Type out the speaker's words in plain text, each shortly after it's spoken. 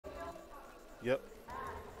Yep.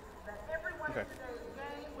 Okay.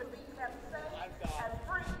 I've got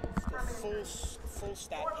the full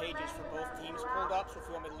stat pages for both teams pulled up. So if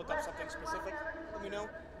you want me to look up something specific, let me know,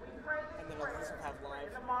 and then this will have live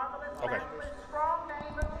Okay. numbers.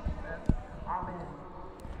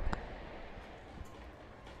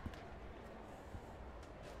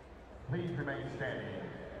 Please remain standing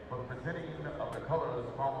for the presenting of the colors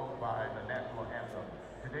followed by the national anthem.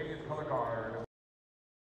 Today's color guard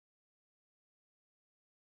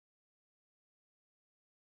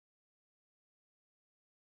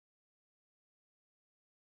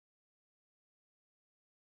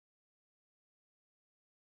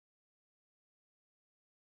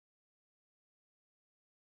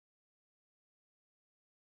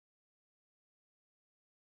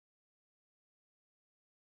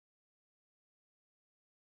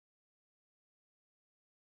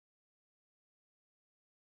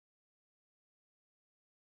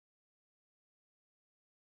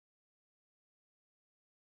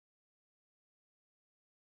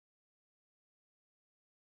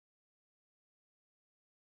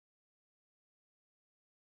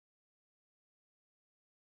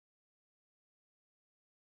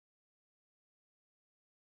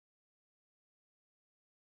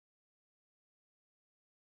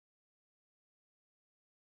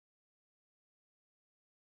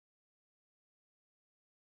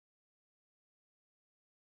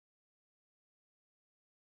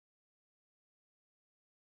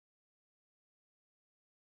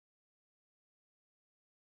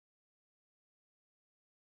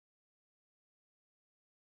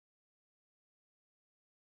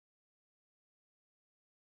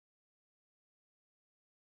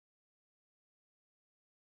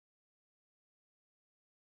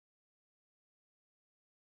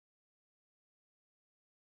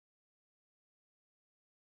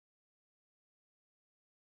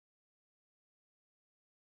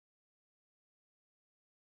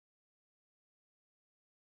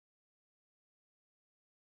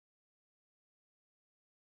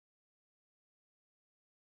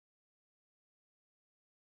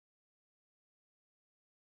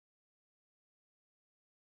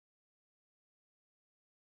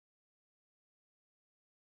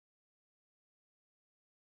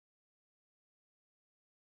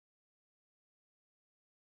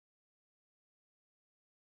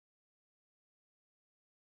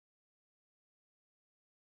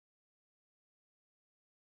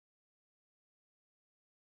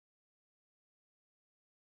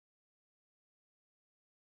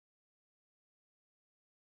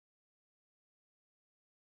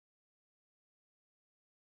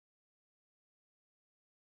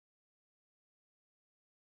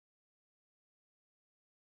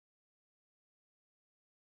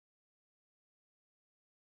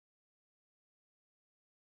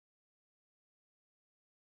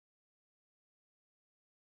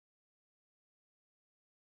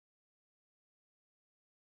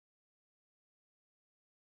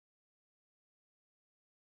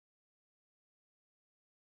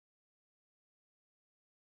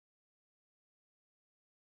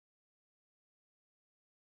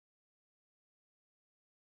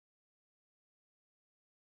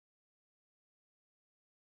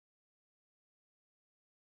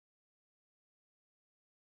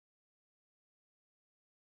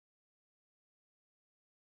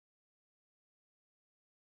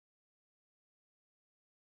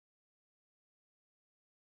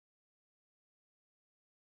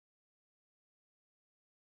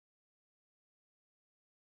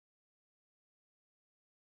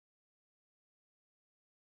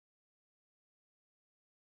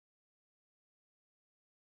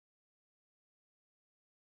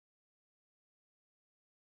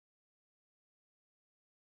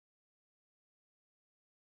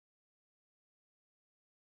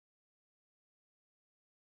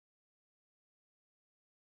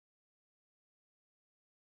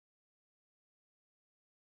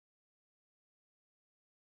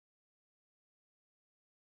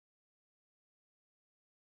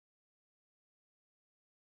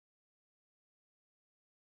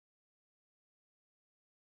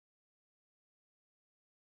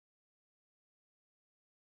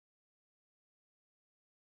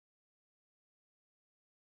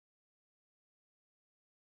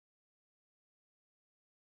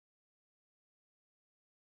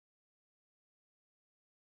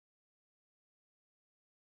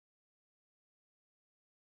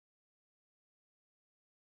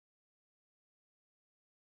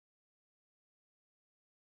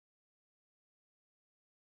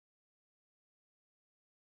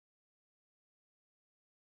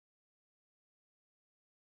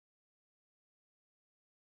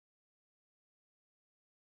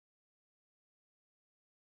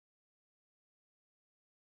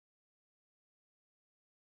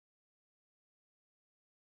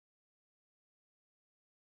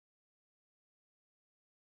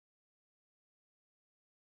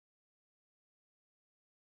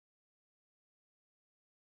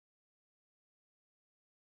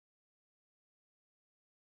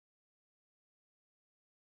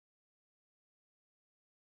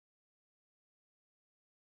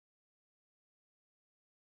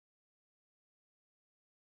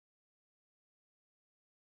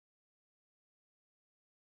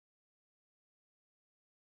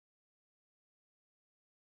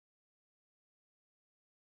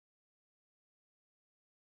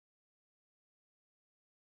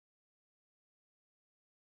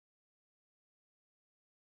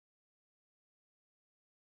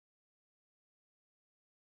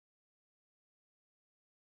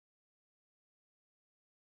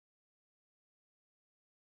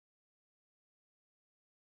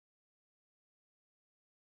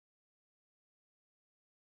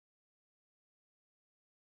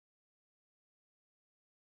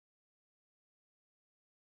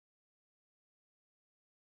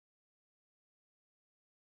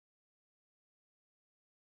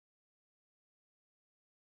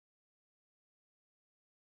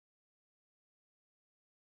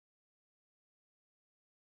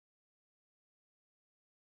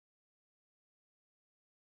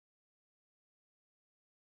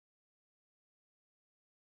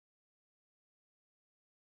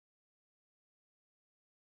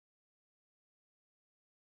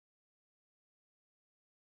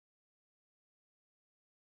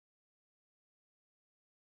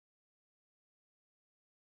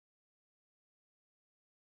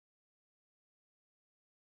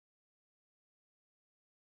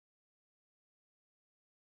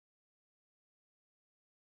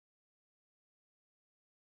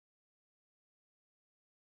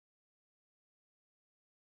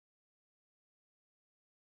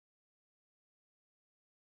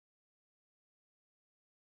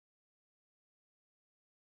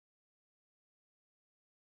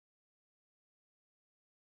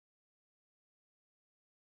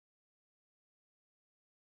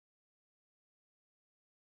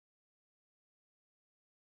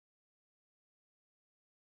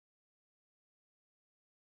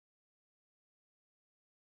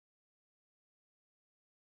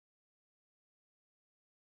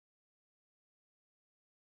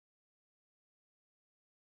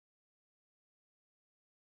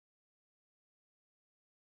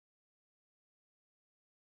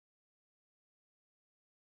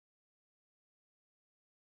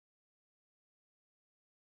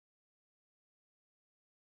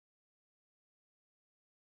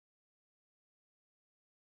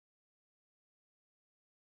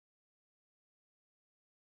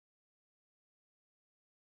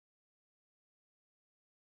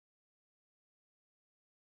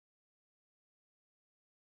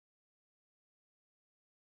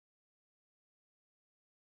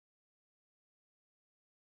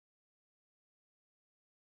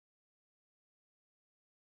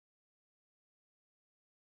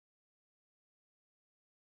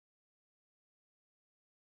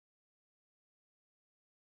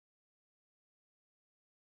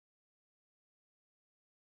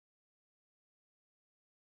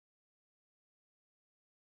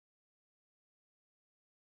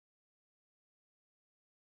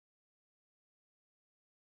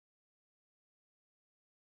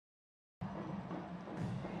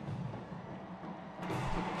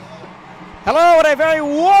Hello and a very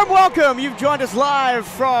warm welcome. You've joined us live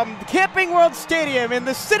from Camping World Stadium in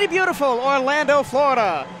the city beautiful Orlando,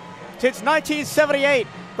 Florida. Since 1978,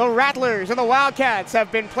 the Rattlers and the Wildcats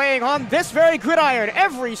have been playing on this very gridiron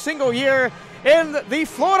every single year in the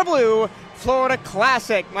Florida Blue Florida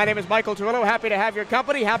Classic. My name is Michael Turillo. Happy to have your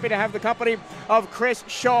company. Happy to have the company of Chris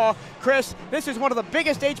Shaw. Chris, this is one of the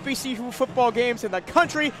biggest HBCU football games in the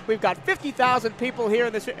country. We've got 50,000 people here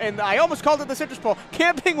in this, and I almost called it the Citrus Bowl,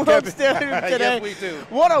 Camping World Stadium today. Yes, we do.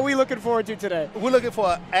 What are we looking forward to today? We're looking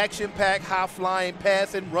for an action-packed, high-flying,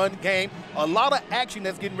 pass and run game. A lot of action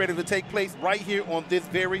that's getting ready to take place right here on this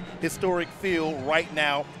very historic field right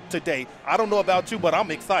now today. I don't know about you, but I'm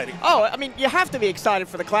excited. Oh, I mean, you have to be excited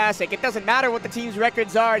for the Classic. It doesn't matter what the team's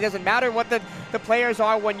records are. It doesn't matter what the players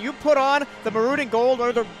are. When you put on the maroon and gold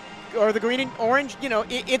or the green and orange, you know,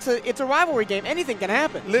 it's a rivalry game. Anything can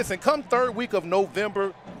happen. Listen, come third week of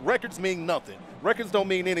November, records mean nothing. Records don't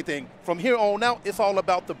mean anything. From here on out, it's all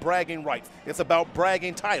about the bragging rights. It's about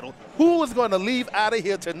bragging title. Who is going to leave out of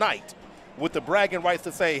here tonight with the bragging rights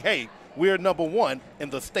to say, hey, we're number one in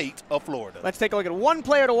the state of Florida? Let's take a look at one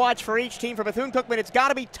player to watch for each team. For Bethune-Cookman, it's got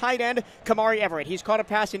to be tight end Kamari Everett. He's caught a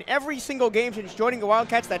pass in every single game since joining the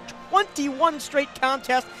Wildcats, that 21 straight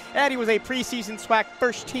contest, and he was a preseason SWAC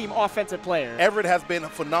first-team offensive player. Everett has been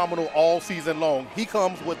phenomenal all season long. He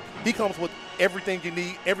comes with everything you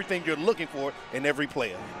need, everything you're looking for in every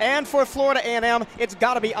player. And for Florida A&M, it's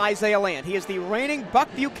got to be Isaiah Land. He is the reigning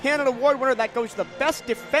Buck Buchanan Award winner. That goes to the best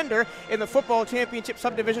defender in the football championship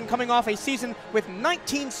subdivision, coming off a season with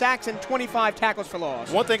 19 sacks and 25 tackles for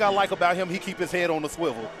loss. One thing I like about him, he keeps his head on the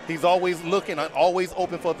swivel. He's always looking, always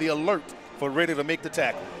open for the alert, for ready to make the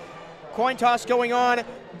tackle. Coin toss going on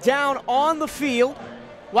down on the field.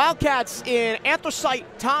 Wildcats in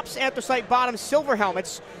anthracite tops, anthracite bottoms, silver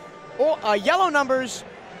helmets. Yellow numbers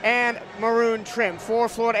and maroon trim. For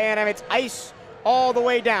Florida A&M, it's ice all the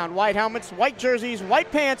way down. White helmets, white jerseys,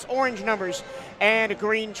 white pants, orange numbers, and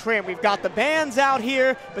green trim. We've got the bands out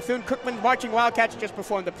here. Bethune-Cookman Marching Wildcats just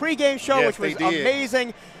performed the pregame show, yes, which was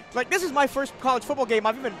amazing. Like, this is my first college football game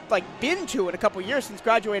I've even been to in a couple years since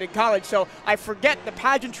graduating college, so I forget the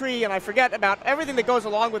pageantry and I forget about everything that goes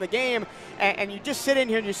along with the game, and you just sit in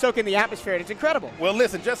here and you soak in the atmosphere, and it's incredible. Well,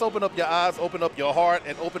 listen, just open up your eyes, open up your heart,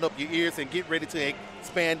 and open up your ears and get ready to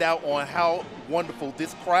expand out on how wonderful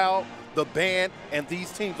this crowd, the band, and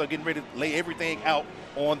these teams are getting ready to lay everything out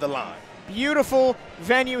on the line. Beautiful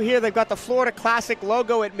venue here. They've got the Florida Classic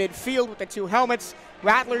logo at midfield with the two helmets.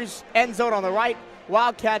 Rattlers end zone on the right,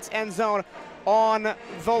 Wildcats end zone on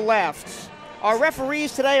the left. Our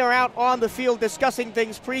referees today are out on the field discussing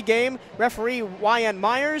things pregame. Referee Y.N.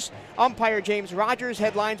 Myers, umpire James Rogers,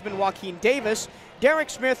 head linesman Joaquin Davis, Derek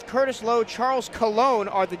Smith, Curtis Lowe, Charles Colon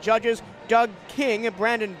are the judges. Doug King,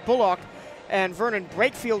 Brandon Bullock, and Vernon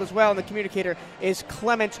Brakefield as well. And the communicator is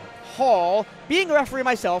Clement Hall. Being a referee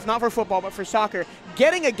myself, not for football but for soccer,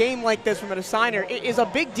 getting a game like this from an assigner is a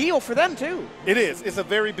big deal for them too. It is. It's a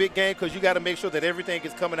very big game because you got to make sure that everything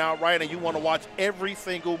is coming out right, and you want to watch every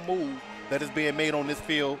single move that is being made on this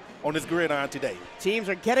field, on this gridiron today. Teams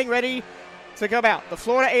are getting ready to come out. The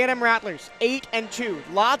Florida A&M Rattlers, 8-2.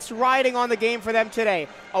 Lots riding on the game for them today.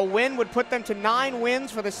 A win would put them to 9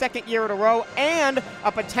 wins for the second year in a row, and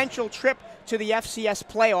a potential trip to the FCS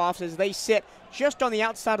playoffs as they sit just on the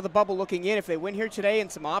outside of the bubble looking in. If they win here today and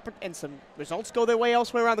some results go their way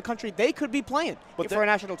elsewhere around the country, they could be playing for a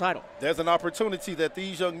national title. There's an opportunity that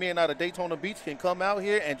these young men out of Daytona Beach can come out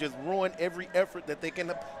here and just ruin every effort that they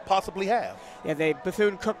can possibly have. Yeah,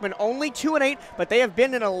 Bethune-Cookman only 2-8, but they have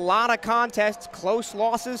been in a lot of contests, close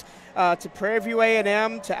losses to Prairie View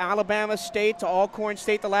A&M, to Alabama State, to Alcorn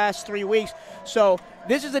State the last 3 weeks. So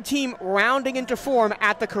this is a team rounding into form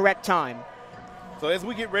at the correct time. So as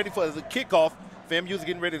we get ready for the kickoff, FAMU is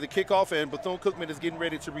getting ready to kick off, and Bethune-Cookman is getting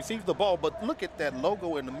ready to receive the ball. But look at that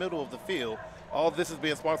logo in the middle of the field. All this is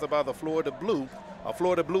being sponsored by the Florida Blue.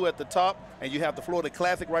 Florida Blue at the top, and you have the Florida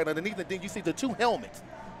Classic right underneath. And then you see the two helmets,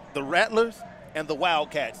 the Rattlers and the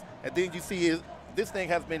Wildcats. And then you see this thing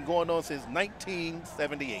has been going on since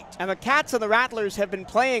 1978. And the Cats and the Rattlers have been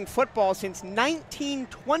playing football since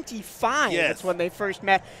 1925. Yes. That's when they first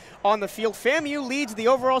met on the field. FAMU leads the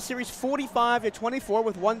overall series 45-24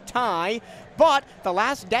 with one tie, but the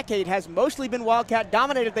last decade has mostly been Wildcat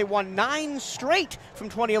dominated. They won 9 straight from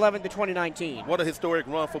 2011 to 2019. What a historic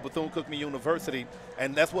run for Bethune-Cookman University,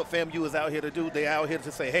 and that's what FAMU is out here to do. They're out here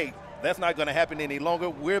to say, hey, that's not going to happen any longer.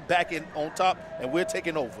 We're back on top, and we're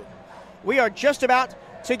taking over. We are just about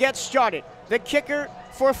to get started. The kicker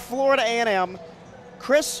for Florida A&M,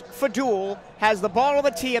 Chris Fadul has the ball on the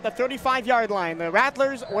tee at the 35-yard line. The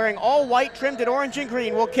Rattlers, wearing all white, trimmed in orange and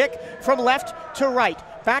green, will kick from left to right.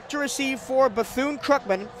 Back to receive for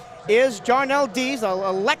Bethune-Cookman is Jarnell Dees, an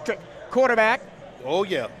electric quarterback. Oh,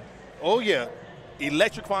 yeah. Oh, yeah.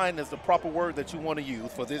 Electrifying is the proper word that you want to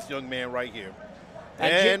use for this young man right here.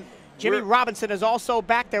 And Jimmy Robinson is also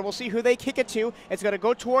back there. We'll see who they kick it to. It's going to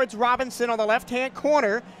go towards Robinson on the left-hand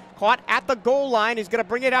corner. Caught at the goal line. He's going to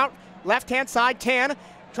bring it out left-hand side. Tan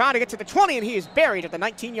trying to get to the 20, and he is buried at the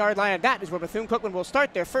 19-yard line. And that is where Bethune-Cookman will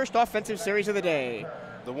start their first offensive series of the day.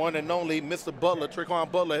 The one and only Mr. Butler,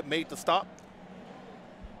 Tre'Quan Butler, made the stop.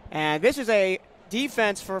 And this is a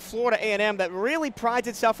defense for Florida A&M that really prides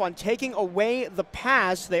itself on taking away the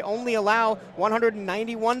pass. They only allow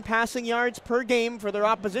 191 passing yards per game for their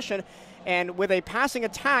opposition. And with a passing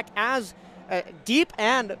attack as deep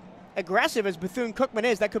and aggressive as Bethune-Cookman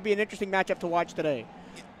is, that could be an interesting matchup to watch today.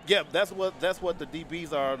 Yeah, that's what the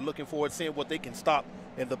DBs are looking for, seeing what they can stop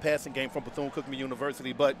in the passing game from Bethune-Cookman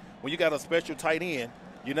University. But when you got a special tight end,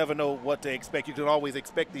 you never know what to expect. You can always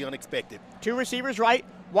expect the unexpected. 2 receivers right,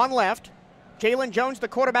 1 left. Jalen Jones, the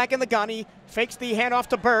quarterback in the gun. He fakes the handoff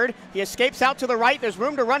to Bird. He escapes out to the right. There's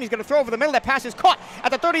room to run. He's going to throw over the middle. That pass is caught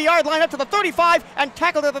at the 30-yard line up to the 35 and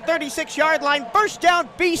tackled at the 36-yard line. First down,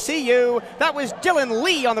 BCU. That was Dylan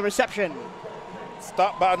Lee on the reception.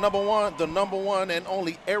 Stopped by the number one and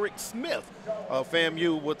only Eric Smith of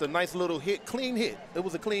FAMU with a nice little hit, clean hit. It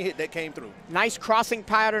was a clean hit that came through. Nice crossing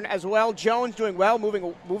pattern as well. Jones doing well,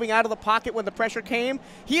 moving out of the pocket when the pressure came.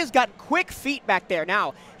 He has got quick feet back there.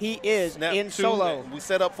 Now he is in solo. We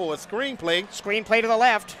set up for a screenplay. Screenplay to the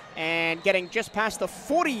left, and getting just past the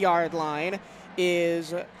 40-yard line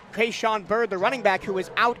is Kayshawn Bird, the running back, who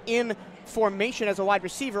is out in formation as a wide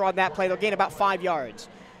receiver on that play. They'll gain about 5 yards.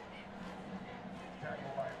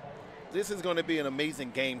 This is going to be an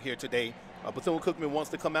amazing game here today. Bethune-Cookman wants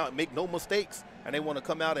to come out and make no mistakes, and they want to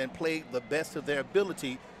come out and play the best of their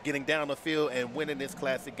ability, getting down the field and winning this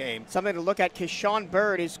classic game. Something to look at. Kayshawn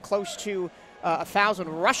Bird is close to 1,000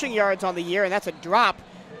 rushing yards on the year, and that's a drop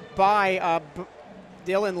by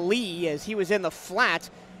Dylan Lee as he was in the flat,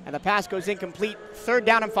 and the pass goes incomplete. 3rd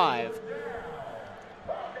down and 5.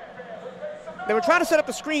 They were trying to set up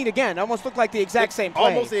the screen again. Almost looked like the exact same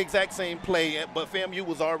play. Almost the exact same play, but FAMU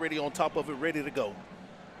was already on top of it, ready to go.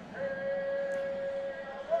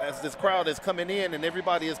 As this crowd is coming in and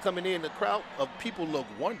everybody is coming in, the crowd of people look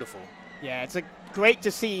wonderful. Yeah, it's great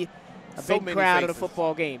to see a big crowd at a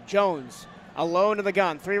football game. Jones alone in the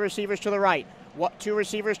gun. 3 receivers to the right, 2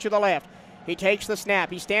 receivers to the left. He takes the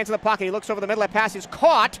snap. He stands in the pocket. He looks over the middle. That pass is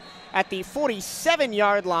caught at the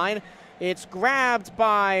 47-yard line. It's grabbed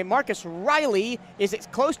by Marcus Riley. Is it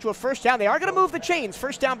close to a first down? They are going to move the chains.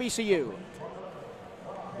 First down, BCU.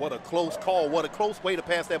 What a close call. What a close way to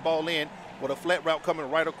pass that ball in with a flat route coming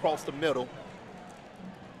right across the middle.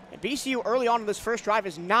 And BCU early on in this first drive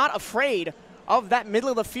is not afraid of that middle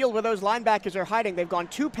of the field where those linebackers are hiding. They've gone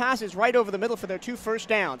 2 passes right over the middle for their 2 first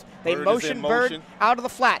downs. They motion Bird out of the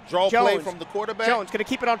flat. Draw play from the quarterback. Jones going to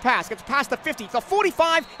keep it on pass. Gets past the 50, the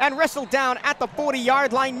 45, and wrestled down at the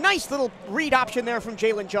 40-yard line. Nice little read option there from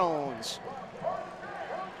Jalen Jones.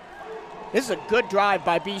 This is a good drive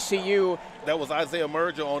by BCU. That was Isaiah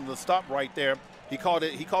Merger on the stop right there. He called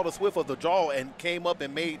a swift of the draw and came up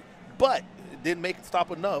and made, but didn't make it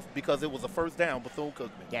stop enough because it was a first down,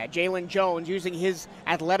 Bethune-Cookman. Yeah, Jalen Jones using his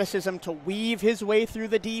athleticism to weave his way through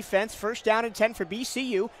the defense. First down and 10 for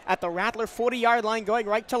BCU at the Rattler 40-yard line, going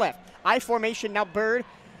right to left. I formation now. Bird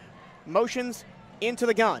motions into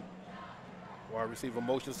the gun. Wide receiver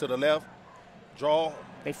motions to the left. Draw.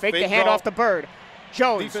 They fake the handoff to Bird.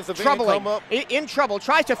 Jones troubling, in trouble,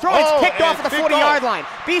 tries to throw. It's kicked off at the 40-yard line.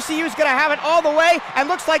 BCU's going to have it all the way, and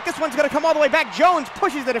looks like this one's going to come all the way back. Jones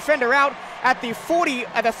pushes the defender out at the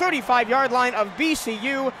 35-yard line of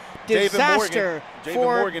BCU. Disaster. David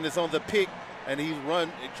Morgan is on the pick, and he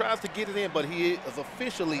tries to get it in, but he is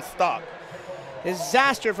officially stopped.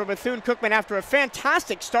 Disaster for Bethune-Cookman after a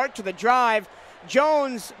fantastic start to the drive.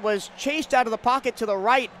 Jones was chased out of the pocket to the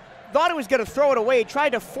right. Thought he was going to throw it away,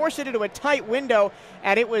 tried to force it into a tight window,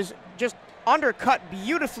 and it was just undercut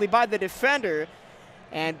beautifully by the defender.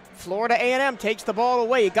 And Florida A&M takes the ball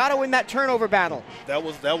away. You got to win that turnover battle. That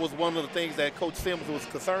was one of the things that Coach Sims was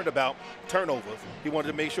concerned about, turnovers. He wanted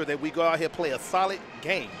to make sure that we go out here and play a solid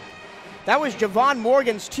game. That was Javon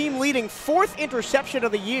Morgan's team-leading 4th interception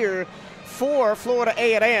of the year for Florida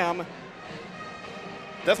A&M.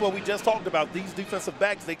 That's what we just talked about. These defensive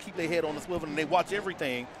backs, they keep their head on the swivel and they watch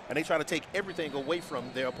everything, and they try to take everything away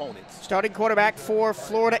from their opponents. Starting quarterback for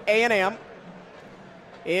Florida A&M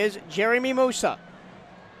is Jeremy Musa.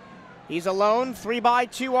 He's alone.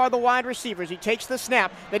 3-by-2 are the wide receivers. He takes the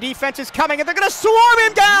snap. The defense is coming, and they're going to swarm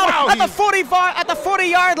him down at the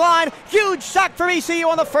 40-yard line. Huge sack for ECU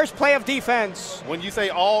on the first play of defense. When you say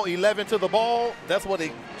all 11 to the ball, that's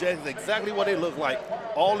exactly what they look like.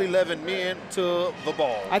 All 11 men to the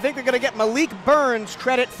ball. I think they're going to get Malik Burns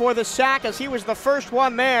credit for the sack, as he was the first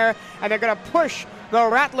one there, and they're going to push the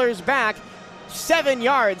Rattlers back 7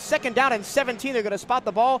 yards. Second down and 17. They're going to spot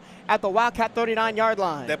the ball at the Wildcat 39-yard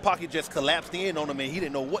line. That pocket just collapsed in on him, and he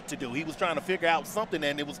didn't know what to do. He was trying to figure out something,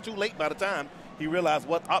 and it was too late by the time he realized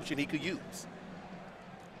what option he could use.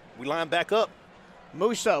 We line back up.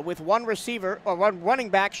 Musa with one receiver, or one running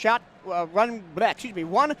back one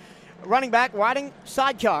running back riding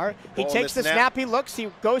sidecar. He takes the snap, he looks, he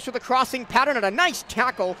goes for the crossing pattern, and a nice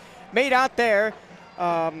tackle made out there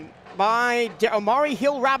by Omari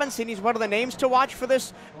Hill Robinson. He's one of the names to watch for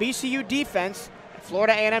this BCU defense.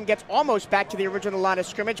 Florida A&M gets almost back to the original line of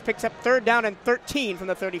scrimmage, picks up third down and 13 from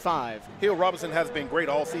the 35. Hill Robinson has been great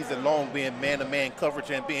all season long, being man-to-man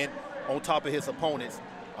coverage and being on top of his opponents.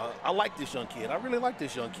 I like this young kid. I really like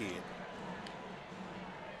this young kid.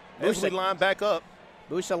 As we line back up.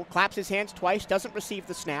 Musa claps his hands twice, doesn't receive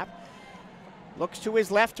the snap. Looks to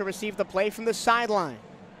his left to receive the play from the sideline.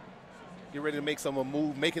 Get ready to make some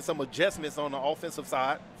move, making some adjustments on the offensive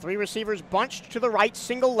side. Three receivers bunched to the right,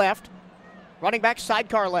 single left. Running back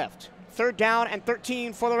sidecar left. Third down and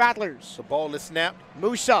 13 for the Rattlers. The ball is snapped.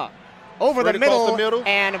 Musa over the middle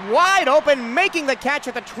and wide open, making the catch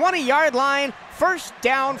at the 20-yard line. First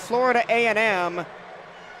down, Florida A&M.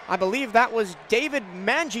 I believe that was David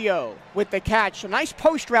Mangio with the catch. A nice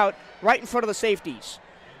post route right in front of the safeties.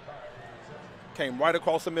 Came right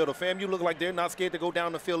across the middle. FAMU look like they're not scared to go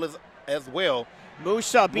down the field as well.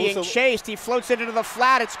 Musa being chased. He floats it into the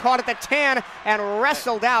flat. It's caught at the 10 and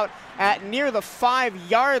wrestled out at near the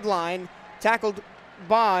 5-yard line. Tackled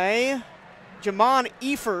by Jamon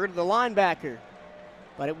Eford, the linebacker.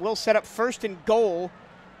 But it will set up first and goal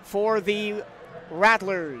for the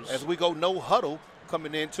Rattlers. As we go no huddle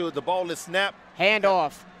coming into it, the ball is snapped.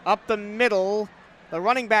 Handoff up the middle. The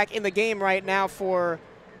running back in the game right now for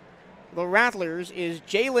the Rattlers is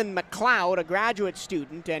Jalen McLeod, a graduate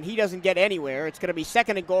student, and he doesn't get anywhere. It's going to be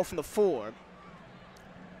second and goal from the 4.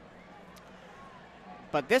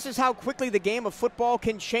 But this is how quickly the game of football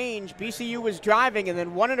can change. BCU was driving, and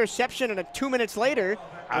then one interception, and 2 minutes later,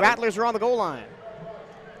 the Rattlers are on the goal line.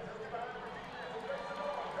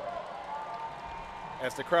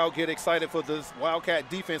 As the crowd get excited for this Wildcat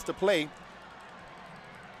defense to play,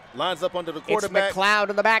 lines up under the quarterback. It's McLeod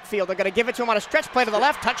in the backfield. They're going to give it to him on a stretch play to the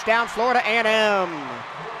left. Touchdown, Florida A&M.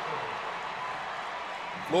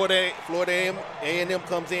 Florida A&M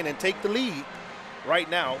comes in and take the lead right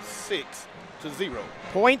now, 6-0.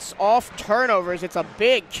 Points off turnovers. It's a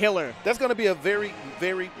big killer. That's going to be a very,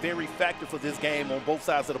 very, very factor for this game on both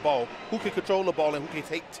sides of the ball. Who can control the ball and who can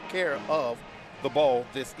take care of the ball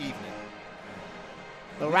this evening.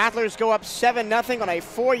 The Rattlers go up 7-0 on a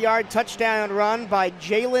 4-yard touchdown run by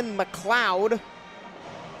Jalen McLeod.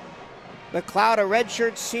 McLeod, a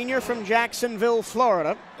redshirt senior from Jacksonville,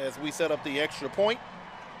 Florida. As we set up the extra point.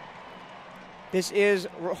 This is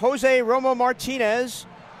Jose Romo Martinez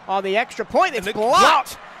on the extra point. It's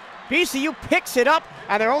blocked. BCU picks it up,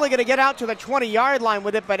 and they're only going to get out to the 20-yard line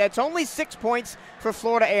with it, but it's only 6 points for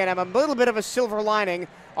Florida A&M. A little bit of a silver lining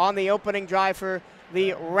on the opening drive for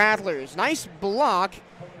the Rattlers. Nice block,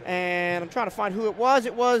 and I'm trying to find who it was.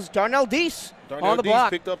 It was Darnell Deese on the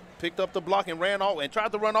block. Picked up the block and ran off and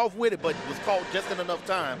tried to run off with it, but was caught just in enough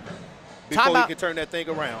time before he could turn that thing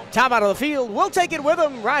around. Time out of the field. We'll take it with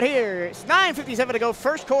him right here. It's 9:57 to go,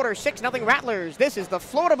 first quarter, 6-0 Rattlers. This is the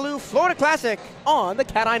Florida Blue Florida Classic on the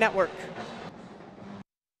Cat Eye Network.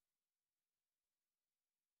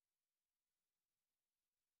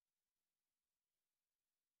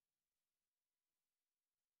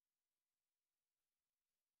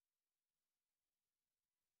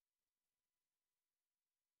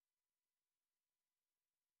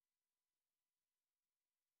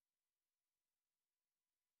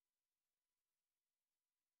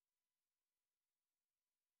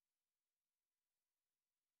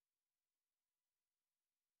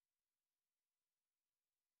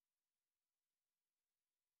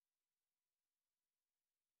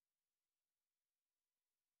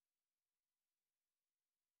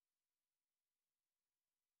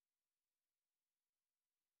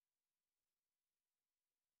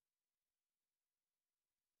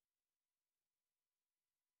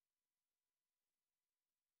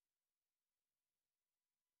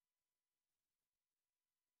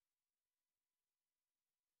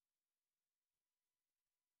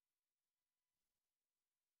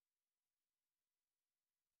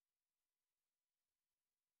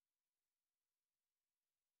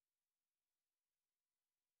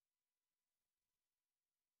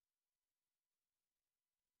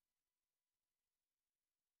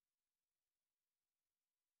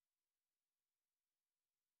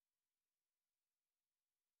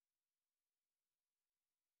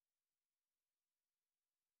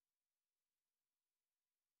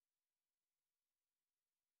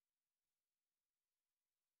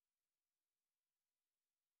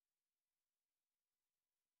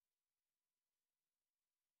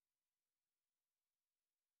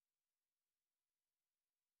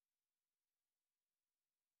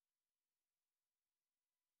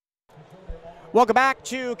 Welcome back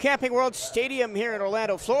to Camping World Stadium here in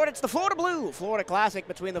Orlando, Florida. It's the Florida Blue Florida Classic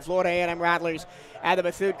between the Florida A&M Rattlers and the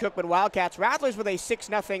Bethune-Cookman Wildcats. Rattlers with a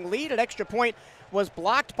 6-0 lead. An extra point was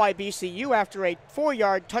blocked by BCU after a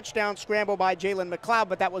 4-yard touchdown scramble by Jalen McLeod,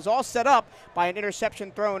 but that was all set up by an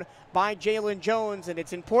interception thrown by Jalen Jones, and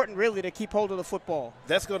it's important really to keep hold of the football.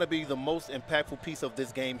 That's going to be the most impactful piece of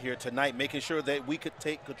this game here tonight, making sure that we could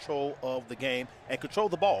take control of the game and control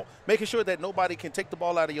the ball, making sure that nobody can take the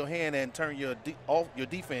ball out of your hand and turn your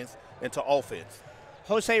defense into offense.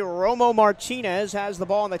 Jose Romo Martinez has the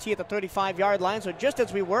ball on the tee at the 35-yard line, so just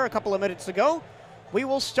as we were a couple of minutes ago, we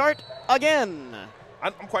will start again.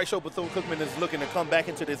 I'm quite sure Bethune-Cookman is looking to come back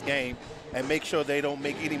into this game and make sure they don't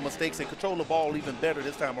make any mistakes and control the ball even better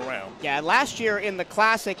this time around. Yeah, last year in the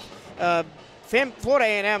Classic, Florida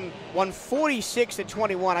A&M won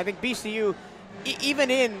 46-21. I think BCU, even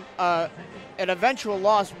in an eventual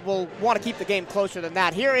loss, will want to keep the game closer than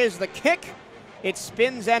that. Here is the kick. It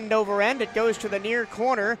spins end over end. It goes to the near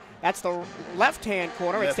corner. That's the left-hand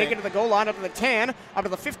corner. It's taken to the goal line, up to the 10, up to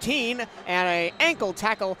the 15, and an ankle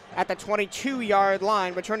tackle at the 22-yard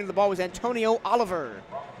line. Returning the ball was Antonio Oliver.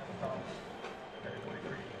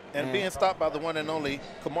 And being stopped by the one and only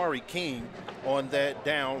Kamari King on that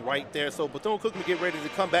down right there. So Bethune-Cookman get ready to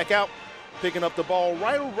come back out, picking up the ball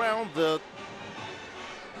right around the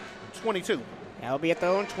 22. That'll be at the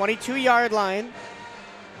own 22-yard line.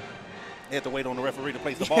 They have to wait on the referee to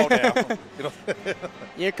place the ball down.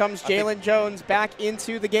 Here comes Jalen Jones back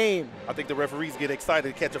into the game. I think the referees get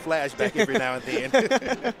excited to catch a flashback every now and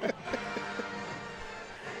then.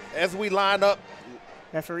 As we line up.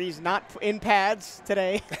 Referees not in pads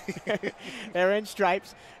today. They're in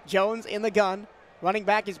stripes. Jones in the gun. Running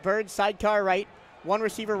back is Bird, sidecar right. One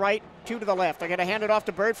receiver right, two to the left. They're going to hand it off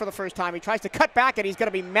to Bird for the first time. He tries to cut back, and he's going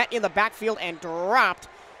to be met in the backfield and dropped,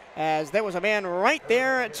 as there was a man right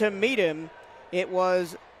there to meet him. It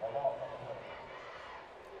was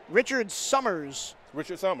Richard Summers.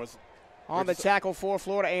 Richard Summers. On the tackle for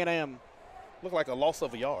Florida A&M. Looked like a loss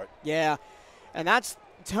of a yard. Yeah, and that's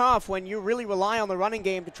tough when you really rely on the running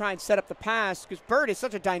game to try and set up the pass, because Bird is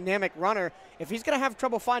such a dynamic runner. If he's going to have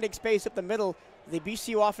trouble finding space up the middle, the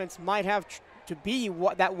BCU offense might have to be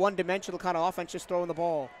that one-dimensional kind of offense, just throwing the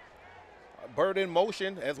ball. Bird in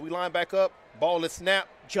motion as we line back up. Ball is snapped.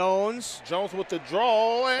 Jones with the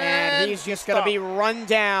draw. And he's just going to be run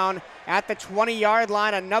down at the 20-yard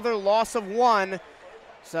line. Another loss of 1.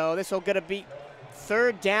 So this will going to be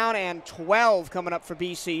 3rd down and 12 coming up for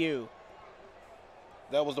BCU.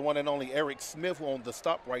 That was the one and only Eric Smith on the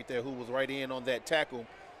stop right there, who was right in on that tackle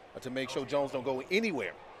to make sure Jones don't go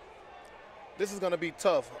anywhere. This is going to be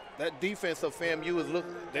tough. That defense of FAMU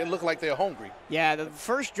they look like they're hungry. Yeah, the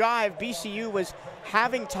first drive, BCU was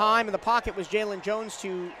having time in the pocket, was Jalen Jones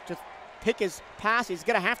to pick his pass. He's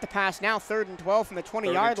going to have to pass now, 3rd and 12 from the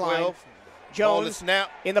 20-yard line. Jones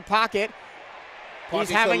in the pocket. He's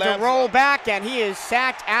having to roll back, and he is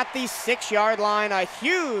sacked at the 6-yard line. A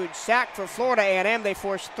huge sack for Florida A&M. They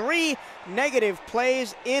forced 3 negative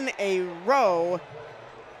plays in a row.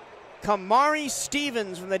 Kamari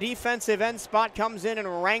Stevens from the defensive end spot comes in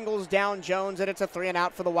and wrangles down Jones, and it's a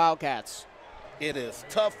 3-and-out for the Wildcats. It is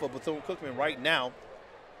tough for Bethune-Cookman right now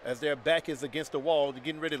as their back is against the wall. They're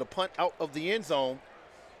getting ready to punt out of the end zone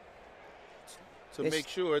to make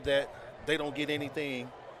sure that they don't get anything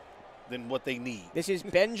than what they need. This is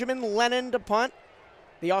Benjamin Lennon to punt,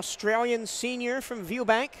 the Australian senior from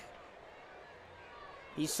Viewbank.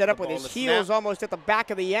 He's set up with his heels almost at the back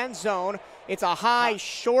of the end zone. It's a high,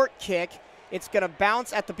 short kick. It's going to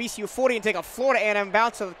bounce at the BCU 40 and take a Florida A&M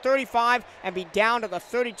bounce to the 35 and be down to the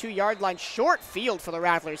 32-yard line. Short field for the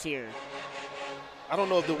Rattlers here. I don't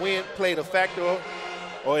know if the wind played a factor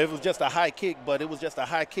or if it was just a high kick, but it was just a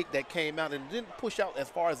high kick that came out and didn't push out as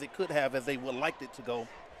far as it could have, as they would liked it to go.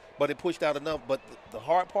 But it pushed out enough. But the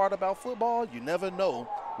hard part about football, you never know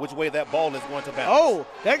which way that ball is going to bounce. Oh,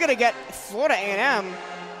 they're going to get Florida A&M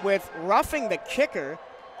with roughing the kicker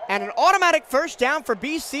and an automatic first down for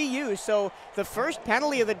BCU. So the first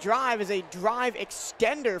penalty of the drive is a drive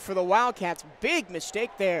extender for the Wildcats. Big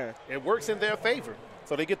mistake there. It works in their favor.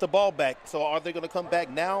 So they get the ball back. So are they going to come back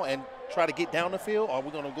now and try to get down the field? Or are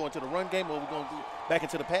we going to go into the run game, or are we going to go back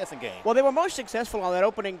into the passing game? Well, they were most successful on that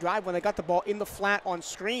opening drive when they got the ball in the flat on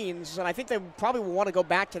screens, and I think they probably will want to go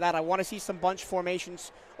back to that. I want to see some bunch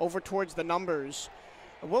formations over towards the numbers.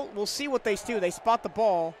 We'll see what they do. They spot the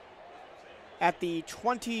ball at the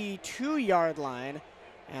 22-yard line,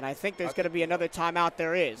 and I think there's going to be another timeout.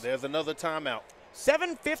 There is. There's another timeout.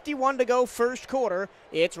 7:51 to go, first quarter.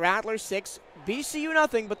 It's Rattlers 6, BCU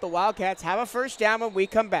nothing, but the Wildcats have a first down when we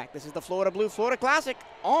come back. This is the Florida Blue Florida Classic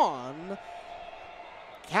on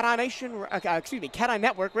Cat-Eye Nation, Cat-Eye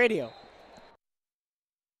Network Radio.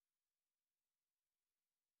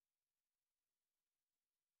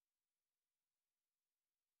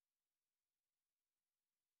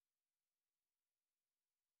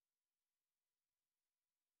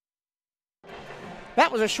 That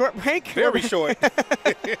was a short break. Very short.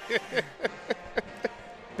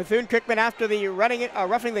 Bethune-Cookman, after the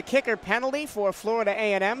roughing the kicker penalty for Florida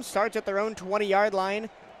A&M, starts at their own 20-yard line.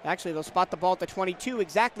 Actually, they'll spot the ball at the 22,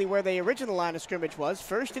 exactly where the original line of scrimmage was.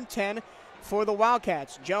 1st and 10 for the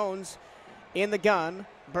Wildcats. Jones in the gun.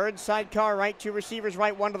 Bird sidecar right, 2 receivers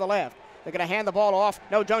right, 1 to the left. They're going to hand the ball off.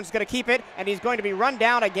 No, Jones is going to keep it, and he's going to be run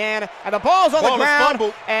down again. And the ball's on the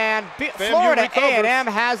ground, and Florida A&M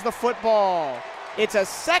has the football. It's a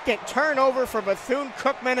second turnover for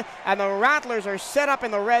Bethune-Cookman, and the Rattlers are set up in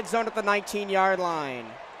the red zone at the 19-yard line.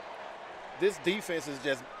 This defense is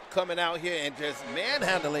just coming out here and just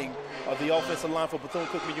manhandling the offensive line for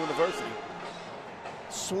Bethune-Cookman University.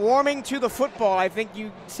 Swarming to the football, I think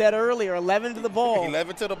you said earlier, 11 to the ball.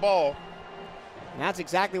 11 to the ball. And that's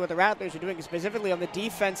exactly what the Rattlers are doing, specifically on the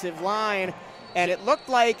defensive line. And it looked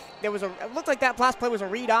like that last play was a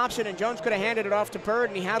read option, and Jones could have handed it off to Bird,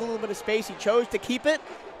 and he had a little bit of space. He chose to keep it.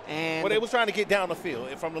 And well, they was trying to get down the field.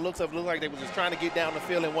 And from the looks of it, looked like they was just trying to get down the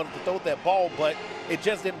field and wanted to throw that ball, but it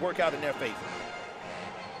just didn't work out in their favor.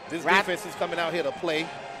 This defense is coming out here to play.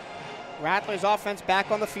 Rattlers offense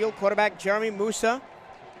back on the field. Quarterback Jeremy Musa.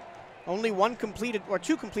 Only 2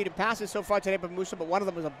 completed passes so far today by Musa, but one of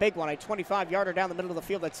them was a big one, a 25-yarder down the middle of the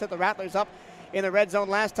field that set the Rattlers up in the red zone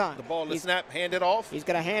last time. The ball is snapped, handed off. He's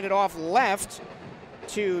going to hand it off left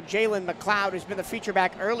to Jalen McLeod, who's been the feature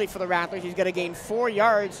back early for the Rattlers. He's going to gain 4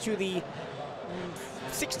 yards to the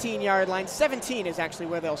 16-yard line. 17 is actually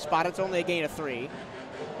where they'll spot it. It's only a gain of 3.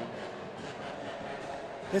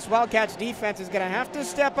 This Wildcats defense is going to have to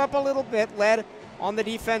step up a little bit, led on the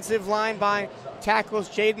defensive line by tackles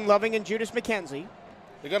Jaden Loving and Judas McKenzie.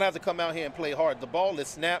 They're going to have to come out here and play hard. The ball is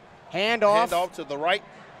snapped. Hand off to the right.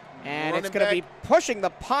 And it's going to be pushing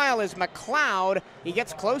the pile is McLeod. He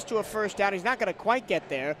gets close to a first down. He's not going to quite get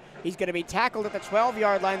there. He's going to be tackled at the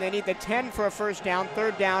 12-yard line. They need the 10 for a first down,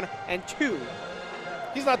 3rd down, and 2.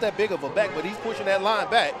 He's not that big of a back, but he's pushing that line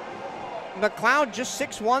back. McLeod just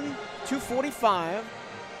 6'1", 245.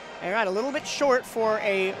 All right, a little bit short for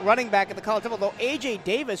a running back at the college level, though A.J.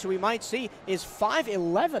 Davis, who we might see, is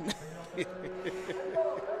 5'11".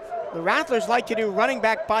 The Rattlers like to do running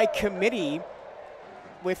back by committee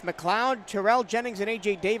with McLeod, Terrell Jennings, and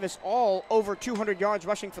A.J. Davis all over 200 yards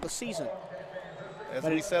rushing for the season. As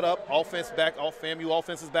we set up, offense back, FAMU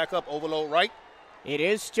offense is back up, overload right. It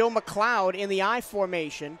is still McLeod in the I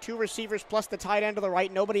formation. 2 receivers plus the tight end to the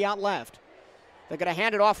right, nobody out left. They're going to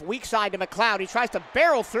hand it off weak side to McLeod. He tries to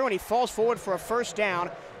barrel through, and he falls forward for a first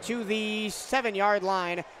down to the 7-yard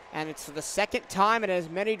line. And it's the second time in as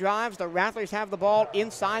many drives the Rattlers have the ball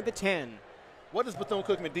inside the 10. What is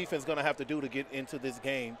Bethune-Cookman defense going to have to do to get into this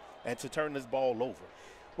game and to turn this ball over?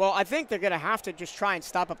 Well, I think they're going to have to just try and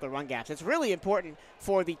stop up the run gaps. It's really important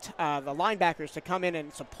for the linebackers to come in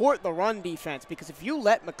and support the run defense, because if you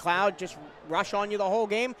let McLeod just rush on you the whole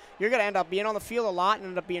game, you're going to end up being on the field a lot and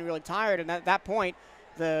end up being really tired. And at that point,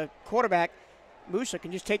 the quarterback, Musa,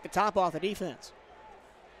 can just take the top off the defense.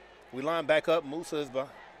 We line back up. Musa is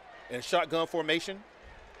in shotgun formation.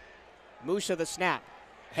 Musa the snap.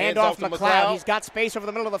 Hand off to McLeod. He's got space over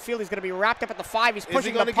the middle of the field. He's going to be wrapped up at the 5. He's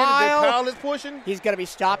pushing the pile. The pile is pushing. He's going to be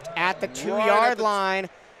stopped at the 2-yard line.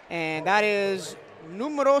 And that is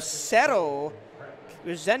numero 0,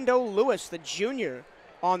 Rosendo Lewis, the junior,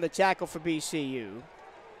 on the tackle for BCU.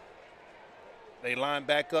 They line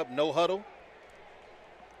back up, no huddle.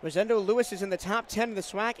 Rosendo Lewis is in the top 10 of the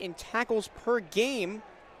SWAC in tackles per game.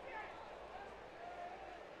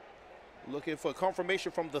 Looking for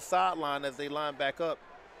confirmation from the sideline as they line back up.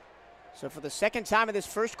 So for the second time in this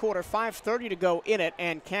first quarter, 5:30 to go in it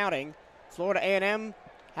and counting. Florida A&M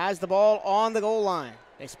has the ball on the goal line.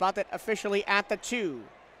 They spot it officially at the 2.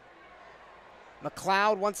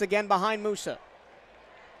 McLeod once again behind Musa.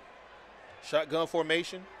 Shotgun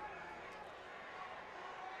formation.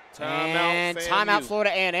 Timeout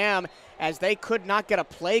Florida A&M, as they could not get a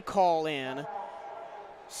play call in.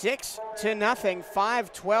 6-0,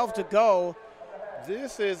 5:12 to go.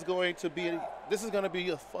 This is going to be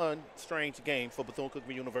a fun, strange game for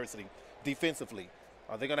Bethune-Cookman University defensively.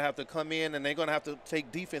 They're going to have to come in and they're going to have to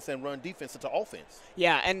take defense and run defense into offense.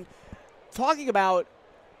 Yeah, and talking about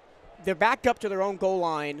they're backed up to their own goal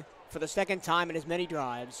line for the second time in as many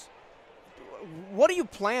drives. What do you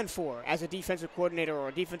plan for as a defensive coordinator or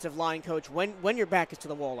a defensive line coach when your back is to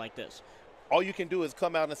the wall like this? all you can do is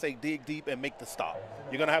come out and say dig deep and make the stop.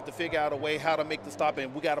 You're going to have to figure out a way how to make the stop,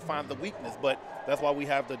 and we got to find the weakness. But that's why we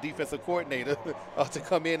have the defensive coordinator to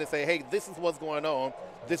come in and say, hey, this is what's going on,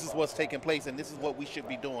 this is what's taking place, and this is what we should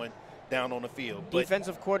be doing down on the field.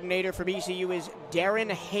 Defensive coordinator for BCU is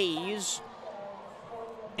Darren Hayes.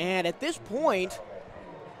 And at this point,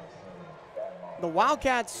 the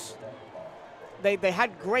Wildcats, they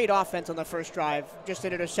had great offense on the first drive. Just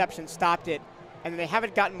an interception stopped it, and they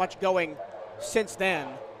haven't gotten much going since then.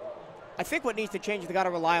 I think what needs to change is they got to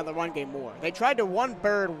rely on the run game more. They tried to one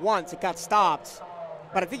Bird once, it got stopped,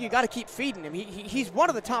 but I think you got to keep feeding him. He's one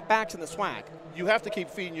of the top backs in the SWAC. You have to keep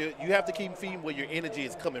feeding you have to keep feeding where your energy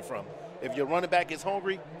is coming from. If your running back is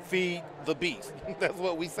hungry, feed the beast. That's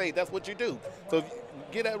what we say. That's what you do. So if you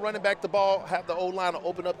get that running back the ball, have the O-line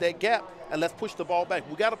open up that gap, and let's push the ball back.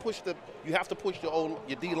 We got to push you have to push your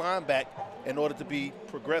D-line back in order to be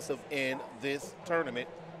progressive in this tournament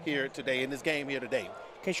here today, in this game here today.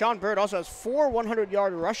 Keyshawn Bird also has 4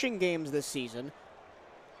 100-yard rushing games this season.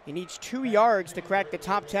 He needs 2 yards to crack the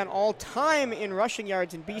top 10 all-time in rushing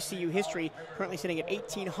yards in BCU history, currently sitting at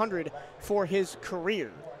 1,800 for his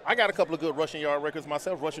career. I got a couple of good rushing yard records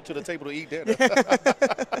myself, rushing to the table to eat dinner.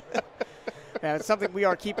 Yeah, it's something we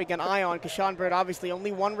are keeping an eye on. Keyshawn Bird, obviously,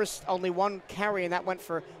 only one carry, and that went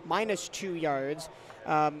for -2 yards.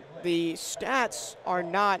 The stats are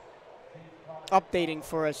not updating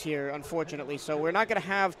for us here, unfortunately, so we're not going to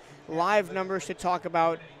have live numbers to talk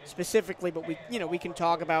about specifically, but we can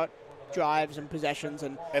talk about drives and possessions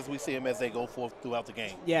and as we see them as they go forth throughout the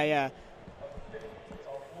game. Yeah.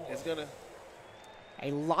 It's gonna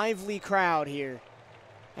a lively crowd here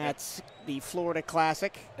at the Florida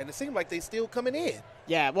Classic. And it seems like they still coming in.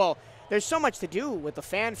 Yeah, well, there's so much to do with the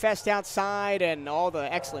fan fest outside and all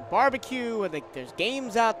the excellent barbecue, and there's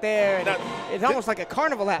games out there. And now, it's almost like a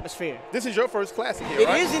carnival atmosphere. This is your first Classic here, It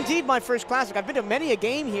right? is indeed my first Classic. I've been to many a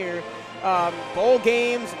game here, bowl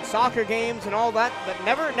games and soccer games and all that, but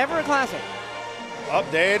never a Classic. Up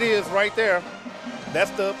there it is right there.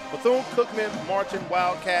 That's the Bethune-Cookman Marching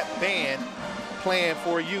Wildcat Band playing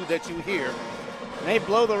for you that you hear. And they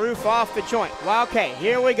blow the roof off the joint. Well, okay,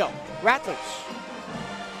 here we go. Rattlers.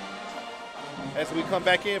 As we come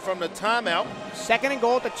back in from the timeout, 2nd and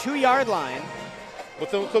goal at the 2-yard line.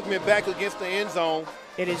 Bethune-Cookman back against the end zone.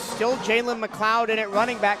 It is still Jalen McLeod in it,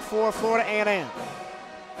 running back for Florida A&M.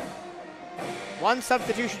 One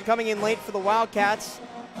substitution coming in late for the Wildcats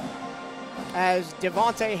as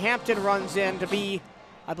Devontae Hampton runs in to be,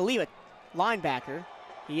 I believe, a linebacker.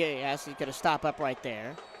 Yes, he's going to stop up right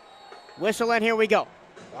there. Whistle, and here we go.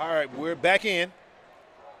 All right, we're back in.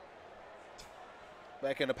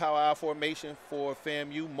 Back in the power I formation for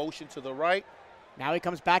FAMU. Motion to the right. Now he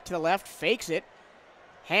comes back to the left, fakes it.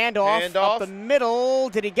 Handoff up the middle.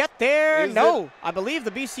 Did he get there? No. I believe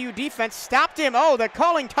the BCU defense stopped him. Oh, they're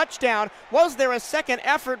calling touchdown. Was there a second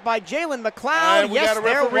effort by Jalen McLeod? Yes,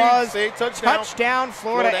 there was. Touchdown,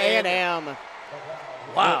 Florida A&M.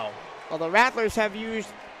 Wow. Well, the Rattlers have used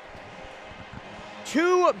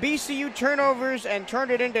 2 BCU turnovers and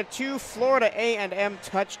turned it into 2 Florida A&M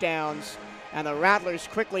touchdowns. And the Rattlers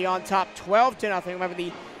quickly on top, 12-0. Remember,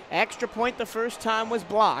 the extra point the first time was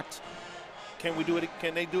blocked. Can we do it?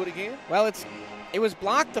 Can they do it again? Well, it was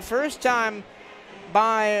blocked the first time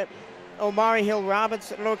by Omari Hill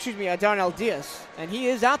Robinson. No, excuse me, Darnell Diaz, and he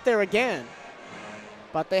is out there again.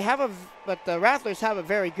 But the Rattlers have a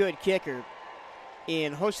very good kicker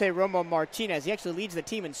in Jose Romo Martinez. He actually leads the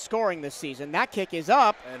team in scoring this season. That kick is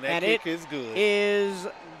up, and kick is good. Is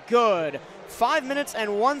good. 5 minutes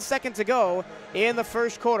and 1 second to go in the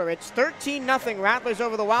first quarter. It's 13-0 Rattlers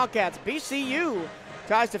over the Wildcats. BCU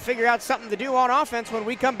tries to figure out something to do on offense when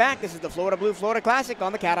we come back. This is the Florida Blue Florida Classic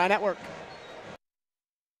on the Cat Eye Network.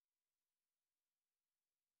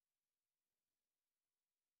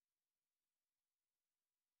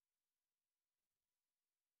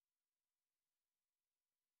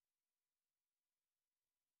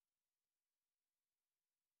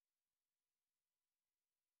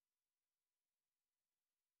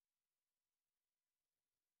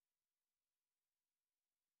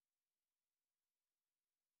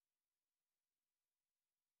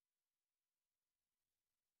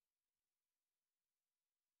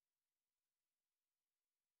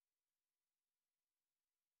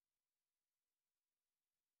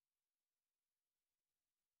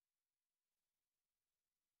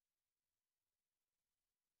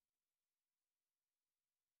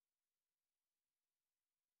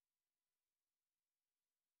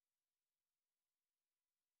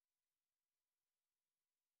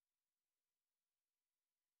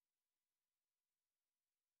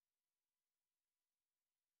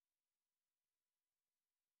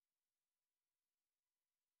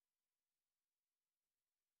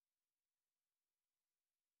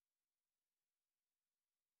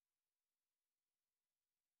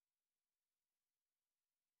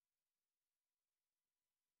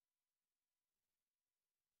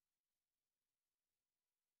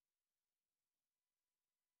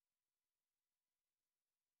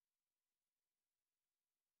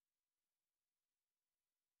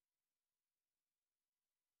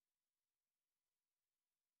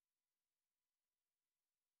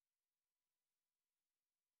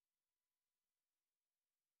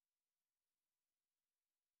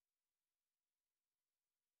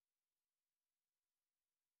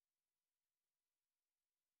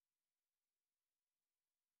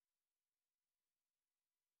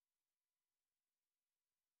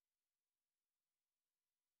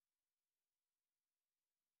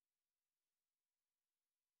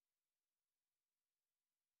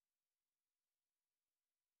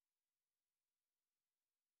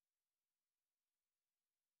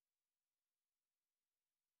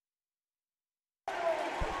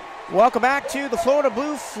 Welcome back to the Florida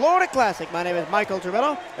Blue Florida Classic. My name is Michael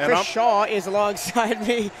Turbello. And Chris Shaw is alongside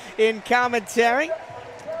me in commentary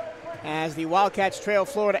as the Wildcats trail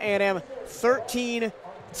Florida A&M 13-0.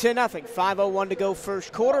 5:01 to go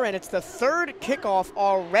first quarter, and it's the third kickoff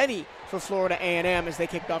already for Florida A&M as they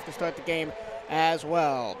kicked off to start the game as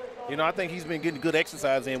well. You know, I think he's been getting good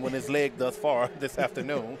exercise in with his leg thus far this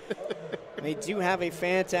afternoon. They do have a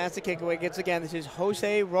fantastic kicker. Once again, this is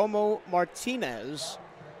Jose Romo Martinez,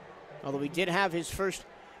 although he did have his first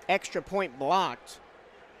extra point blocked.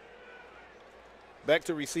 Back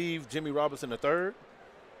to receive Jimmy Robinson III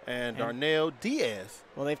and Darnell Diaz.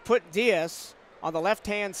 Well, they've put Diaz on the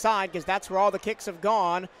left-hand side because that's where all the kicks have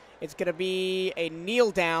gone. It's going to be a kneel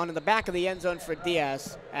down in the back of the end zone for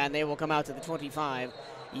Diaz, and they will come out to the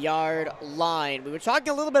 25-yard line. We were talking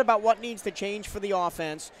a little bit about what needs to change for the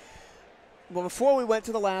offense before we went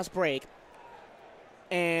to the last break,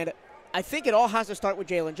 and I think it all has to start with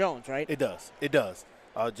Jalen Jones, right? It does. It does.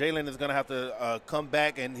 Jalen is going to have to come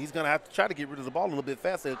back, and he's going to have to try to get rid of the ball a little bit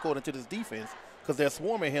faster according to this defense because they're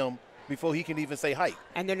swarming him before he can even say height.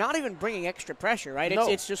 And they're not even bringing extra pressure, right? No.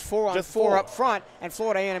 It's just 4-on-4 up front, and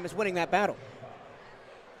Florida A&M is winning that battle.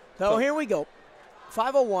 So here we go.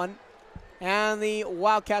 5:01, and the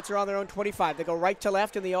Wildcats are on their own 25. They go right to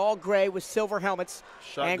left in the all-gray with silver helmets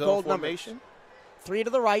and gold formation. numbers. 3 to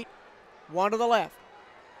the right, 1 to the left.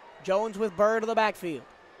 Jones with Bird in the backfield.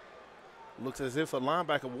 Looks as if a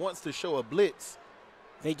linebacker wants to show a blitz.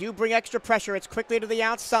 They do bring extra pressure. It's quickly to the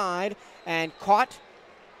outside and caught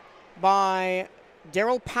by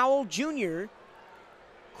Daryl Powell Jr.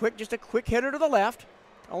 Just a quick hitter to the left.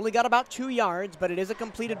 Only got about 2 yards, but it is a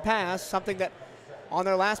completed pass, something that on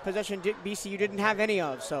their last possession BCU didn't have any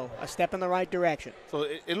of, so a step in the right direction. So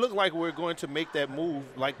it looked like we're going to make that move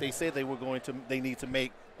like they said they need to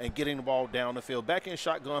make, and getting the ball down the field. Back in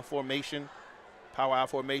shotgun formation, power out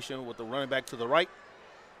formation with the running back to the right,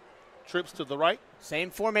 trips to the right. Same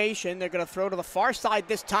formation. They're going to throw to the far side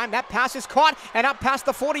this time. That pass is caught and up past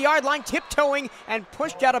the 40-yard line, tiptoeing and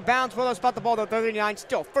pushed out of bounds. Will spot the ball to 39.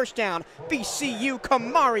 Still first down. BCU.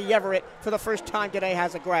 Kamari Everett for the first time today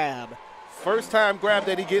has a grab. First time grab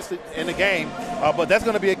that he gets in the game, but that's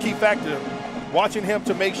going to be a key factor. Watching him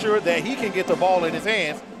to make sure that he can get the ball in his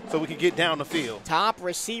hands so we can get down the field. Top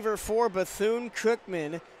receiver for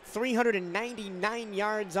Bethune-Cookman. 399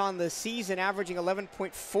 yards on the season, averaging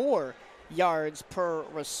 11.4 yards per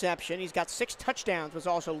reception. He's got 6 touchdowns, which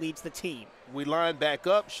also leads the team. We line back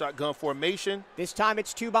up, shotgun formation. This time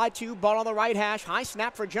it's 2-by-2, ball on the right hash, high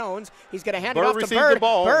snap for Jones. He's going to hand Bird it off to receives Bird. the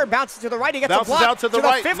ball. Bird bounces to the right. He gets Bounces a block out to the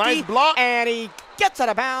right. 50, Nice block. and he gets out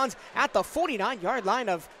of bounds at the 49-yard line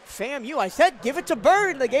of FAMU. I said give it to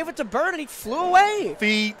Bird. They gave it to Bird, and he flew away.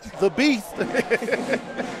 Feed the beast.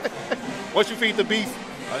 Once you feed the beast,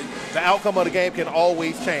 the outcome of the game can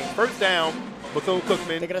always change. First down,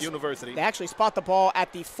 Bethune-Cookman University. They actually spot the ball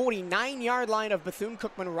at the 49-yard line of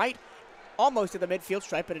Bethune-Cookman, right almost at the midfield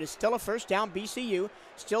stripe, but it is still a first down. BCU,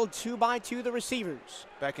 still 2-by-2 the receivers.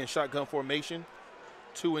 Back in shotgun formation,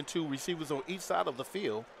 2 and 2 receivers on each side of the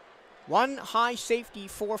field. One high safety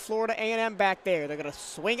for Florida A&M back there. They're going to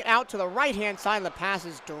swing it out to the right-hand side, and the pass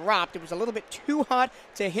is dropped. It was a little bit too hot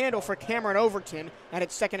to handle for Cameron Overton, and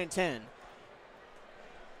it's 2nd and 10.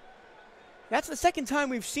 That's the second time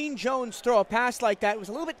we've seen Jones throw a pass like that. It was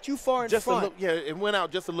a little bit too far in front. It went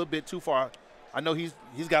out just a little bit too far. I know he's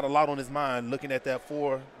got a lot on his mind looking at that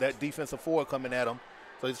defensive 4 coming at him.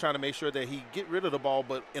 So he's trying to make sure that he get rid of the ball,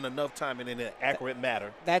 but in enough time and in an accurate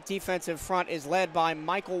manner. That defensive front is led by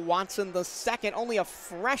Michael Watson II, only a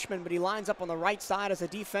freshman, but he lines up on the right side as a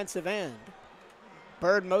defensive end.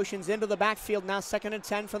 Bird motions into the backfield now, 2nd and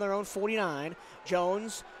 10 from their own 49.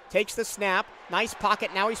 Jones takes the snap. Nice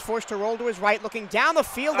pocket. Now he's forced to roll to his right, looking down the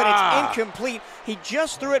field, and it's incomplete. He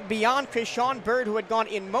just threw it beyond Krishawn Bird, who had gone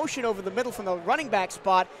in motion over the middle from the running back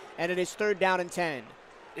spot, and it is 3rd down and 10.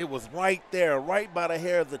 It was right there, right by the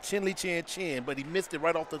hair of the chin, but he missed it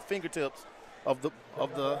right off the fingertips of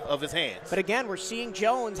his hands. But again, we're seeing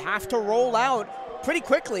Jones have to roll out pretty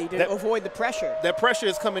quickly to avoid the pressure. That pressure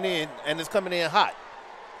is coming in, and it's coming in hot.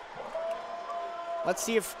 Let's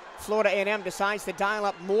see if Florida A&M decides to dial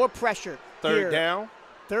up more pressure. Third down.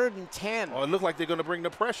 3rd and 10. Oh, it looks like they're going to bring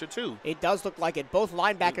the pressure, too. It does look like it. Both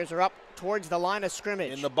linebackers are up towards the line of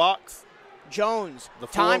scrimmage. In the box. Jones,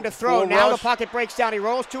 time to throw. Now the pocket breaks down. He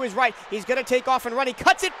rolls to his right. He's going to take off and run. He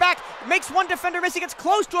cuts it back, makes one defender miss. He gets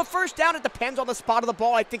close to a first down. It depends on the spot of the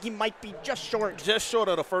ball. I think he might be just short. Just short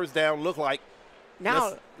of the first down, look like.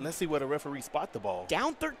 Now, let's see where the referee spot the ball.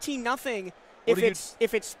 Down 13-0.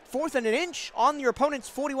 If it's 4th and an inch on your opponent's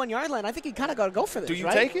 41-yard line, I think you kind of got to go for this, Do you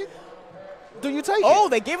right? take it? Do you take it? Oh,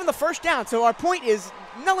 they gave him the first down. So our point is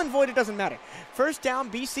null and void, it doesn't matter. First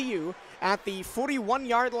down, BCU at the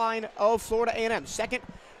 41-yard line of Florida A&M. Second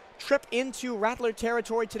trip into Rattler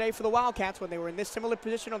territory today for the Wildcats when they were in this similar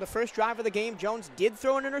position on the first drive of the game. Jones did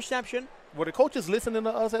throw an interception. Were the coaches listening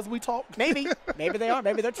to us as we talk? Maybe. Maybe they are.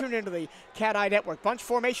 Maybe they're tuned into the Cat Eye Network. Bunch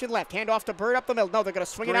formation left. Hand off to Bird up the middle. No, they're going to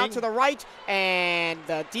swing it out to the right, and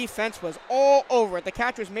the defense was all over it. The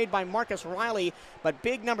catch was made by Marcus Riley, but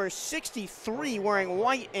big number 63 wearing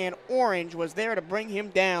white and orange was there to bring him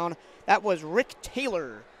down. That was Rick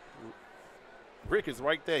Taylor. Rick is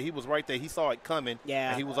right there. He was right there. He saw it coming,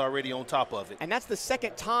 and he was already on top of it. And that's the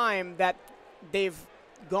second time that they've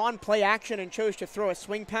gone play action and chose to throw a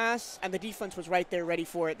swing pass, and the defense was right there ready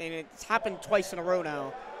for it, and it's happened twice in a row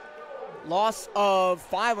now. Loss of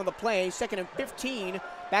 5 on the play, 2nd and 15,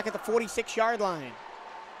 back at the 46-yard line.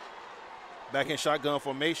 Back in shotgun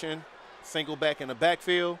formation, single back in the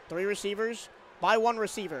backfield. 3 receivers by 1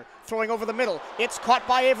 receiver, throwing over the middle. It's caught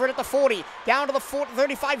by Everett at the 40, down to the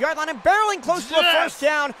 35-yard line, and barreling close to the first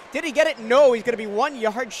down. Did he get it? No, he's going to be 1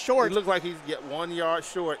 yard short. He looks like he's 1 yard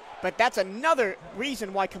short. But that's another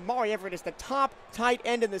reason why Kamari Everett is the top tight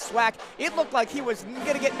end in the SWAC. It looked like he was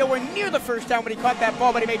going to get nowhere near the first down when he caught that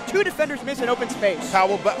ball, but he made 2 defenders miss in open space.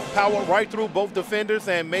 Power right through both defenders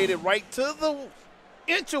and made it right to the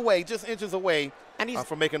inch away, just inches away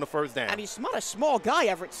from making the first down. And he's not a small guy,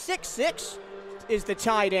 Everett. 6'6". Is the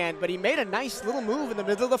tight end, but he made a nice little move in the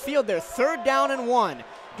middle of the field there. 3rd down and 1.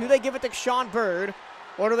 Do they give it to Sean Bird,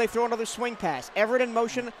 or do they throw another swing pass? Everett in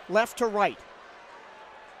motion, left to right.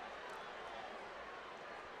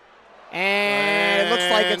 And it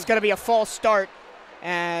looks like it's going to be a false start,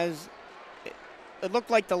 as it looked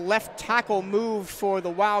like the left tackle moved for the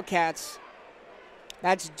Wildcats.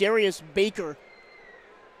 That's Darius Baker.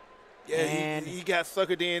 Yeah, and he got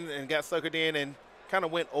suckered in and kind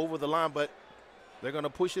of went over the line, but they're going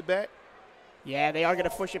to push it back? Yeah, they are going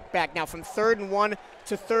to push it back. Now from 3rd and 1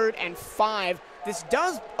 to 3rd and 5. This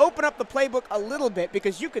does open up the playbook a little bit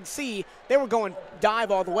because you could see they were going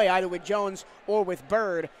dive all the way, either with Jones or with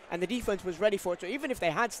Bird, and the defense was ready for it. So even if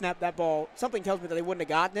they had snapped that ball, something tells me that they wouldn't have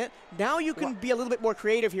gotten it. Now you can be a little bit more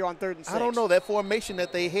creative here on 3rd and 6. I don't know, that formation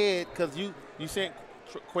that they had, because you sent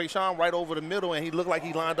Quayshawn right over the middle, and he looked like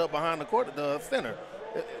he lined up behind the center.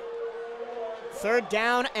 3rd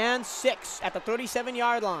down and 6 at the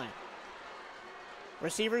 37-yard line.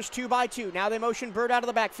 Receivers 2 by 2. Now they motion Bird out of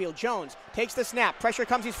the backfield. Jones takes the snap. Pressure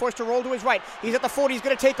comes. He's forced to roll to his right. He's at the 40. He's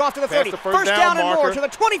going to take off to the 30. First down and more to the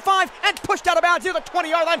 25 and pushed out of bounds to the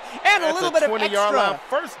 20-yard line and a little bit of extra. Line.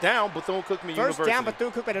 First down, Bethune-Cookman University. First down,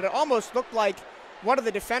 Bethune-Cookman. And it almost looked like one of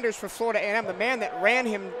the defenders for Florida A&M, the man that ran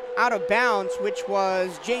him out of bounds, which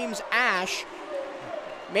was James Ash,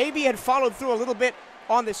 maybe had followed through a little bit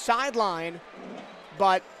on the sideline,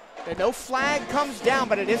 but no flag comes down,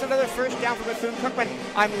 but it is another first down for Bethune-Cookman.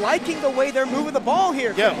 I'm liking the way they're moving the ball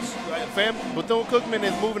here, Chris. Yeah, Bethune-Cookman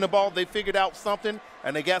is moving the ball. They figured out something,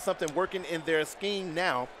 and they got something working in their scheme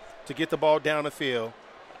now to get the ball down the field.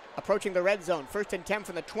 Approaching the red zone. 1st and 10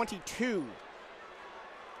 from the 22.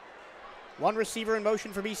 1 receiver in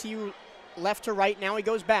motion for BCU, left to right. Now he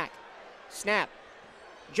goes back. Snap.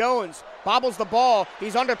 Jones bobbles the ball.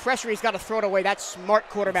 He's under pressure. He's got to throw it away. That's smart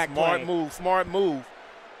quarterback play. Smart move.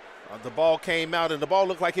 The ball came out, and the ball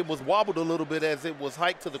looked like it was wobbled a little bit as it was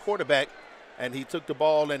hiked to the quarterback, and he took the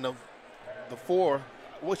ball, and the 4,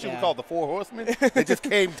 what should we call the 4 horsemen? They just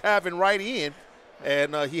came diving right in,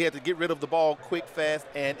 and he had to get rid of the ball quick, fast,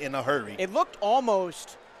 and in a hurry. It looked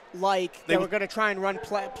almost like they were going to try and run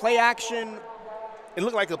play action. It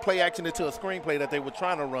looked like a play action into a screenplay that they were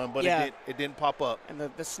trying to run, but it didn't pop up. And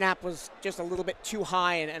the snap was just a little bit too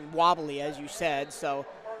high and wobbly, as you said. So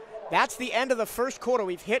that's the end of the first quarter.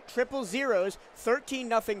 We've hit triple zeros,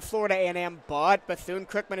 13-0 Florida A&M, but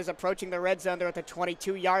Bethune-Cookman is approaching the red zone there at the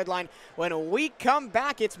 22-yard line. When we come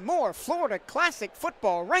back, it's more Florida Classic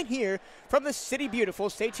football right here from the City Beautiful.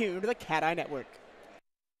 Stay tuned to the Cat Eye Network.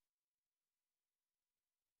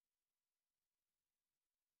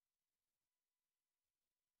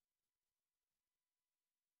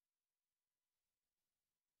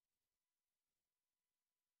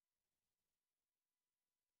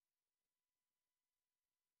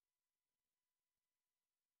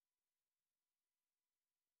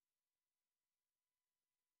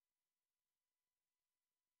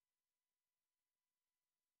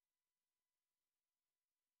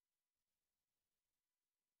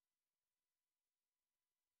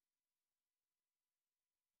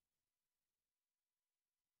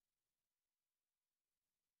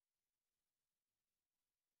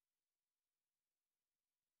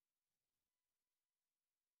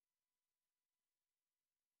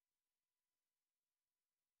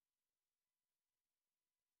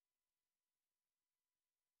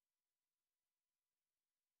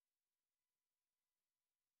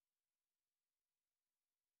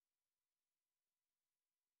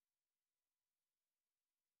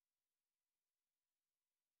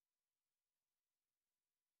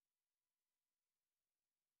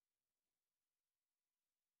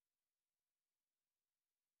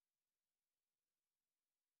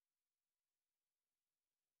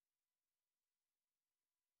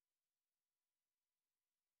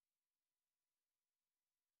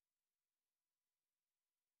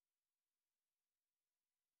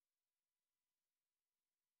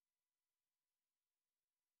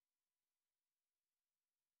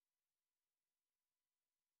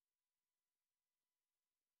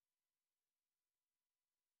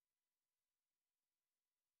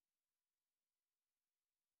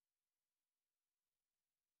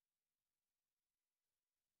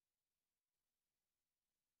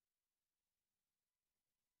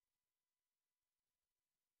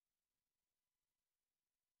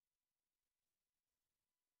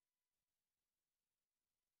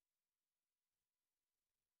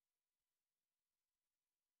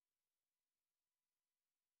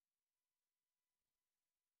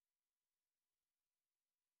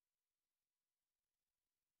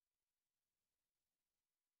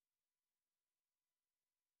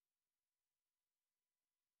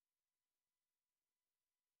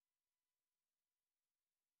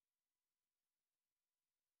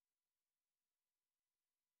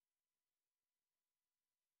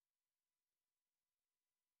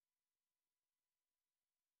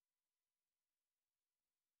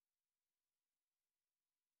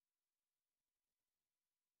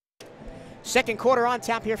 Second quarter on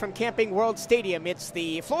tap here from Camping World Stadium. It's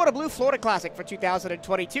the Florida Blue Florida Classic for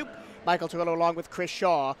 2022. Michael Torillo along with Chris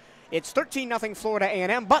Shaw. It's 13-0 Florida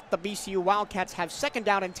A&M, but the BCU Wildcats have second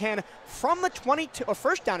down and 10 from the 22, or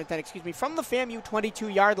first down and 10, excuse me, from the FAMU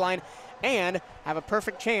 22-yard line, and have a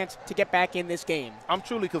perfect chance to get back in this game. I'm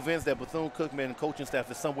truly convinced that Bethune-Cookman and coaching staff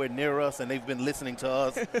is somewhere near us, and they've been listening to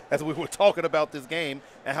us as we were talking about this game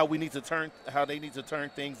and how they need to turn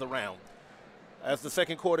things around. As the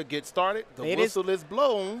second quarter gets started, the whistle is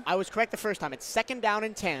blown. I was correct the first time. It's second down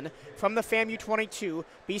and 10 from the FAMU 22.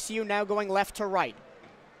 BCU now going left to right.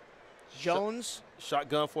 Jones.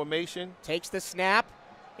 Shotgun formation. Takes the snap.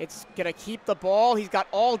 It's going to keep the ball. He's got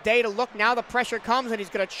all day to look. Now the pressure comes, and he's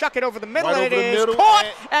going to chuck it over the middle, and it is caught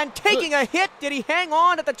and taking a hit. Did he hang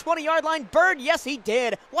on at the 20-yard line? Bird, yes, he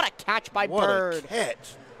did. What a catch by Bird. What a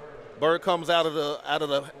catch. Bird comes out of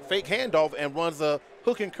the fake handoff and runs a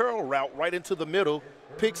hook and curl route right into the middle,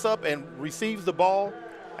 picks up and receives the ball.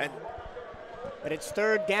 But it's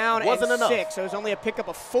third down and 6, so it was only a pickup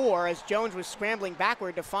of 4 as Jones was scrambling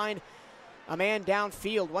backward to find a man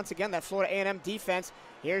downfield. Once again, that Florida A&M defense.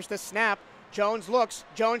 Here's the snap. Jones looks.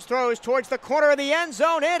 Jones throws towards the corner of the end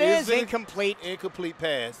zone. It is incomplete. Incomplete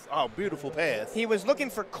pass. Oh, beautiful pass. He was looking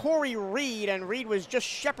for Corey Reed, and Reed was just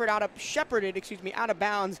shepherded out of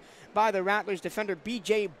bounds by the Rattlers defender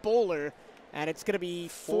B.J. Bowler, and it's going to be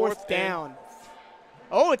fourth down.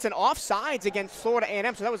 Oh, it's an offsides against Florida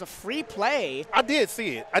A&M, so that was a free play. I did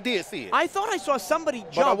see it. I thought I saw somebody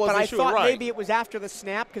jump, but I thought right. Maybe it was after the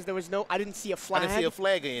snap because I didn't see a flag. I didn't see a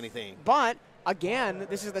flag or anything. But again,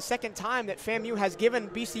 this is the second time that FAMU has given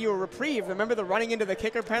BCU a reprieve. Remember the running into the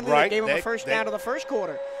kicker penalty that gave them a first down to the first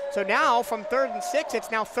quarter. So now from 3rd and 6,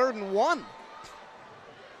 it's now 3rd and 1.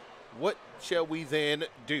 What shall we then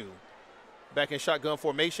do? Back in shotgun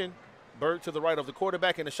formation. Bird to the right of the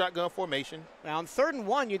quarterback in the shotgun formation. Now on 3rd and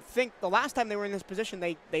 1, you'd think the last time they were in this position,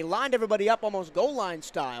 they lined everybody up almost goal line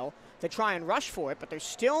style to try and rush for it, but they're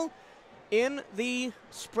still in the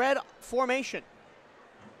spread formation.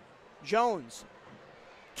 Jones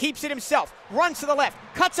keeps it himself, runs to the left,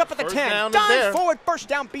 cuts up at the 10, dives forward, first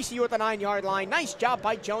down, BCU at the 9-yard line. Nice job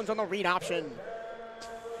by Jones on the read option.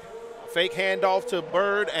 Fake handoff to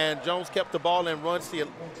Bird, and Jones kept the ball and runs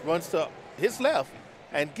to his left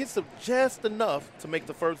and gets him just enough to make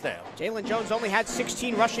the first down. Jalen Jones only had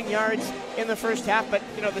 16 rushing yards in the first half, but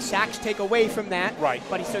the sacks take away from that. Right.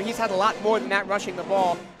 But so he's had a lot more than that rushing the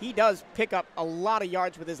ball. He does pick up a lot of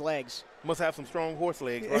yards with his legs. Must have some strong horse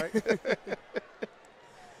legs, right?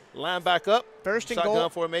 Line back up. First and shotgun goal.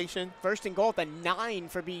 Formation. First and goal at the 9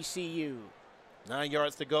 for BCU. 9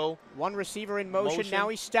 yards to go. One receiver in motion. Now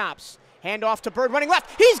he stops. Hand off to Bird running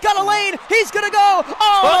left. He's got a lane. He's going to go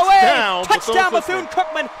all the way. Touchdown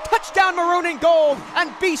Bethune-Cookman. Touchdown Maroon and Gold.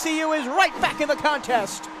 And BCU is right back in the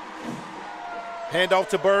contest. Hand off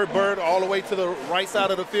to Bird. Bird all the way to the right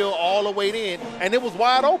side of the field, all the way in. And it was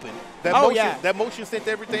wide open. That motion sent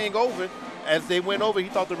everything over. As they went over, he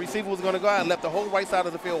thought the receiver was going to go out and left the whole right side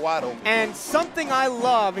of the field wide open. And something I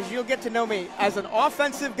love, as you'll get to know me, as an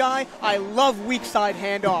offensive guy, I love weak side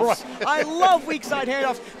handoffs. Right. I love weak side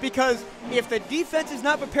handoffs because if the defense is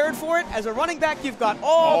not prepared for it, as a running back, you've got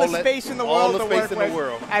all the space in the world to work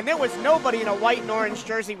with. And there was nobody in a white and orange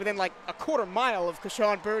jersey within like a quarter mile of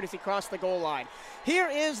Kashawn Bird as he crossed the goal line. Here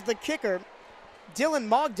is the kicker, Dylan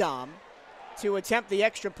Mogdom, to attempt the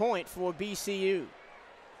extra point for BCU.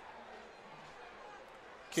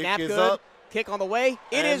 Snap good. Up. Kick on the way.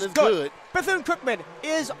 It is good. Bethune-Cookman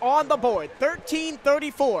is on the board.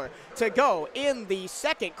 13:34 to go in the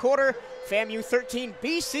second quarter. FAMU 13,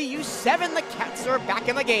 BCU 7. The Cats are back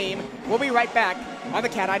in the game. We'll be right back on the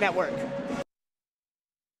Cat Eye Network.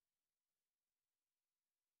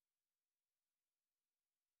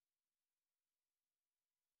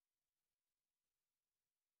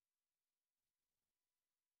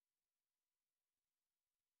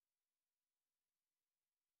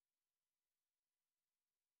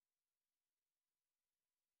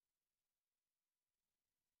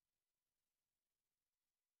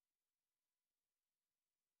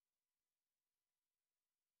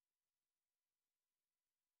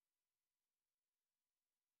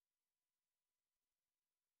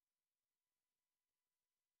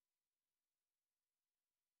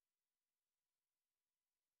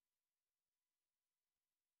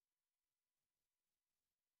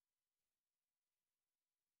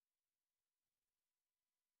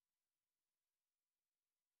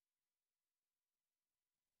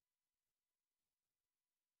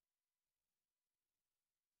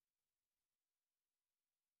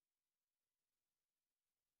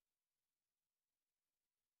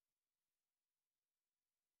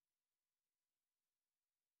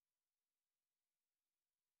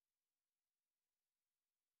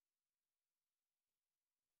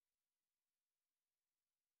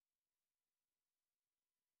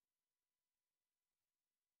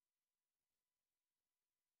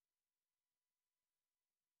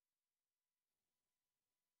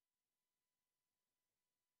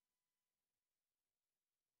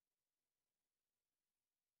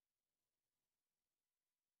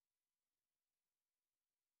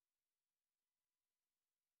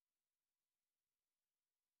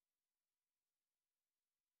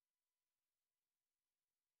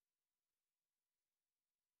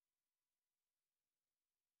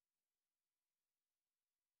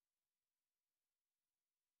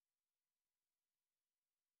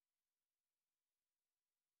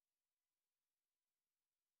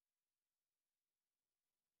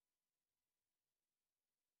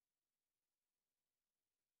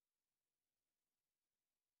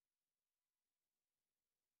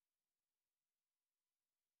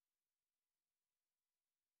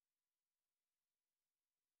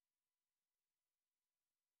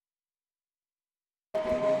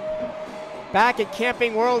 Back at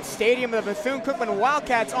Camping World Stadium, the Bethune-Cookman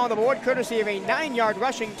Wildcats on the board, courtesy of a 9-yard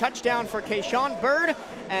rushing touchdown for Kayshawn Bird.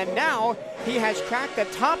 And now he has cracked the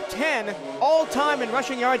top 10 all-time in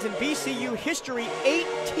rushing yards in BCU history,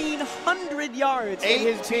 1,800 yards in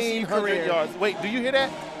his BCU 1,800 career. yards. Wait, do you hear that?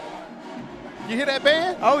 You hear that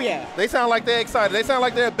band? Oh, yeah. They sound like they're excited. They sound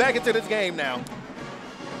like they're back into this game now.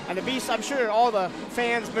 And the Beast, I'm sure all the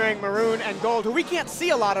fans wearing maroon and gold, who we can't see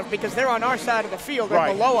a lot of because they're on our side of the field, they're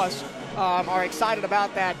Right. below us, are excited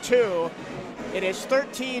about that too. It is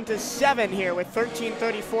 13-7 here with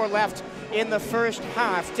 13:34 left in the first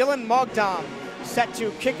half. Dylan Mogdam set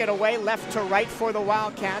to kick it away left to right for the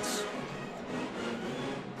Wildcats.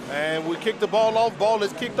 And we kick the ball off. Ball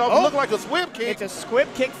is kicked off. Oh. It looked like a squib kick. It's a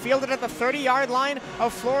squib kick fielded at the 30-yard line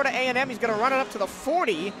of Florida A&M. He's going to run it up to the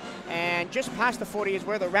 40, and just past the 40 is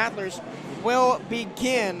where the Rattlers will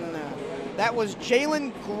begin. That was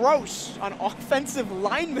Jalen Gross, an offensive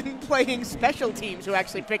lineman playing special teams, who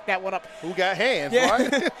actually picked that one up. Who got hands, Yeah.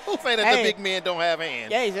 right? Who say that Hey. the big men don't have hands?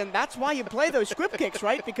 Yeah, and that's why you play those squib kicks,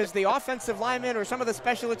 right? Because the offensive linemen or some of the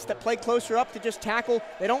specialists that play closer up to just tackle,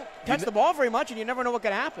 they don't touch the ball very much, and you never know what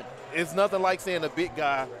could happen. It's nothing like seeing a big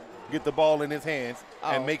guy get the ball in his hands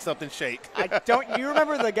and make something shake. You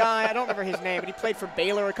remember the guy, I don't remember his name, but he played for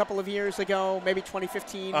Baylor a couple of years ago, maybe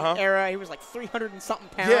 2015 era. He was like 300 and something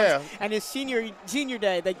pounds. Yeah. And his senior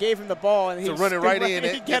day, they gave him the ball and he To run it right in.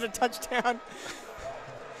 He get a touchdown.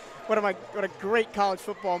 What a great college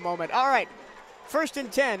football moment. All right, 1st and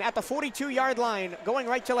 10 at the 42-yard line, going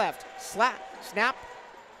right to left. Snap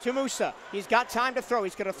to Musa. He's got time to throw.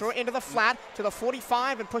 He's going to throw it into the flat to the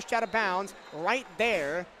 45 and pushed out of bounds right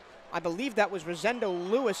there. I believe that was Rosendo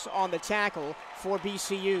Lewis on the tackle for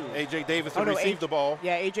BCU. A.J. Davis to receive the ball.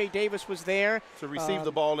 Yeah, A.J. Davis was there. To receive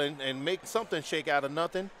the ball and make something shake out of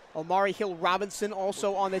nothing. Omari Hill Robinson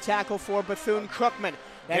also on the tackle for Bethune-Cookman.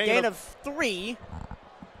 That gain of 3.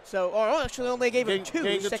 So, actually only gave him 2.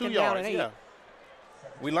 Gain of 2 second yards, down and 8. yeah.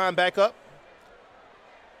 We line back up.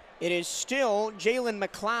 It is still Jalen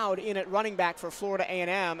McLeod in at running back for Florida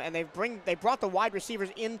A&M, and they brought the wide receivers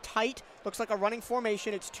in tight. Looks like a running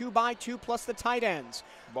formation. It's 2-by-2 plus the tight ends.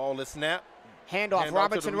 Ball is snapped. Handoff, Handoff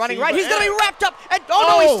Robinson to the running receiver. right. He's going to be wrapped up. And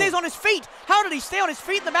no, he stays on his feet. How did he stay on his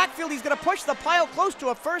feet in the backfield? He's going to push the pile close to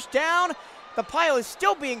a first down. The pile is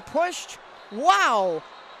still being pushed. Wow,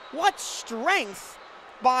 what strength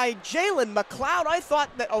by Jalen McLeod. I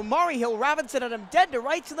thought that Omari Hill Robinson had him dead to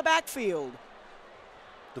rights in the backfield.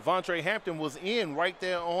 Devontre Hampton was in right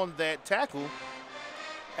there on that tackle,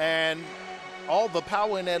 and all the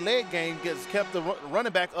power in that leg game kept the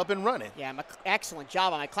running back up and running. Yeah, excellent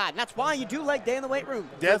job on McLeod. And that's why you do leg day in the weight room.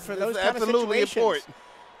 That's for those absolutely kind of situations. important.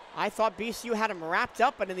 I thought BCU had him wrapped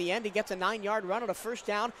up, but in the end, he gets a 9-yard run on a first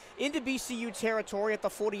down into BCU territory at the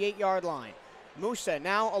 48-yard line. Musa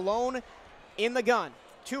now alone in the gun.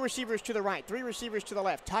 2 receivers to the right, 3 receivers to the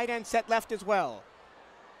left. Tight end set left as well.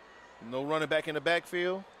 No running back in the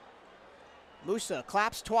backfield. Musa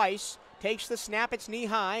claps twice, takes the snap, it's knee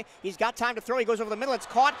high. He's got time to throw, he goes over the middle, it's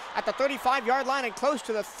caught at the 35-yard line and close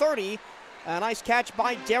to the 30. A nice catch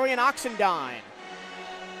by Darian Oxendine.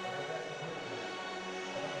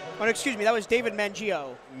 Oh, excuse me, that was David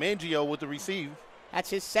Mangio. Mangio with the receive. That's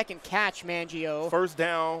his second catch, Mangio. First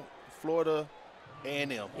down, Florida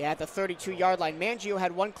A&M. Yeah, at the 32-yard line. Mangio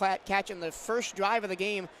had 1 catch in the first drive of the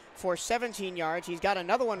game for 17 yards. He's got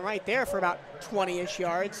another one right there for about 20-ish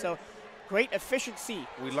yards. So great efficiency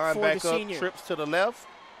We line for back the up, senior. trips to the left.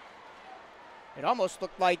 It almost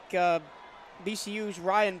looked like BCU's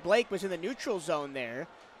Ryan Blake was in the neutral zone there.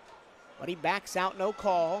 But he backs out, no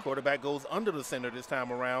call. Quarterback goes under the center this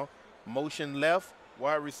time around. Motion left,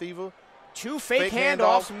 wide receiver. 2 fake Fake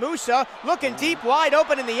handoffs. handoff. Musa looking deep, wide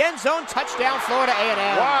open in the end zone. Touchdown, Florida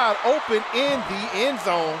A&M. Wide open in the end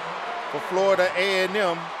zone for Florida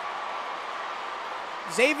A&M.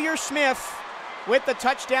 Xavier Smith with the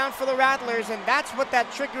touchdown for the Rattlers, and that's what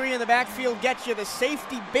that trickery in the backfield gets you, the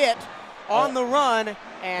safety bit on the run,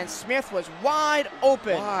 and Smith was wide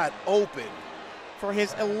open Wide open. for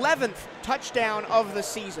his 11th touchdown of the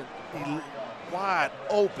season. Wide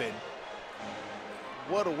open.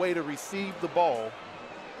 What a way to receive the ball.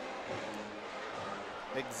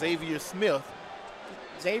 Xavier Smith.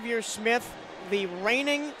 Xavier Smith, the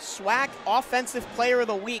reigning SWAC Offensive Player of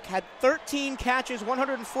the Week, had 13 catches,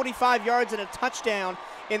 145 yards, and a touchdown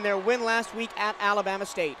in their win last week at Alabama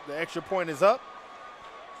State. The extra point is up.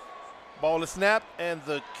 Ball is snapped, and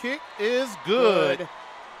the kick is good.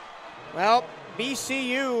 Well,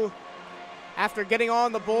 BCU, after getting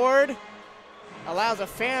on the board, allows a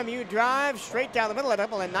FAMU drive straight down the middle of the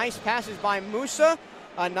double, and nice passes by Musa.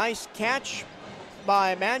 A nice catch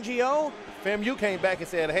by Mangio. FAMU came back and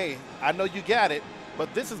said, hey, I know you got it,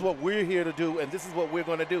 but this is what we're here to do, and this is what we're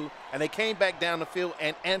going to do. And they came back down the field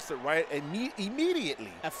and answered right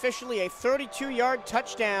immediately. Officially a 32-yard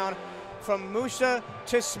touchdown from Musa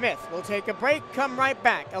to Smith. We'll take a break, come right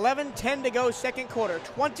back. 11:10 to go, second quarter,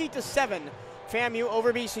 20-7, FAMU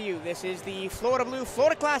over BCU. This is the Florida Blue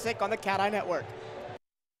Florida Classic on the Cat Eye Network.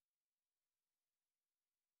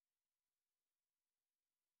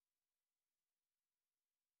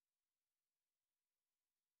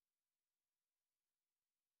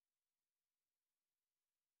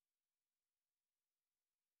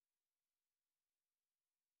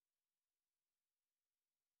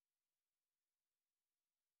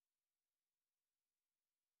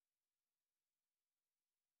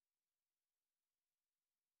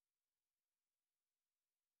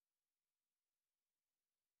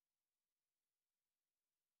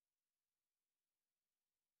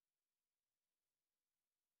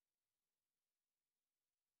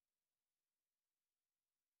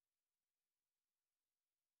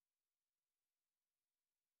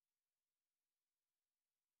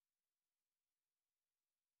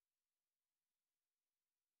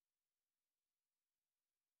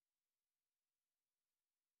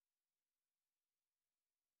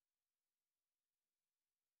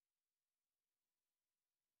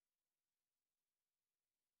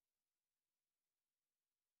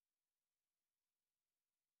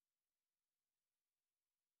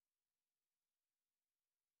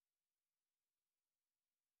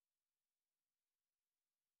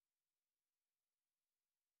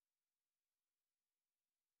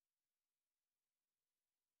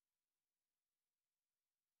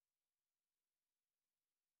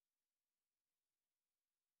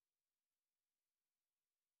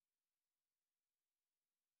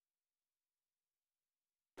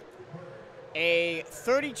 A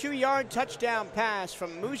 32-yard touchdown pass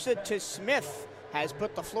from Musa to Smith has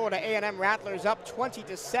put the Florida A&M Rattlers up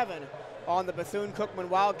 20-7 on the Bethune-Cookman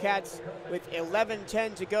Wildcats with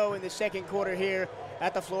 11:10 to go in the second quarter here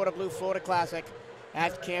at the Florida Blue Florida Classic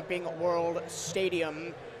at Camping World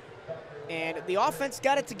Stadium. And the offense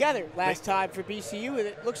got it together last time for BCU.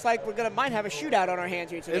 It looks like might have a shootout on our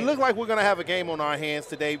hands here today. It looks like we're going to have a game on our hands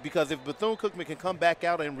today, because if Bethune-Cookman can come back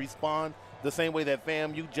out and respond the same way that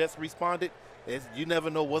FAMU just responded, you never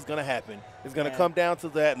know what's going to happen. It's going to come down to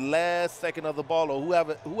that last second of the ball, or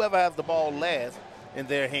whoever has the ball last in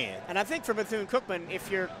their hand. And I think for Bethune-Cookman, if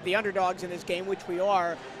you're the underdogs in this game, which we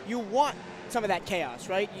are, you want some of that chaos,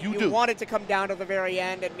 right? You want it to come down to the very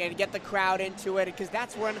end and get the crowd into it, because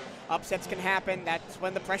that's when upsets can happen. That's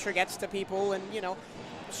when the pressure gets to people, and, you know,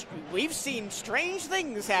 we've seen strange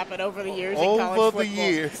things happen over the years in college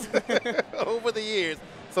football. Over the years,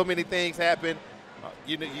 so many things happen.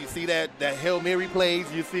 You know, you see that Hail Mary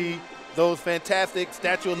plays. You see those fantastic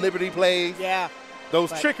Statue of Liberty plays. Yeah.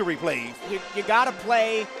 Those trickery plays. You got to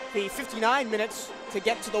play the 59 minutes to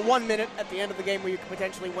get to the 1 minute at the end of the game where you can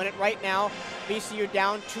potentially win it. Right now, BCU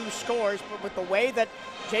down 2 scores, but with the way that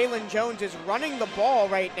Jalen Jones is running the ball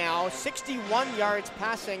right now, 61 yards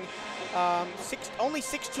passing, only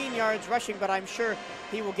 16 yards rushing, but I'm sure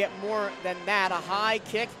he will get more than that. A high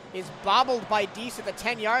kick is bobbled by Deese at the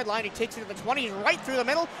 10-yard line. He takes it to the 20. He's right through the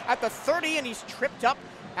middle at the 30, and he's tripped up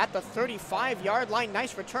at the 35-yard line.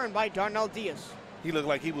 Nice return by Darnell Diaz. He looked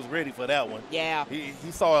like he was ready for that one. Yeah.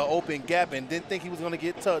 He saw an open gap and didn't think he was going to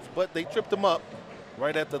get touched, but they tripped him up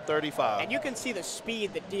right at the 35. And you can see the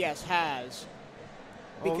speed that Diaz has.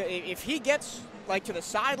 Because if he gets like to the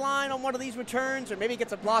sideline on one of these returns, or maybe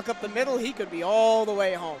gets a block up the middle, he could be all the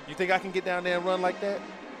way home. You think I can get down there and run like that?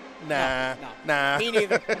 Nah. Me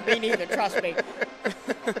neither, trust me.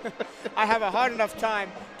 I have a hard enough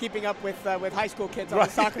time keeping up with high school kids on the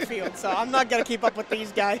soccer field, so I'm not going to keep up with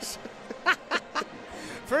these guys.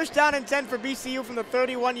 First down and 10 for BCU from the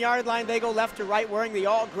 31-yard line. They go left to right wearing the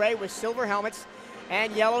all-gray with silver helmets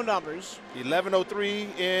and yellow numbers.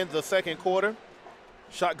 11:03 in the second quarter.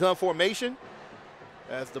 Shotgun formation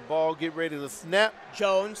as the ball get ready to snap.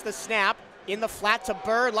 Jones, the snap, in the flat to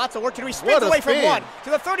Bird. Lots of work to do. He spins away from one to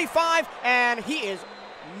the 35, and he is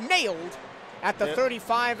nailed at the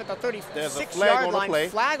 35, at the 36-yard line.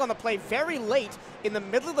 Flag on the play very late in the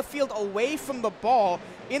middle of the field, away from the ball,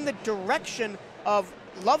 in the direction of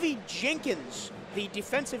Lovey Jenkins, the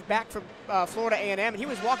defensive back from Florida A&M, and he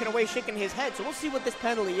was walking away shaking his head, so we'll see what this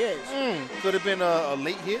penalty is. Could have been a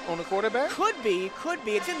late hit on the quarterback? Could be.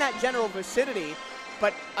 It's in that general vicinity.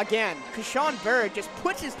 But again, Kashawn Bird just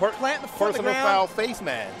puts his plant in the foot of the ground. Personal foul face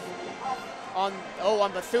mask. On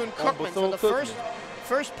Bethune-Cookman. So the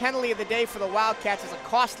first penalty of the day for the Wildcats is a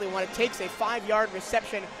costly one. It takes a 5-yard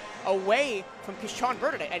reception away from Sean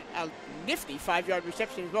Burden. A nifty 5-yard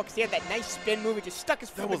reception as well, because he had that nice spin move. He just stuck his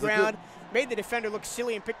foot in the ground, made the defender look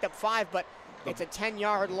silly and picked up 5, but it's a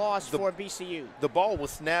 10-yard loss for BCU. The ball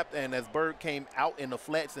was snapped, and as Bird came out in the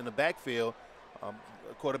flats in the backfield,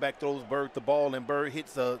 quarterback throws Bird the ball, and Bird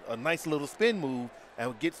hits a nice little spin move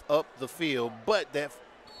and gets up the field. But that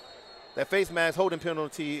face mask holding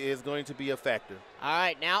penalty is going to be a factor. All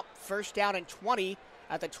right, now 1st down and 20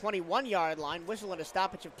 at the 21-yard line. Whistle and a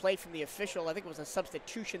stoppage of play from the official. I think it was a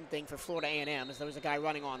substitution thing for Florida A&M, as there was a guy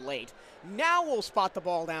running on late. Now we'll spot the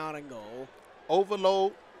ball down and go.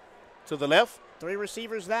 Overload to the left. 3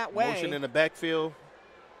 receivers that way. Motion in the backfield.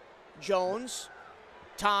 Jones,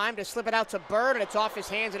 time to slip it out to Bird, and it's off his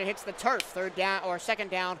hands and it hits the turf. 2nd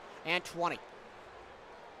down and 20.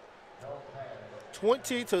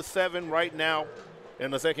 20-7 right now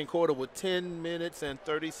in the second quarter with 10 minutes and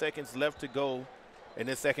 30 seconds left to go in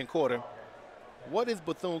this second quarter. What is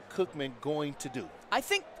Bethune-Cookman going to do?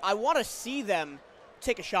 I want to see them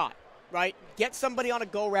take a shot, right? Get somebody on a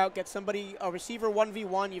go route, get a receiver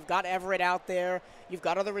 1v1. You've got Everett out there. You've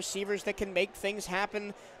got other receivers that can make things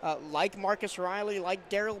happen, like Marcus Riley, like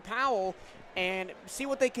Daryl Powell, and see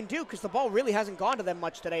what they can do, because the ball really hasn't gone to them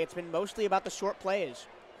much today. It's been mostly about the short plays.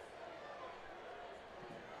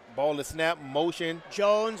 Ball is snapped, motion.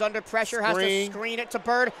 Jones under pressure, has to screen it to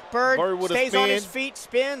Bird. Bird stays on his feet,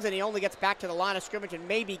 spins, and he only gets back to the line of scrimmage and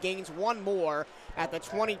maybe gains 1 more at the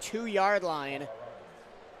 22-yard line.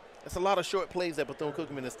 That's a lot of short plays that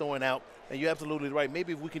Bethune-Cookman is throwing out, and you're absolutely right.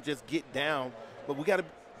 Maybe if we can just get down, but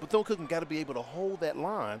Bethune-Cookman got to be able to hold that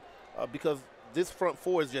line because this front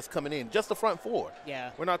 4 is just coming in, just the front 4.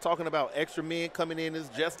 Yeah. We're not talking about extra men coming in. It's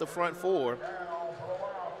just the front 4.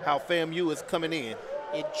 How FAMU is coming in.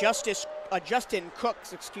 Justin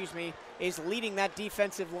Cooks, is leading that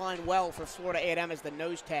defensive line well for Florida A&M as the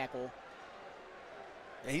nose tackle.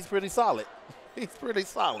 And he's pretty solid. He's pretty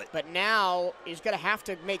solid. But now he's going to have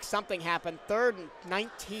to make something happen. 3rd and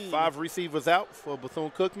 19. 5 receivers out for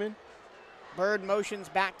Bethune-Cookman. Bird motions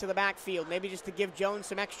back to the backfield, maybe just to give Jones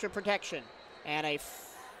some extra protection. And a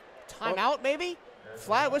timeout, maybe?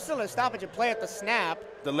 Flag whistle and a stoppage of play at the snap.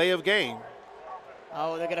 Delay of game.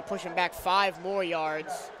 Oh, they're going to push him back 5 more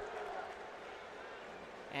yards.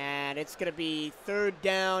 And it's going to be 3rd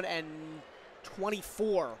down and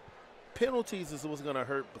 24. Penalties is what's going to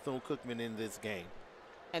hurt Bethune-Cookman in this game.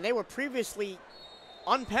 And they were previously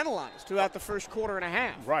unpenalized throughout the first quarter and a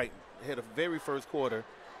half. Right. They had a very first quarter,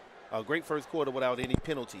 a great first quarter without any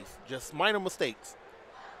penalties. Just minor mistakes.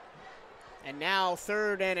 And now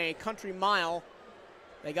 3rd and a country mile.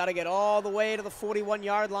 They got to get all the way to the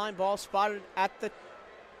 41-yard line. Ball spotted at the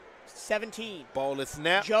 17. Ball is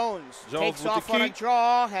snapped. Jones takes off on a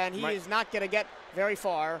draw, and he is not going to get very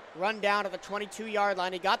far. Run down to the 22-yard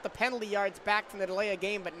line. He got the penalty yards back from the delay of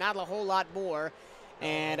game, but not a whole lot more.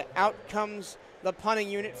 And out comes the punting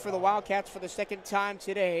unit for the Wildcats for the 2nd time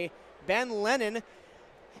today. Ben Lennon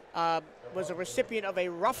was a recipient of a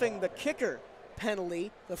roughing the kicker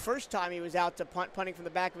penalty the first time he was out to punting from the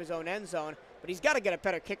back of his own end zone. But he's got to get a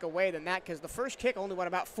better kick away than that, because the first kick only went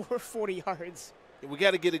about 40 yards. We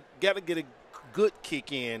got to get a good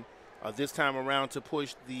kick in this time around to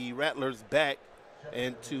push the Rattlers back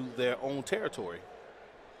into their own territory.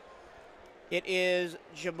 It is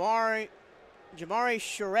Jamari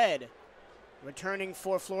Shared returning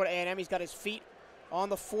for Florida A&M. He's got his feet on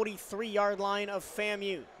the 43-yard line of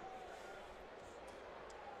FAMU.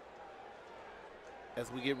 As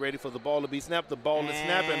we get ready for the ball to be snapped, the ball is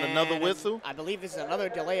snapped, and another whistle. I believe this is another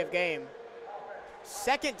delay of game.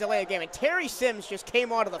 2nd delay of game, and Terry Sims just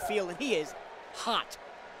came onto the field, and he is hot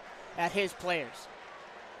at his players.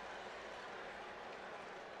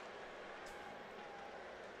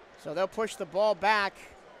 So they'll push the ball back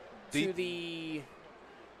to the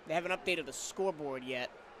 – they haven't updated the scoreboard yet.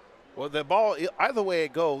 Well, the ball, either way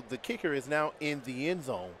it goes, the kicker is now in the end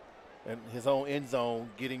zone, and his own end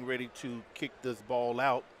zone, getting ready to kick this ball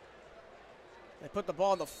out. They put the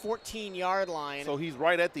ball on the 14-yard line. So he's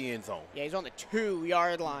right at the end zone. Yeah, he's on the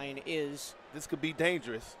 2-yard line is this could be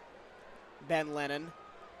dangerous. Ben Lennon.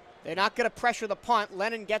 They're not going to pressure the punt.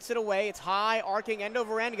 Lennon gets it away. It's high, arcing end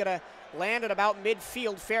over end. Going to land at about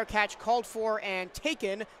midfield. Fair catch called for and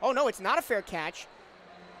taken. Oh, no, it's not a fair catch,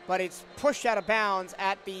 but it's pushed out of bounds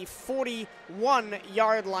at the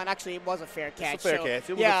 41-yard line. Actually, it was a fair catch. It's a fair catch.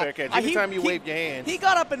 It was a fair catch. Anytime you wave your hands. He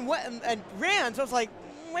got up and ran, so I was like,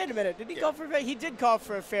 wait a minute, did he call for a fair? He did call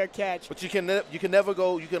for a fair catch. But you can never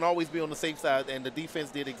go, you can always be on the safe side, and the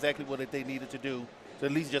defense did exactly what they needed to do to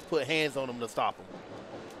at least just put hands on them to stop them.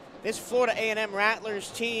 This Florida A&M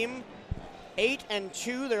Rattlers team,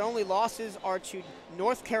 8-2. Their only losses are to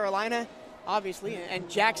North Carolina obviously, and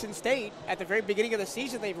Jackson State, at the very beginning of the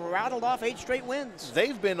season, they've rattled off 8 straight wins.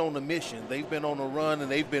 They've been on a mission. They've been on a run,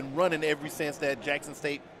 and they've been running ever since that Jackson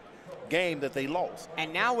State game that they lost.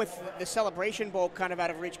 And now with the Celebration Bowl kind of out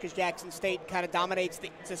of reach because Jackson State kind of dominates the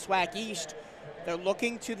SWAC East, they're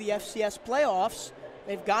looking to the FCS playoffs.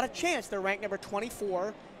 They've got a chance. They're ranked number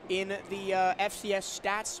 24 in the FCS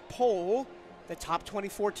stats poll. The top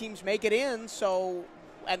 24 teams make it in,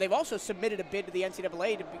 and they've also submitted a bid to the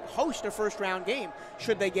NCAA to host a first-round game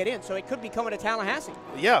should they get in. So it could be coming to Tallahassee.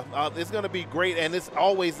 Yeah, it's going to be great, and it's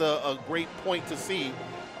always a great point to see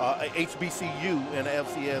HBCU in an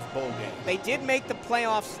FCS bowl game. They did make the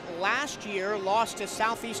playoffs last year, lost to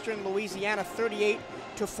Southeastern Louisiana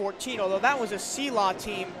 38-14, although that was a C-Law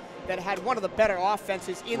team that had one of the better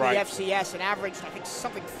offenses in the FCS and averaged, I think,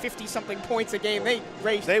 something 50-something points a game. They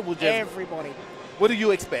raced everybody. What do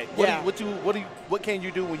you expect? Yeah. What can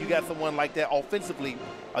you do when you got someone like that offensively,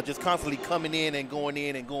 just constantly coming in and going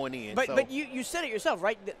in and going in? But you said it yourself,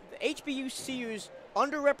 right? The HBCU's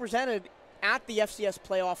underrepresented at the FCS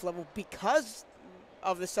playoff level because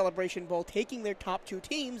of the Celebration Bowl, taking their top 2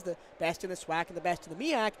 teams, the best in the SWAC and the best in the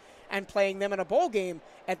MEAC, and playing them in a bowl game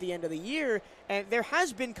at the end of the year. And there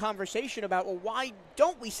has been conversation about, well, why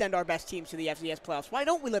don't we send our best teams to the FCS playoffs? Why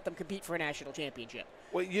don't we let them compete for a national championship?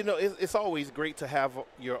 Well, you know, it's always great to have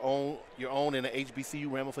your own in an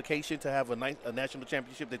HBCU ramification, to have a national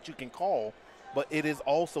championship that you can call. But it is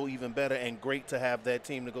also even better and great to have that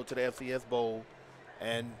team to go to the FCS Bowl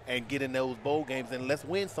and get in those bowl games, and let's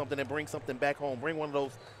win something and bring something back home. Bring one of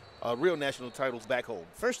those real national titles back home.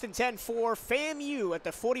 1st and 10 for FAMU at the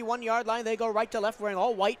 41-yard line. They go right to left, wearing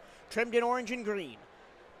all white, trimmed in orange and green.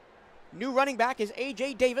 New running back is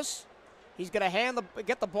A.J. Davis. He's going to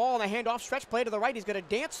get the ball on a handoff stretch play to the right. He's going to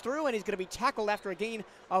dance through, and he's going to be tackled after a gain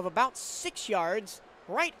of about 6 yards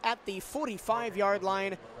right at the 45-yard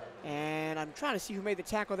line. And I'm trying to see who made the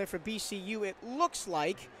tackle there for BCU. It looks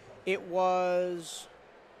like it was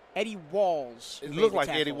Eddie Walls. It looked like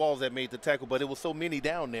Eddie Walls that made the tackle, but it was so many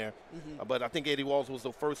down there. But I think Eddie Walls was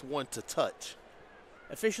the first one to touch.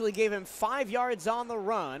 Officially gave him 5 yards on the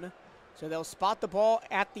run. So they'll spot the ball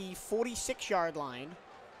at the 46-yard line.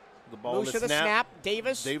 The ball moves to the snap.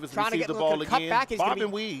 Davis trying to get the ball again. Cut back. Bob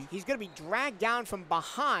and weave. He's going to be dragged down from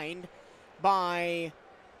behind by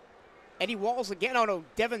Eddie Walls again. Oh, no,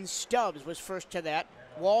 Devin Stubbs was first to that.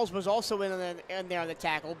 Walls was also in there on the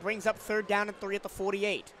tackle. Brings up 3rd down and 3 at the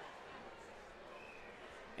 48.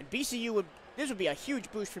 And BCU this would be a huge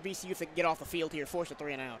boost for BCU if they can get off the field here, force a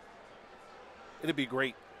 3 and out. It'd be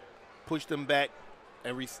great. Push them back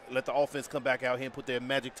and let the offense come back out here and put their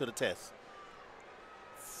magic to the test.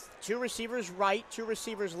 2 receivers right, 2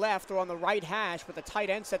 receivers left. They're on the right hash with the tight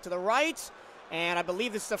end set to the right. And I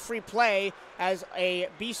believe this is a free play as a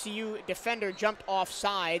BCU defender jumped off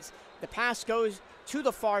sides. The pass goes to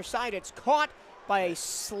the far side. It's caught by a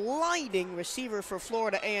sliding receiver for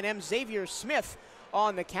Florida A&M, Xavier Smith,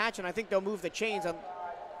 on the catch. And I think they'll move the chains.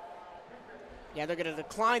 Yeah, they're going to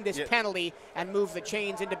decline this penalty and move the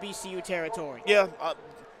chains into BCU territory. Yeah,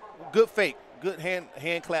 good fake. Good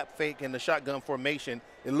hand clap fake in the shotgun formation.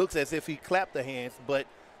 It looks as if he clapped the hands, but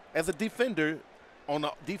as a defender on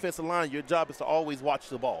the defensive line, your job is to always watch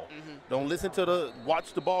the ball. Don't listen to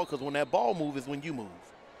watch the ball, because when that ball moves is when you move.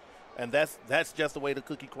 And that's just the way the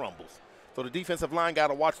cookie crumbles. So the defensive line got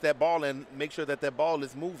to watch that ball and make sure that ball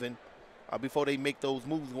is moving before they make those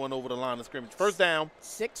moves going over the line of scrimmage. First down.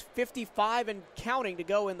 6:55 and counting to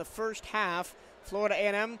go in the first half. Florida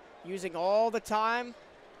A&M using all the time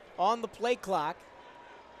on the play clock.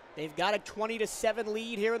 They've got a 20-7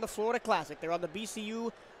 lead here in the Florida Classic. They're on the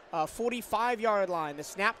BCU 45-yard line. The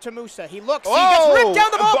snap to Musa. He looks. He gets ripped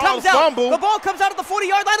down. The ball comes out. Fumble. The ball comes out at the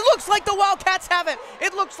 40-yard line. It looks like the Wildcats have it.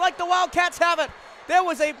 It looks like the Wildcats have it. There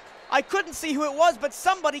was I couldn't see who it was, but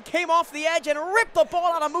somebody came off the edge and ripped the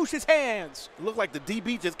ball out of Musa's hands. It looked like the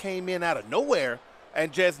DB just came in out of nowhere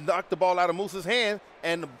and just knocked the ball out of Musa's hand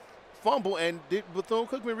and fumble. And did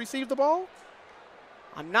Bethune-Cookman receive the ball?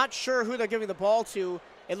 I'm not sure who they're giving the ball to.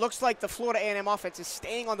 It looks like the Florida A&M offense is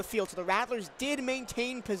staying on the field, so the Rattlers did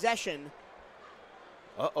maintain possession.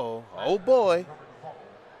 Uh-oh. Oh, boy.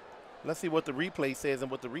 Let's see what the replay says and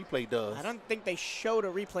what the replay does. I don't think they showed a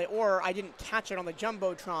replay, or I didn't catch it on the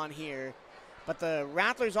Jumbotron here. But the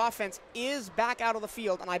Rattlers offense is back out of the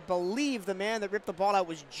field, and I believe the man that ripped the ball out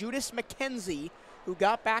was Judas McKenzie, who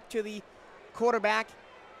got back to the quarterback.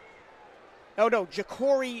 Oh, no,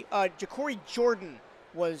 Ja'Cory Jordan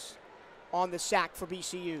was on the sack for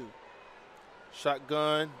BCU.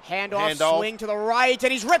 Shotgun. Handoff, swing to the right,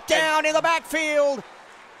 and he's ripped down in the backfield.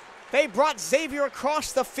 They brought Xavier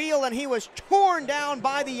across the field, and he was torn down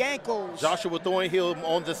by the ankles. Joshua Thornhill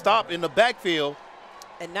on the stop in the backfield.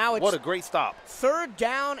 And now it's what a great stop. Third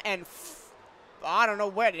down and I don't know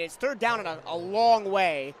where it is. Third down and a long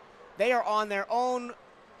way. They are on their own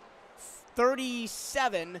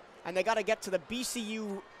 37, and they got to get to the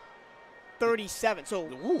BCU 37. So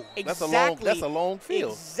ooh, exactly, that's a long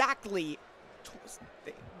field. Exactly.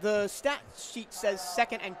 The stat sheet says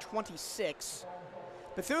 2nd and 26.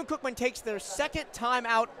 Bethune-Cookman takes their second time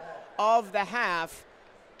out of the half.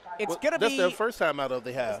 It's going to be. That's their first time out of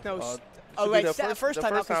the half. No, first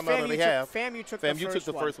time out because FAMU took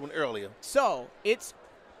the first one earlier. So it's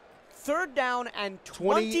third down and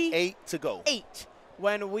 28 to go. 8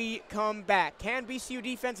 when we come back. Can BCU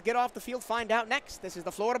defense get off the field? Find out next. This is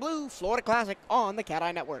the Florida Blue Florida Classic on the Cat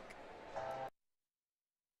Eye Network.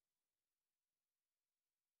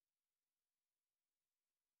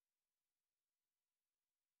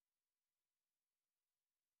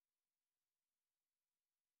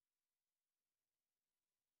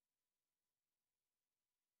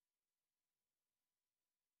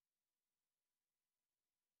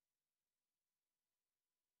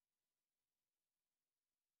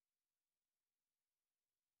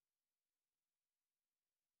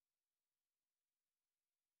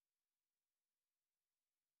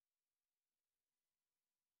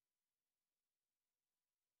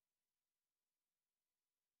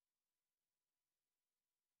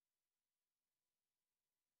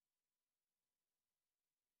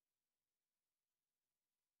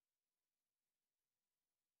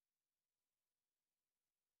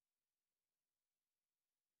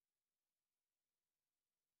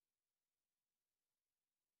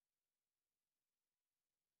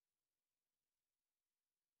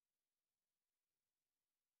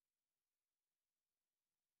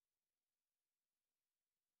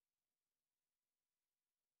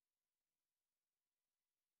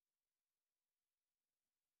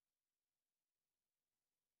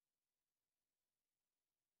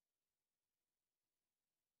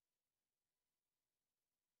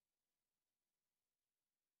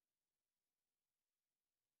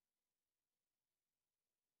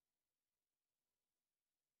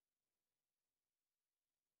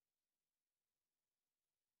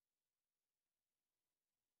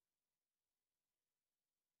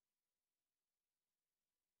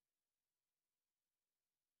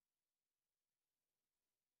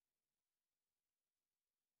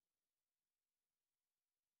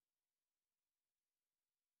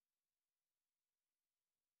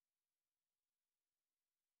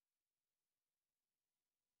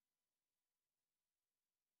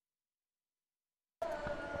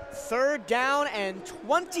 Third down and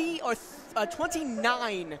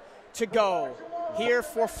 29 to go here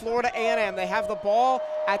for Florida A&M. They have the ball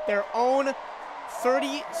at their own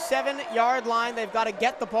 37-yard line. They've got to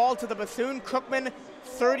get the ball to the Bethune-Cookman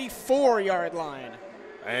 34-yard line.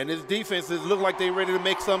 And his defenses look like they're ready to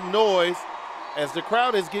make some noise as the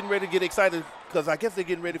crowd is getting ready to get excited because I guess they're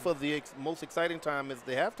getting ready for the most exciting time is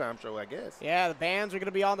the halftime show, I guess. Yeah, the bands are going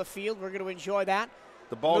to be on the field. We're going to enjoy that.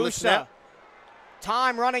 The ball is snapped.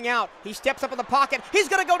 Time running out. He steps up in the pocket. He's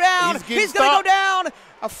going to go down. He's going to go down.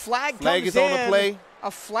 A flag comes is in. On the play.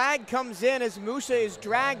 A flag comes in as Musa is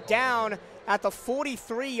dragged down at the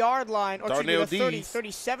 43-yard line, or excuse me, the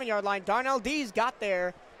 37-yard line. Darnell Dees got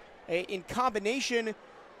there in combination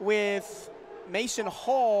with Mason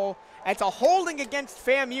Hall. It's a holding against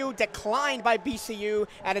FAMU, declined by BCU,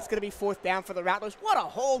 and it's going to be fourth down for the Rattlers. What a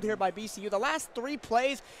hold here by BCU. The last 3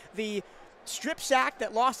 plays, the strip sack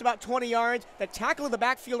that lost about 20 yards, the tackle in the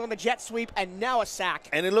backfield on the jet sweep, and now a sack.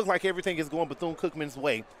 And it looked like everything is going Bethune-Cookman's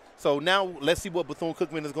way. So now let's see what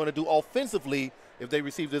Bethune-Cookman is going to do offensively if they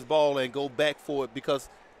receive this ball and go back for it, because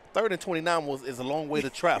 3rd and 29 is a long way to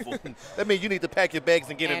travel. That means you need to pack your bags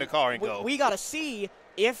and get in the car and go. We got to see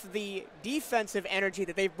if the defensive energy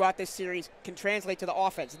that they've brought this series can translate to the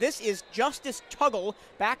offense. This is Justice Tuggle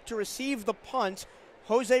back to receive the punt.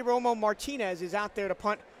 Jose Romo Martinez is out there to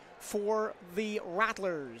punt for the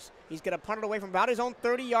Rattlers. He's going to punt it away from about his own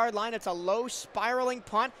 30-yard line. It's a low spiraling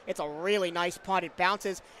punt. It's a really nice punt. It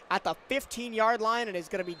bounces at the 15-yard line and is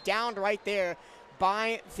going to be downed right there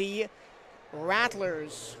by the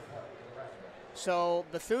Rattlers. So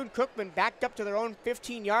Bethune-Cookman backed up to their own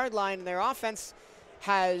 15-yard line, and their offense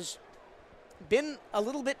has been a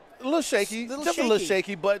little shaky. A little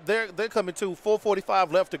shaky, but they're coming to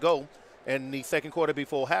 4:45 left to go, and the second quarter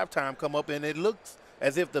before halftime come up, and it looks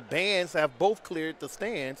as if the bands have both cleared the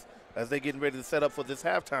stands as they're getting ready to set up for this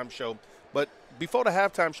halftime show. But before the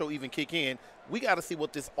halftime show even kick in, we got to see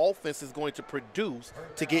what this offense is going to produce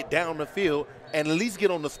to get down the field and at least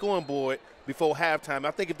get on the scoring board before halftime.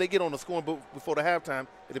 I think if they get on the scoring board before the halftime,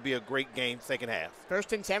 it'll be a great game second half.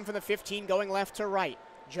 1st and 10 from the 15, going left to right.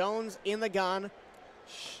 Jones in the gun.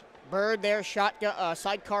 Bird there, shotgun,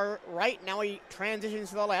 sidecar right. Now he transitions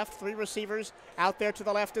to the left. 3 receivers out there to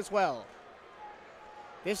the left as well.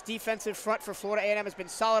 This defensive front for Florida A&M has been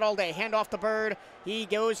solid all day. Hand off to Bird. He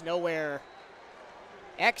goes nowhere.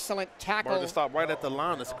 Excellent tackle. Bird to stop right at the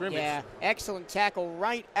line of scrimmage. Yeah, excellent tackle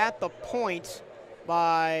right at the point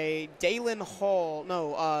by Jan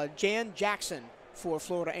Jackson for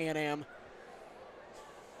Florida A&M.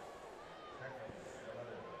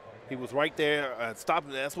 He was right there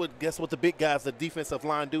stopping. Guess what the big guys, the defensive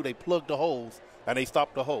line, do? They plug the holes, and they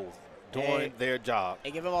stop the holes doing their job.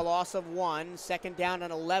 They give him a loss of 1, 2nd down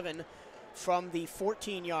and 11 from the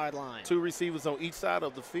 14-yard line. 2 receivers on each side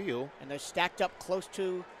of the field. And they're stacked up close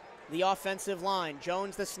to the offensive line.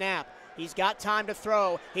 Jones the snap. He's got time to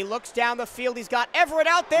throw. He looks down the field. He's got Everett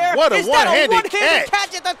out there. What a Is that one-handed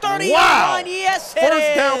catch at the 30-yard wow. line? Yes, it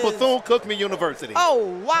First down, is. Bethune-Cookman University.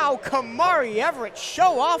 Oh, wow. Kamari Everett,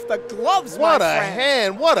 show off the gloves, What my a friend.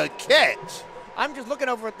 hand. What a catch. I'm just looking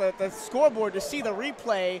over at the scoreboard to see the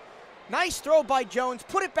replay. Nice throw by Jones.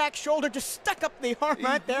 Put it back shoulder. Just stuck up the arm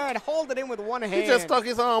right there and hold it in with one hand. He just stuck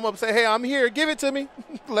his arm up and said, hey, I'm here. Give it to me.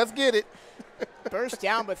 Let's get it. First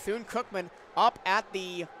down, Bethune-Cookman up at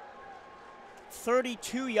the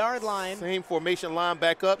 32-yard line. Same formation, line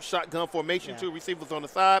back up, shotgun formation, Yeah. 2 receivers on the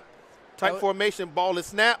side. Tight formation, ball is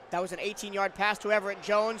snapped. That was an 18-yard pass to Everett.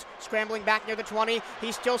 Jones scrambling back near the 20.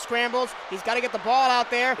 He still scrambles. He's got to get the ball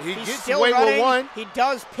out there. He He's gets still away with running. one. He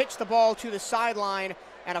does pitch the ball to the sideline,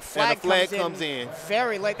 and a flag, comes in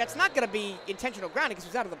very late. That's not going to be intentional grounding because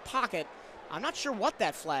he's out of the pocket. I'm not sure what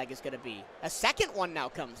that flag is going to be. A second one now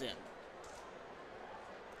comes in.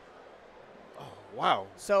 Wow.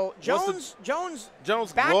 So Jones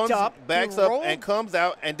backed runs, up, backs he up, rolled, and comes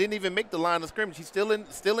out and didn't even make the line of scrimmage. He's still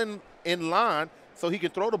in line, so he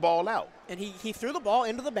can throw the ball out. and he threw the ball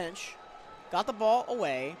into the bench, got the ball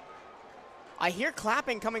away. I hear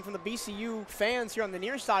clapping coming from the BCU fans here on the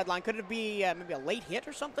near sideline. Could it be maybe a late hit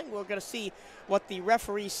or something? We're going to see what the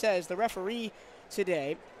referee says. The referee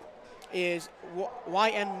today is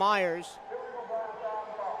Y.N. Myers.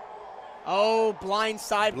 Oh,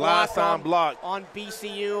 blindside block on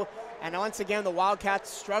BCU. And once again, the Wildcats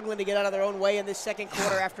struggling to get out of their own way in this second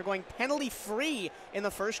quarter after going penalty-free in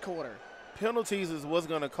the first quarter. Penalties is what's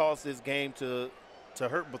going to cost this game to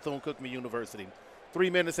hurt Bethune-Cookman University. 3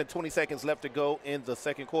 minutes and 20 seconds left to go in the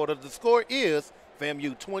second quarter. The score is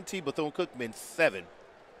FAMU 20, Bethune-Cookman 7.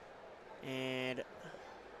 And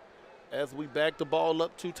as we back the ball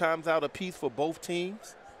up 2 times out apiece for both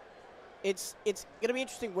teams. it's going to be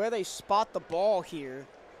interesting where they spot the ball here.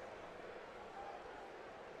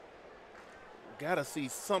 Got to see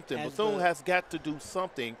something. As Bethune has got to do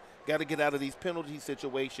something. Got to get out of these penalty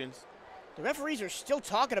situations. The referees are still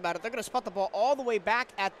talking about it. They're going to spot the ball all the way back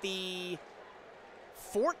at the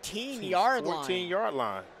 14-yard line. 14-yard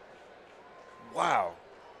line. Wow.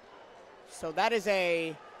 So that is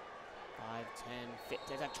a 5, 10,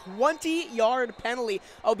 15, there's a 20-yard penalty.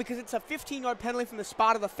 Oh, because it's a 15-yard penalty from the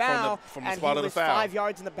spot of the foul. From the and spot he of the was foul. 5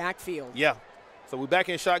 yards in the backfield. Yeah. So we're back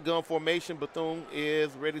in shotgun formation. Bethune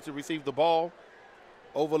is ready to receive the ball.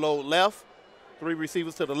 Overload left. 3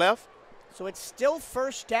 receivers to the left. So it's still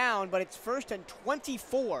first down, but it's 1st and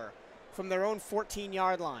 24 from their own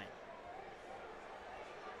 14-yard line.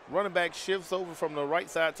 Running back shifts over from the right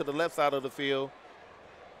side to the left side of the field.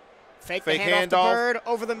 Fake Fake the handoff to handoff. Bird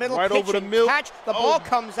over the middle. Right pitch over the and middle. Catch. The ball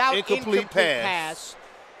comes out. Incomplete pass.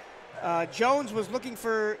 Jones was looking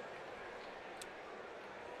for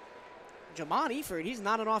Jamon Eford. He's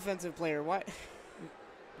not an offensive player. What?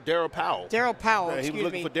 Darryl Powell. Darryl Powell, He was excuse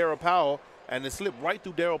looking me. for Darryl Powell, and it slipped right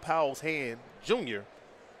through Darryl Powell's hand, Jr.,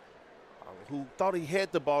 who thought he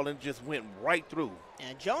had the ball and just went right through.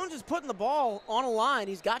 And Jones is putting the ball on a line.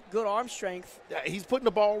 He's got good arm strength. Yeah, he's putting the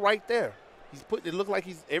ball right there. It looked like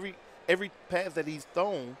he's every pass that he's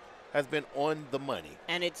thrown has been on the money.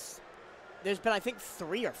 And there's been, I think,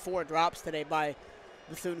 3 or 4 drops today by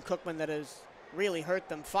Bethune-Cookman that has really hurt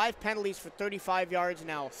them. 5 penalties for 35 yards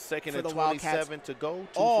now. Second for and the 27 Wildcats. to go,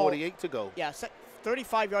 All- 2:48 to go. Yeah,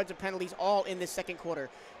 35 yards of penalties all in this second quarter.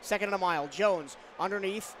 2nd and a mile. Jones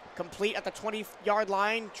underneath, complete at the 20-yard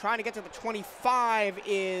line. Trying to get to the 25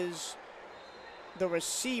 is the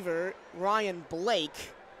receiver, Ryan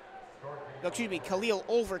Blake. No, excuse me, Khalil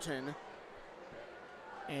Overton.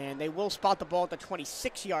 And they will spot the ball at the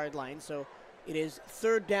 26-yard line. So it is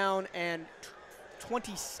 3rd down and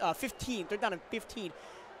 15. 3rd down and 15.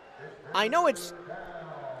 I know it's,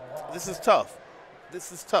 This is tough.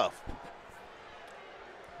 This is tough.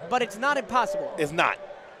 but it's not impossible. It's not.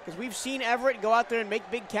 Because we've seen Everett go out there and make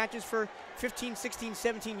big catches for 15, 16,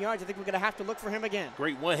 17 yards. I think we're going to have to look for him again.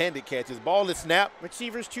 Great one-handed catches. Ball is snapped.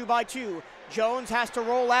 Receivers 2 by 2. Jones has to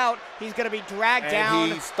roll out. He's going to be dragged And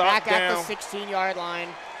down he's stopped back down. at the 16-yard line.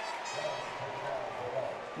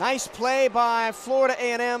 Nice play by Florida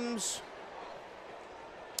A&M's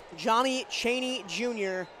Johnny Chaney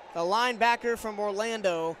Jr., the linebacker from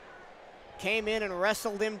Orlando, came in and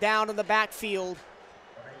wrestled him down in the backfield.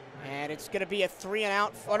 And it's going to be a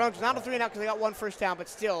 3-and-out. Oh, no, it's not a 3-and-out because they got 1 first down, but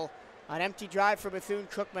still an empty drive for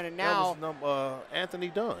Bethune-Cookman. And now That was Anthony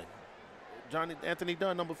Dunn. Anthony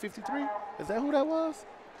Dunn, number 53. Is that who that was?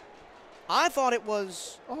 I thought it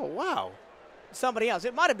was Oh, wow. somebody else.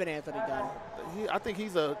 It might have been Anthony Dunn. I think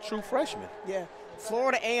he's a true freshman. Yeah.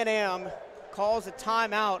 Florida A&M calls a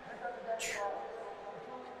timeout.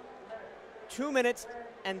 2 minutes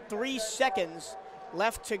and 3 seconds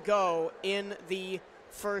left to go in the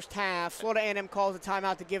first half. Florida A&M calls a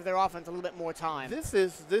timeout to give their offense a little bit more time. This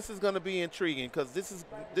is going to be intriguing because this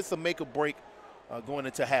is a make or break going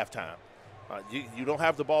into halftime. You don't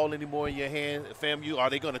have the ball anymore in your hand. FAMU, are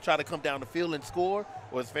they going to try to come down the field and score,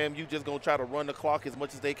 or is FAMU just going to try to run the clock as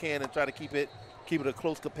much as they can and try to keep it a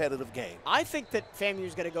close competitive game? I think that FAMU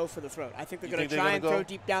is going to go for the throat. I think they're going to they're try and gonna throw go?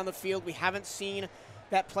 deep down the field. We haven't seen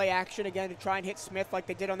that play action again to try and hit Smith like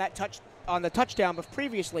they did on that on the touchdown but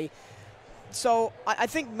previously. So I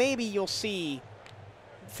think maybe you'll see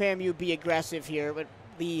FAMU be aggressive here, but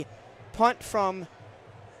the punt from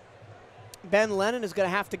Ben Lennon is going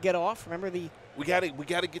to have to get off. Remember We got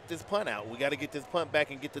to get this punt out. We got to get this punt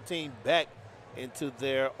back and get the team back into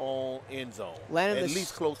their own end zone. Lennon at is-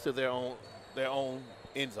 least close to their own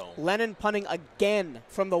end zone. Lennon punting again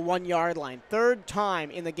from the 1-yard line. 3rd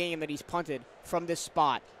time in the game that he's punted from this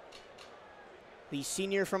spot. The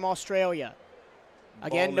senior from Australia.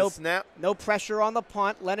 Again, Ball is snap. no pressure on the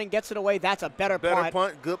punt. Lennon gets it away. That's a better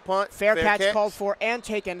punt. Good punt. Fair catch called for and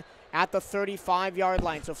taken at the 35-yard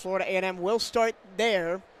line. So Florida A&M will start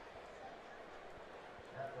there.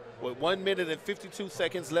 With 1 minute and 52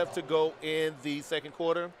 seconds left to go in the second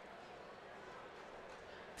quarter.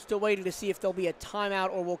 Still waiting to see if there'll be a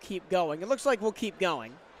timeout or we'll keep going. It looks like we'll keep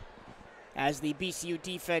going as the BCU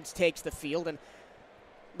defense takes the field. And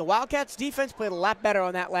the Wildcats defense played a lot better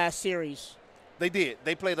on that last series. They did.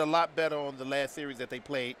 They played a lot better on the last series that they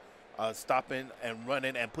played, stopping and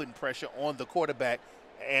running and putting pressure on the quarterback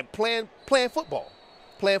and playing football.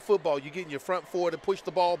 Playing football, you're getting your front four to push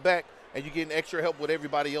the ball back, and you're getting extra help with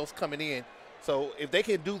everybody else coming in. So if they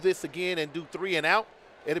can do this again and do 3 and out,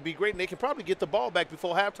 it'll be great, and they can probably get the ball back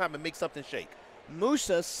before halftime and make something shake.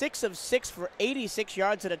 Musa, 6 of 6 for 86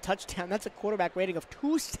 yards and a touchdown. That's a quarterback rating of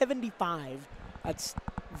 275. That's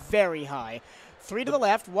very high. 3 to the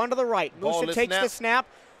left, 1 to the right. Ball Musa is takes snapped. the snap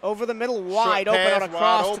over the middle, wide open pass, on a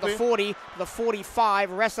cross wide to the open. 40, the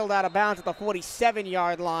 45, wrestled out of bounds at the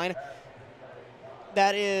 47-yard line.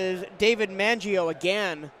 That is David Mangio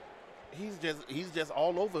again. He's just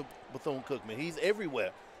all over Bethune-Cookman. He's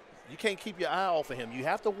everywhere. You can't keep your eye off of him. You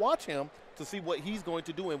have to watch him to see what he's going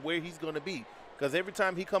to do and where he's going to be. Because every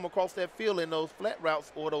time he come across that field in those flat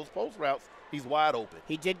routes or those post routes, he's wide open.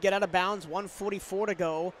 He did get out of bounds, 1:44 to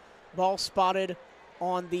go. Ball spotted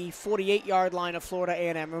on the 48-yard line of Florida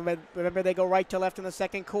A&M. Remember, they go right to left in the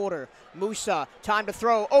second quarter. Musa, time to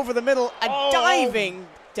throw over the middle. A diving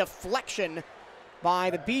deflection by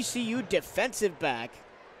the BCU defensive back.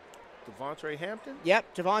 Devontae Hampton?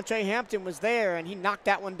 Yep, Devontae Hampton was there, and he knocked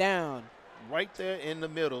that one down. Right there in the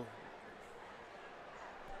middle.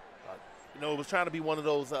 It was trying to be one of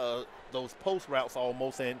those post routes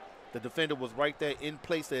almost, and the defender was right there in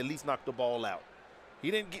place to at least knock the ball out. He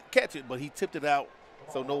didn't catch it, but he tipped it out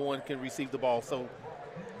so no one can receive the ball. So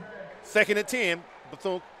 2nd and 10,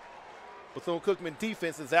 Bethune-Cookman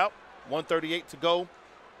defense is out. 1:38 to go.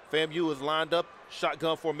 FAMU is lined up,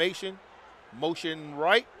 shotgun formation, motion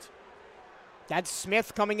right. That's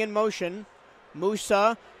Smith coming in motion.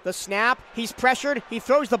 Musa, the snap. He's pressured. He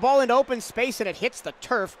throws the ball into open space, and it hits the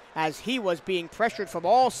turf as he was being pressured from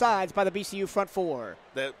all sides by the BCU front four.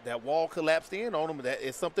 That wall collapsed in on him. That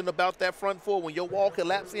is something about that front four. When your wall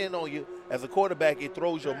collapses in on you as a quarterback, it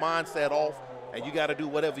throws your mindset off, and you got to do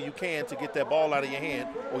whatever you can to get that ball out of your hand,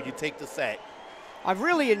 or you take the sack. I've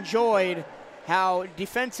really enjoyed how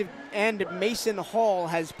defensive end Mason Hall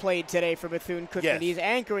has played today for Bethune-Cookman. Yes. He's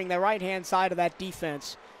anchoring the right-hand side of that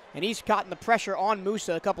defense, and he's gotten the pressure on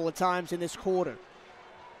Musa a couple of times in this quarter.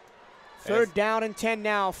 3rd down and 10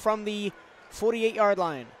 now from the 48-yard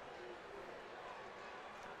line.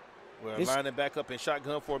 We're lining back up in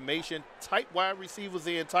shotgun formation. Tight wide receivers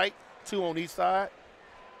in tight, 2 on each side.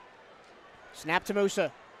 Snap to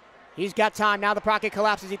Musa. He's got time. Now the pocket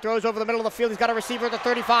collapses. He throws over the middle of the field. He's got a receiver at the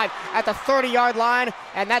 35, at the 30-yard line,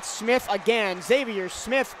 and that's Smith again. Xavier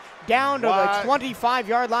Smith down to the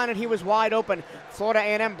 25-yard line, and he was wide open. Florida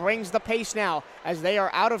A&M brings the pace now as they are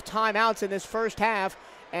out of timeouts in this first half,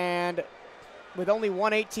 and with only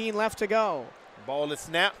 1:18 left to go. Ball is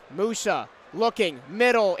snapped. Musa looking,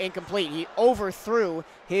 middle, incomplete. He overthrew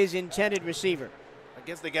his intended receiver. I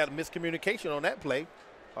guess they got a miscommunication on that play.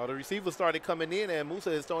 The receiver started coming in, and Musa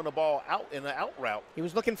is throwing the ball out in an out route. He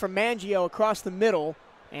was looking for Mangio across the middle,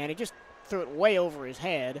 and he just threw it way over his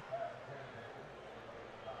head.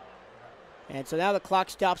 And so now the clock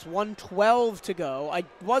stops, 1:12 to go. I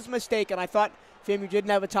was mistaken. I thought FAMU didn't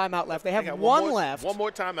have a timeout left. They have one left. One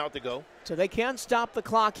more timeout to go. So they can't stop the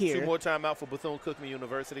clock here. 2 more timeout for Bethune-Cookman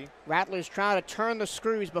University. Rattlers trying to turn the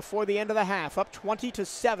screws before the end of the half, up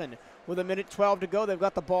 20-7 with 1:12 to go. They've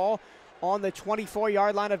got the ball on the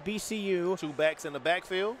 24-yard line of BCU. 2 backs in the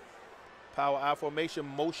backfield. Power I formation,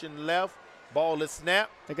 motion left. Ball is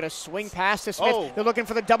snapped. They're going to swing past to Smith. They're looking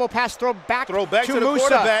for the double pass, throw back to the Musa.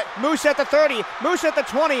 Quarterback. Musa at the 30, Musa at the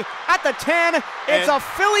 20, at the 10. It's a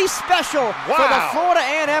Philly special for the Florida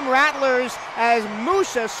A&M Rattlers as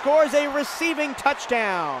Musa scores a receiving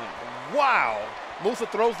touchdown. Wow. Musa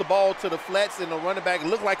throws the ball to the flats, and the running back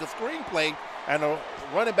looked like a screenplay, and the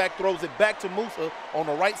running back throws it back to Musa on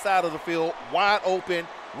the right side of the field, wide open,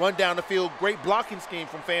 run down the field. Great blocking scheme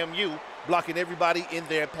from FAMU, blocking everybody in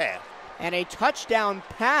their path. And a touchdown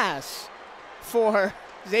pass for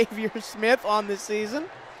Xavier Smith on the season.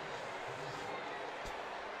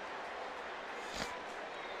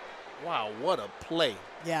 Wow, what a play.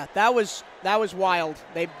 Yeah, that was wild.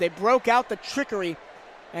 They broke out the trickery,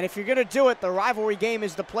 and if you're going to do it, the rivalry game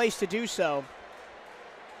is the place to do so.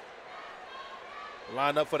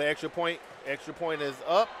 Line up for the extra point. Extra point is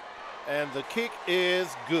up, and the kick is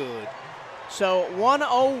good. So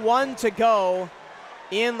 1:01 to go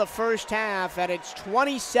in the first half, and it's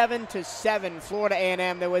 27-7 Florida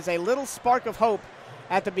A&M. There was a little spark of hope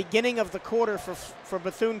at the beginning of the quarter for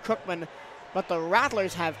Bethune-Cookman, but the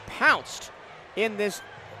Rattlers have pounced in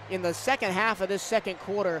the second half of this second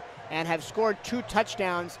quarter and have scored 2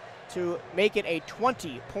 touchdowns to make it a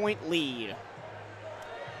 20-point lead.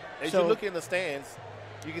 As you look in the stands,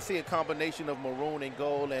 you can see a combination of maroon and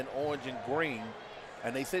gold and orange and green,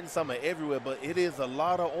 and they sitting some everywhere, but it is a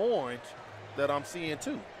lot of orange that I'm seeing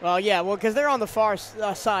too. Well, yeah, because they're on the far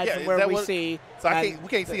side from where we see. So we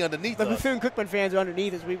can't see underneath the us. The Bethune-Cookman fans are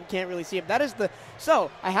underneath us. We can't really see them.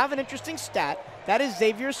 So I have an interesting stat. That is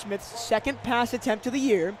Xavier Smith's second pass attempt of the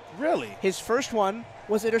year. Really? His first one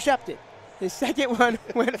was intercepted. His second one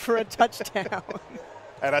went for a touchdown.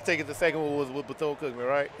 And I take it the second one was with Bethune-Cookman,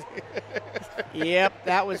 right? Yep,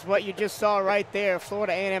 that was what you just saw right there.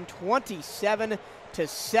 Florida A&M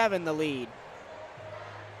 27-7 the lead.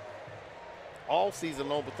 All season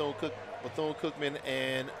long, Bethune-Cookman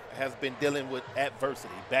and has been dealing with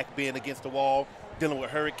adversity, back being against the wall, dealing with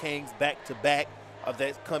hurricanes back-to-back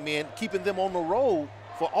that come in, keeping them on the road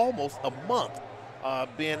for almost a month,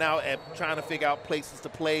 being out and trying to figure out places to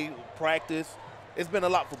play, practice. It's been a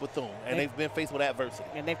lot for Bethune, and they've been faced with adversity.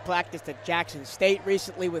 And they've practiced at Jackson State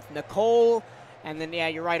recently with Nicole, and then, yeah,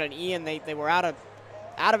 you're right on Ian. They were out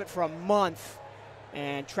of it for a month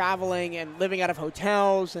and traveling and living out of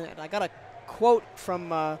hotels. And I got a quote from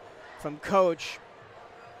Coach.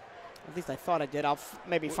 At least I thought I did. I'll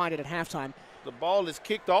maybe find it at halftime. The ball is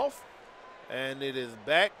kicked off, and it is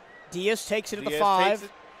back. Diaz takes it at the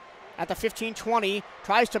 5. At the 15-20,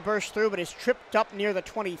 tries to burst through, but is tripped up near the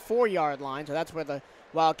 24-yard line. So that's where the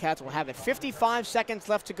Wildcats will have it. 55 seconds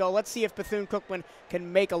left to go. Let's see if Bethune-Cookman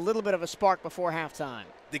can make a little bit of a spark before halftime.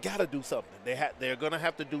 They got to do something. They're going to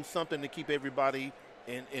have to do something to keep everybody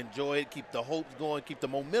enjoy it, keep the hopes going, keep the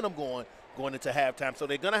momentum going into halftime. So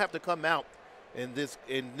they're going to have to come out in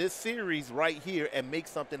this series right here and make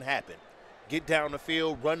something happen. Get down the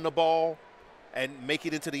field, run the ball, and make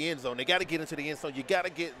it into the end zone. They got to get into the end zone.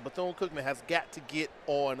 Bethune-Cookman has got to get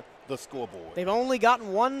on the scoreboard. They've only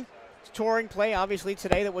gotten one scoring play, obviously,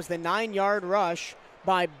 today. That was the 9-yard rush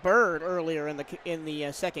by Bird earlier in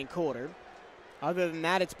the second quarter. Other than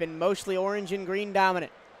that, it's been mostly orange and green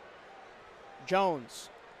dominant. Jones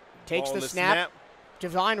takes the snap.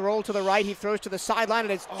 Divine roll to the right. He throws to the sideline,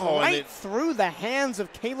 and it's through the hands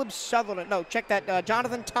of Caleb Sutherland. No, check that,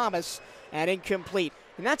 Jonathan Thomas, and incomplete.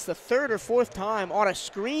 And that's the third or fourth time on a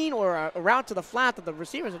screen or a route to the flat that the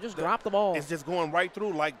receivers have just dropped the ball. It's just going right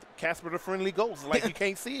through like Casper the Friendly Ghost. Like you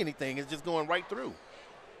can't see anything. It's just going right through.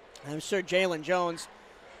 I'm sure Jalen Jones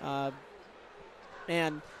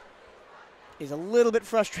and is a little bit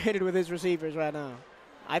frustrated with his receivers right now.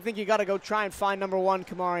 I think you got to go try and find number 1,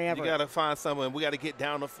 Kamari Everett. You got to find someone. We got to get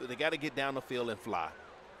down. They got to get down the field and fly.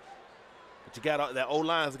 But you got that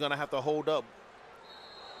O-line is going to have to hold up.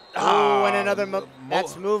 Oh, and another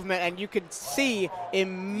that's movement, and you can see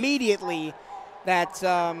immediately that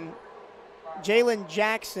Jalen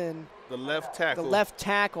Jackson, the left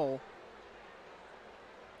tackle,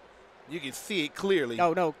 you can see it clearly.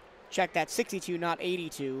 Oh no, check that, 62, not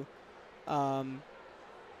 82.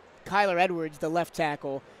 Kyler Edwards, the left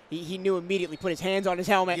tackle, he knew immediately, put his hands on his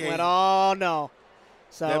helmet and went, oh no.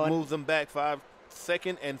 So that moves them back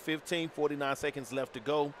 2nd and 15, 49 seconds left to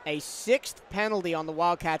go. A 6th penalty on the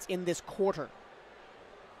Wildcats in this quarter.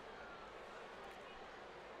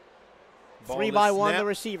 Ball 3-by-1 the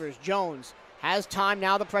receivers. Jones has time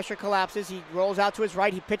now. The pressure collapses. He rolls out to his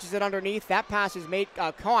right. He pitches it underneath. That pass is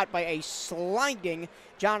caught by a sliding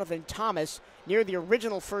Jonathan Thomas near the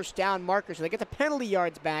original first down marker. So they get the penalty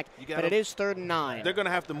yards back, but it is 3rd and 9. They're going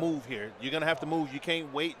to have to move here. You're going to have to move. You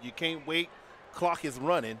can't wait. You can't wait. Clock is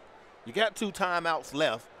running. You got 2 timeouts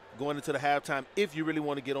left going into the halftime if you really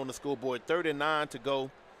want to get on the scoreboard. 3rd and 9 to go.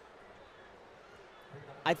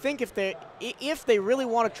 I think if they really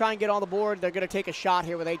want to try and get on the board, they're going to take a shot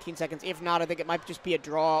here with 18 seconds. If not, I think it might just be a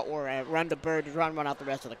draw or a run to Bird to run out the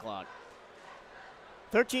rest of the clock.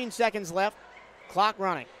 13 seconds left. Clock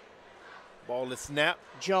running. Ball is snapped.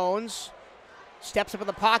 Jones steps up in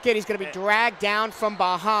the pocket. He's going to be dragged down from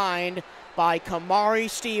behind by Kamari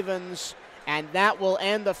Stevens, and that will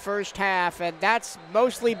end the first half. And that's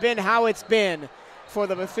mostly been how it's been for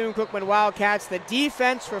the Bethune-Cookman Wildcats. The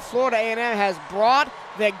defense for Florida A&M has brought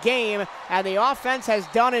the game, and the offense has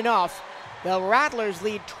done enough. The Rattlers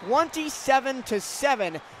lead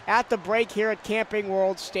 27-7 at the break here at Camping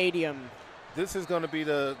World Stadium. This is going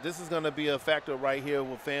to be a factor right here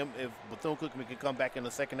with if Bethune-Cookman can come back in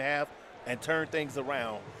the second half and turn things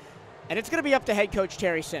around. And it's going to be up to head coach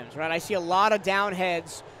Terry Sims, right? I see a lot of down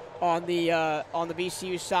heads on the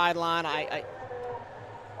VCU sideline.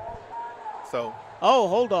 Oh,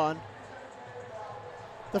 hold on.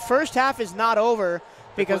 The first half is not over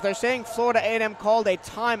because they're saying Florida A&M called a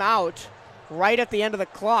timeout right at the end of the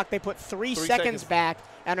clock. They put 3 seconds back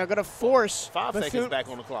and are going to force 5 seconds back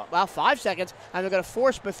on the clock. Well, 5 seconds, and they're going to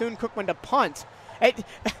force Bethune-Cookman to punt. That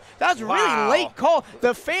was a really late call.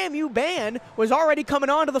 The FAMU band was already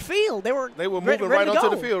coming onto the field. They were moving right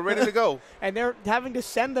onto the field, ready to go. And they're having to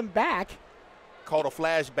send them back. Called a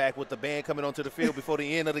flashback with the band coming onto the field before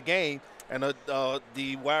the end of the game, and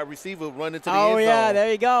the wide receiver running to the end zone. Oh, yeah,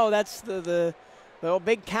 there you go. That's the old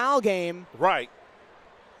Big Cal game. Right.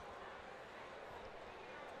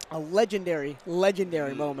 A legendary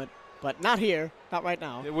moment, but not here, not right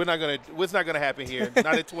now. It's not gonna happen here,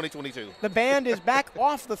 not in 2022. The band is back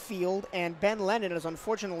off the field, and Ben Lennon is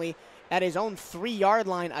unfortunately at his own 3-yard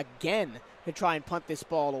line again to try and punt this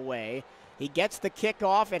ball away. He gets the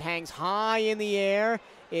kickoff. It hangs high in the air.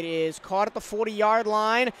 It is caught at the 40-yard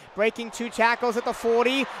line, breaking 2 tackles at the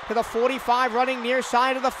 40 to the 45, running near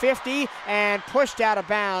side of the 50, and pushed out of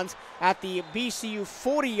bounds at the BCU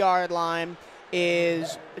 40-yard line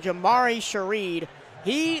is Jamari Shareed.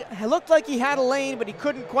 He looked like he had a lane, but he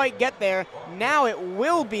couldn't quite get there. Now it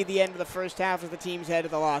will be the end of the first half as the teams head to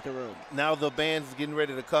the locker room. Now the band's getting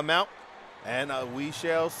ready to come out, and we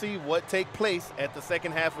shall see what take place at the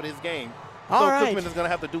second half of this game. All right. Cookman is going to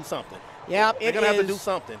have to do something. Yeah, they're going to have to do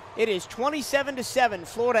something. It is 27-7,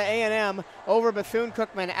 Florida A&M over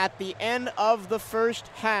Bethune-Cookman at the end of the first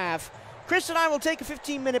half. Chris and I will take a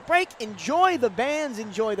 15-minute break. Enjoy the bands,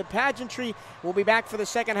 enjoy the pageantry. We'll be back for the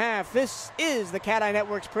second half. This is the Cat Eye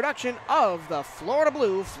Network's production of the Florida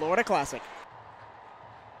Blue Florida Classic.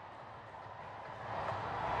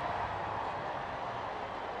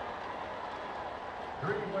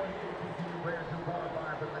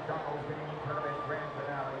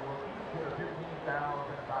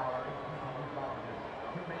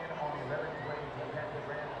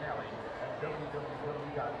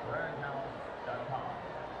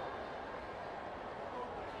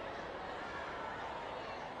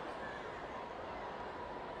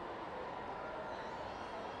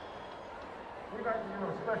 We'd like to give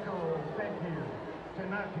a special thank you to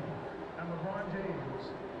Nike and LeBron James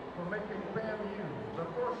for making FAMU the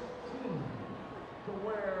first team to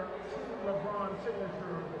wear LeBron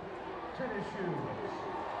signature tennis shoes.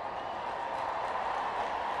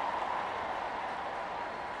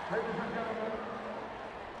 Ladies and gentlemen,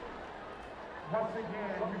 once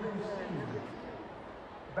again you can see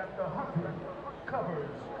that the 100 covers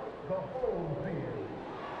the whole field.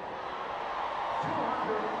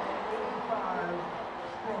 285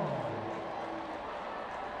 strong.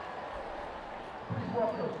 Please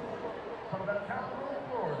welcome from the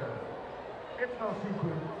It's no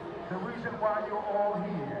secret. The reason why you're all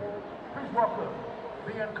here. Please welcome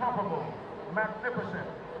the incomparable, magnificent,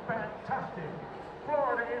 fantastic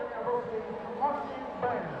Florida University Marching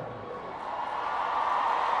Band.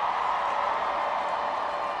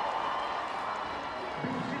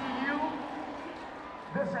 BCU,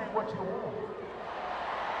 this ain't what you want.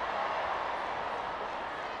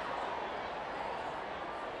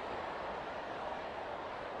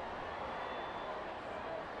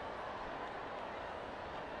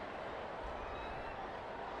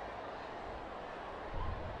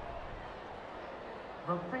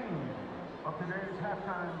 The theme of today's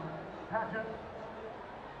halftime pageant,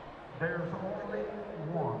 there's only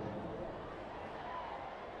one.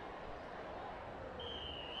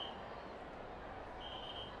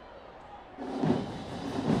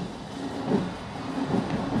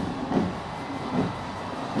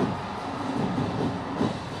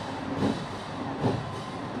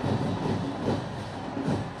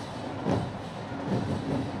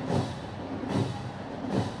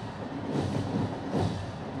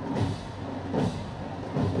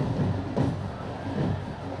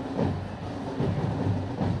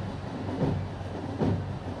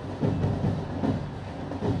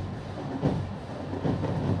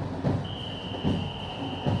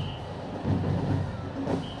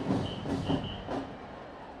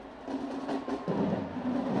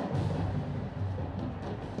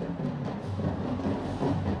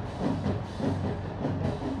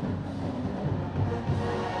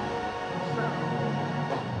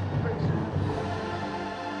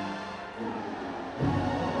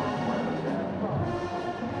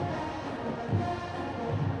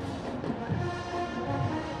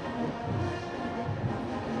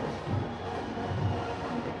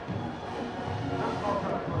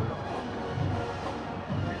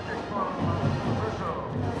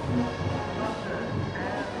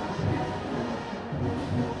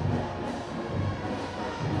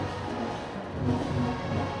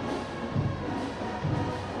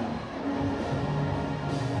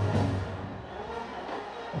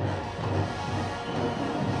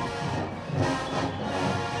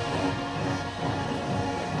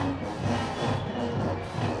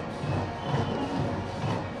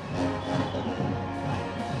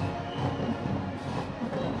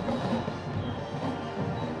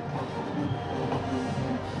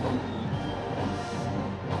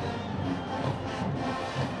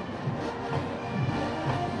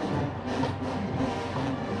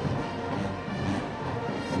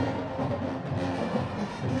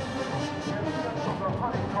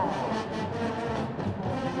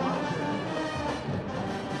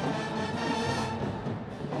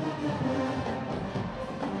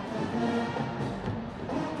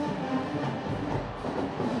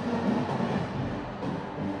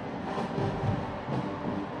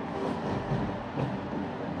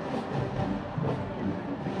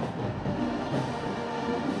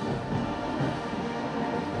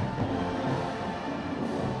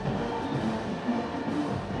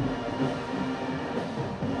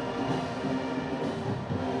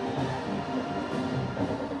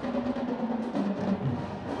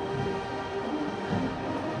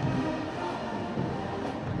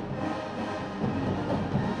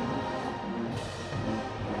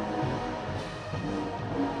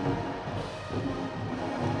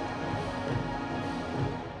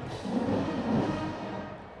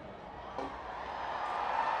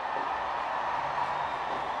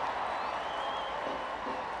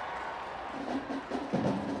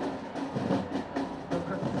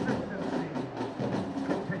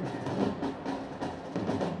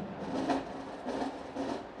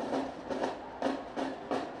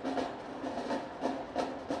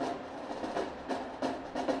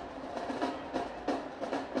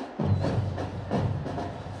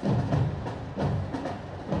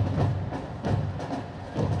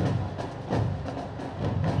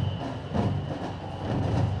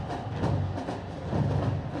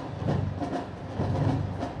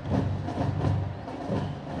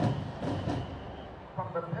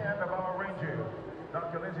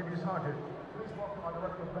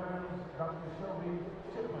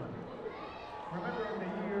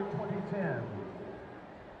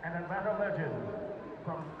 An Atlanta legend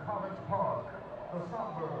from College Park, the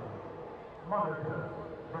Songbird, Monica,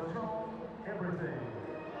 the tune, everything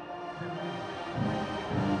to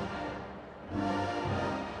me.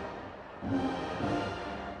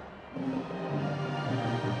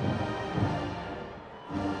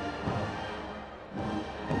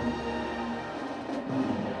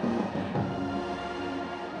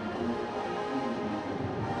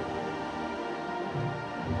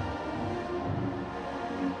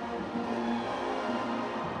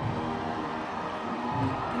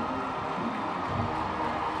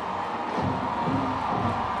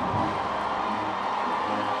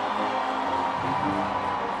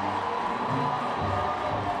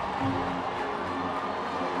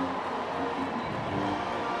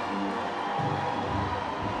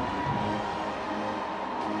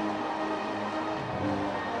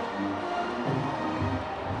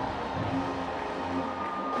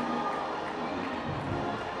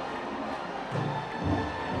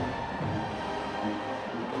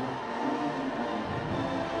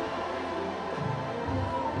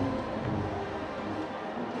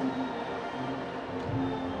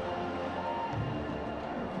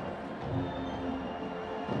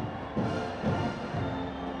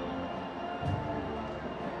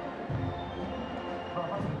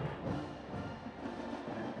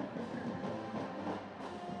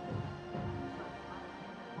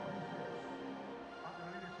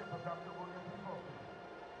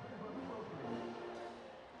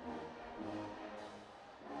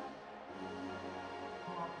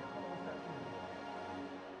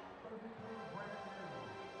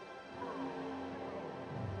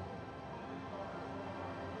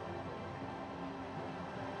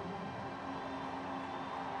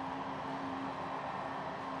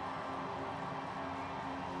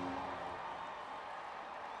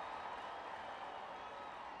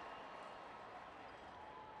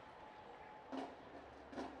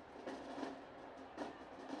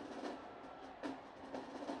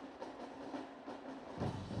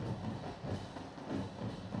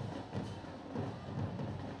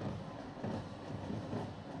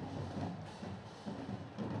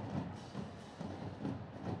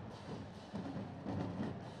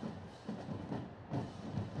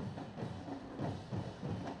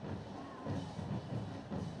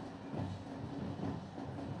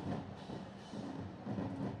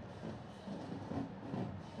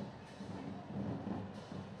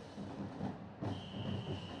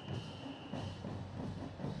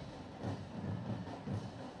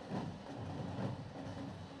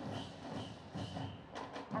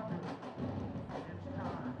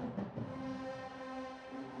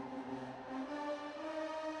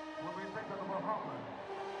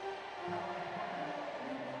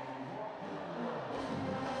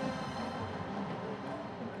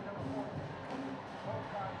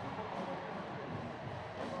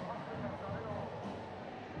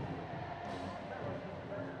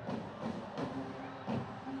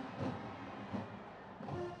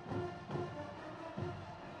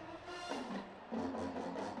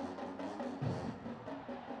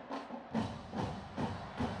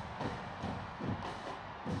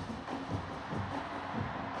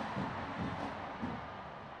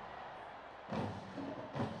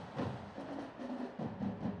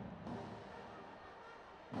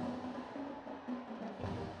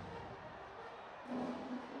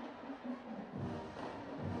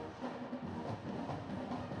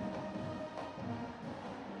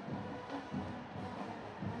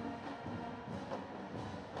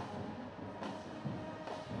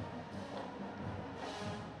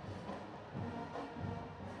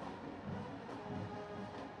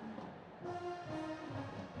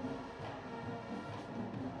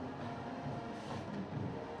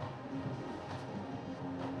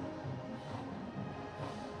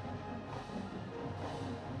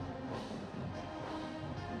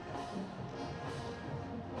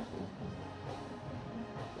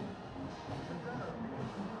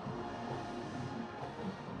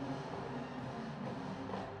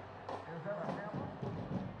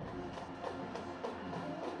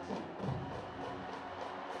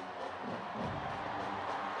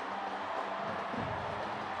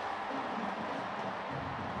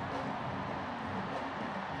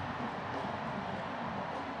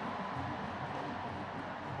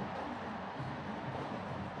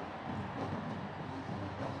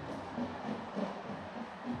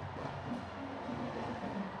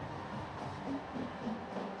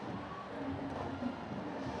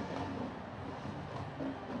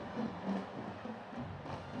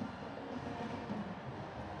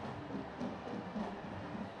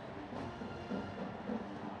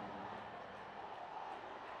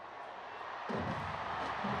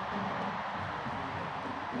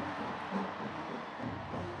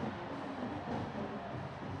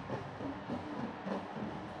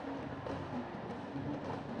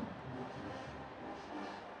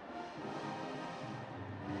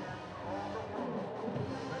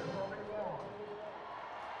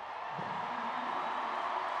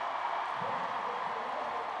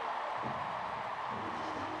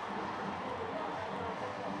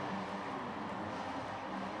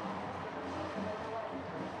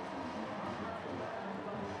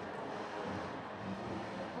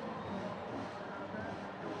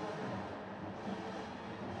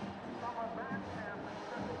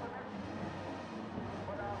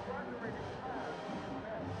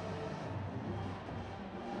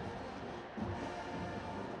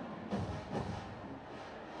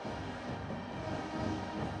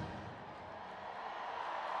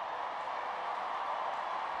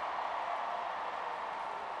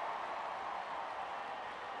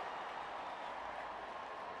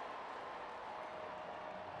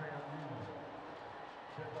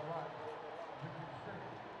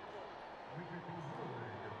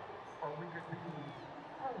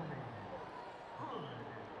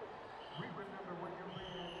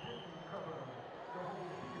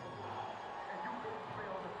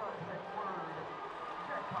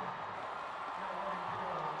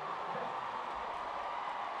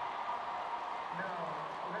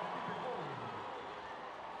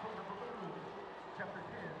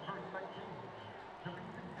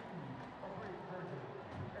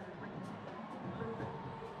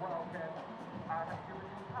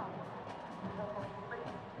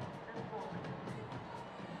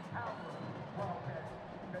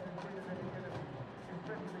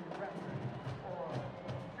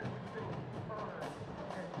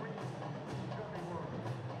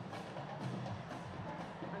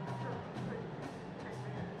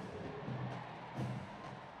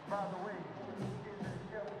 by the way, is it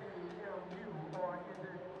FALU or is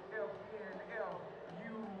it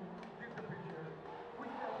FNLU? Get the picture. We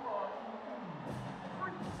FREE.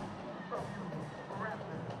 Free of you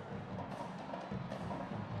rappers.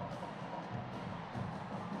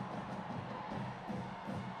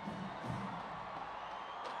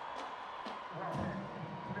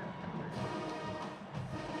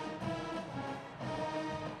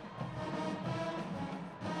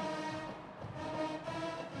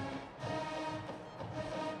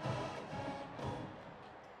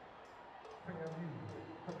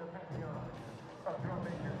 From the pantheon of drum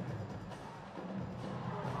makers.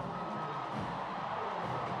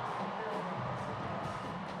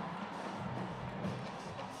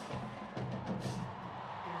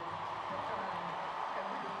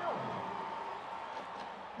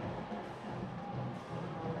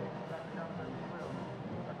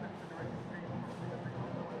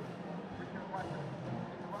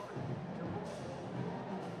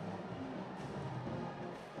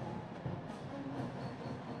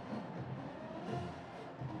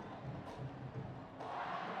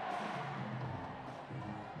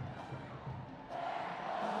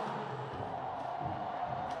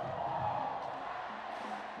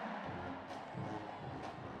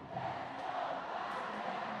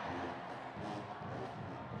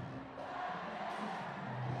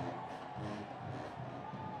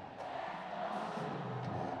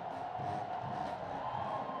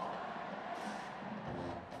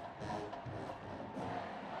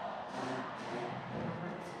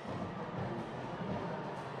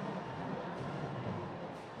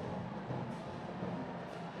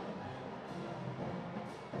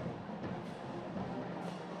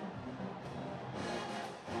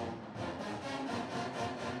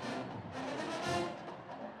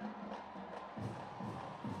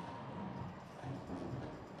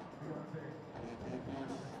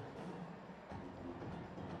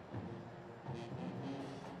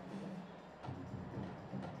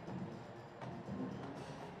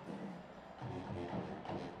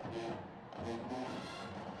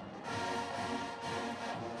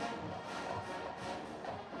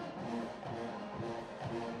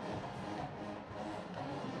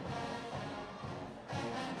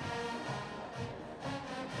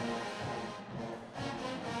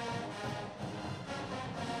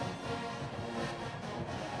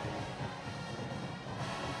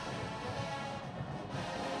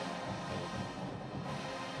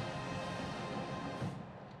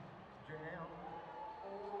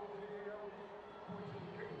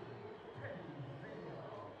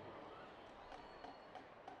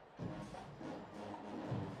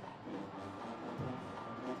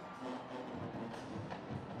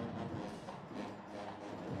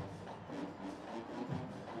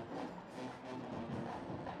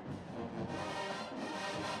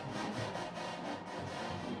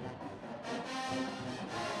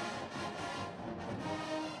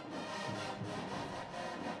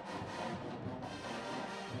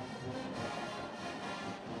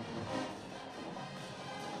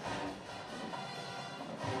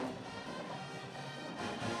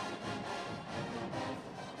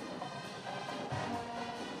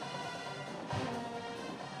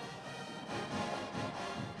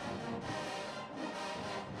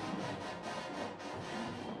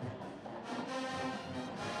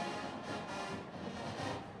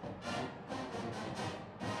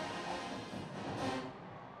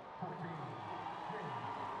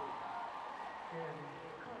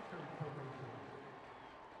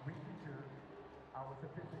 Our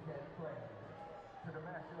sophisticated players to the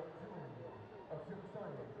mashup tune of Silk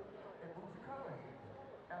Sonic and Bootsy Collins.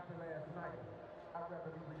 After last night, I'd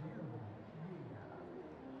rather be with you. Yeah.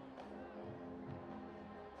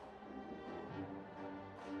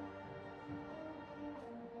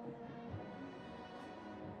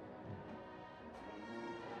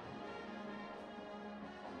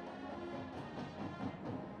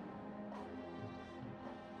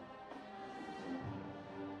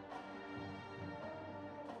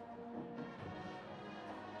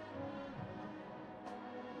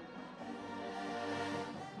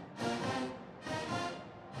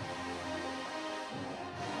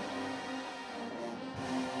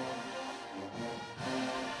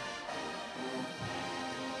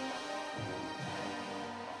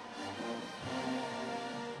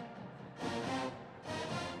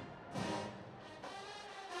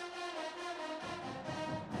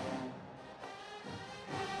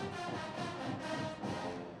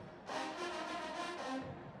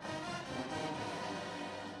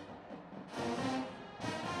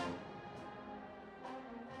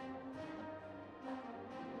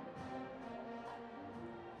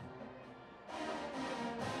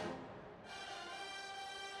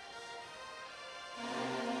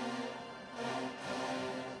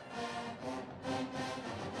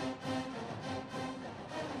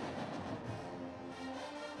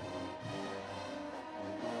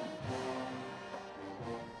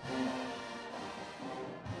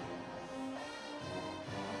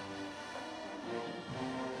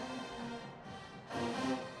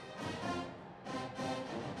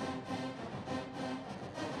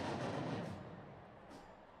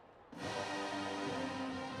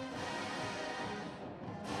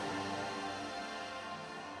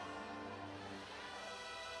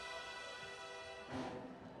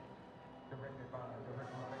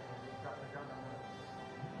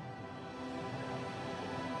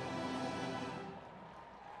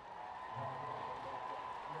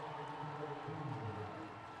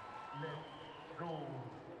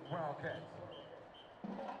 Wildcats.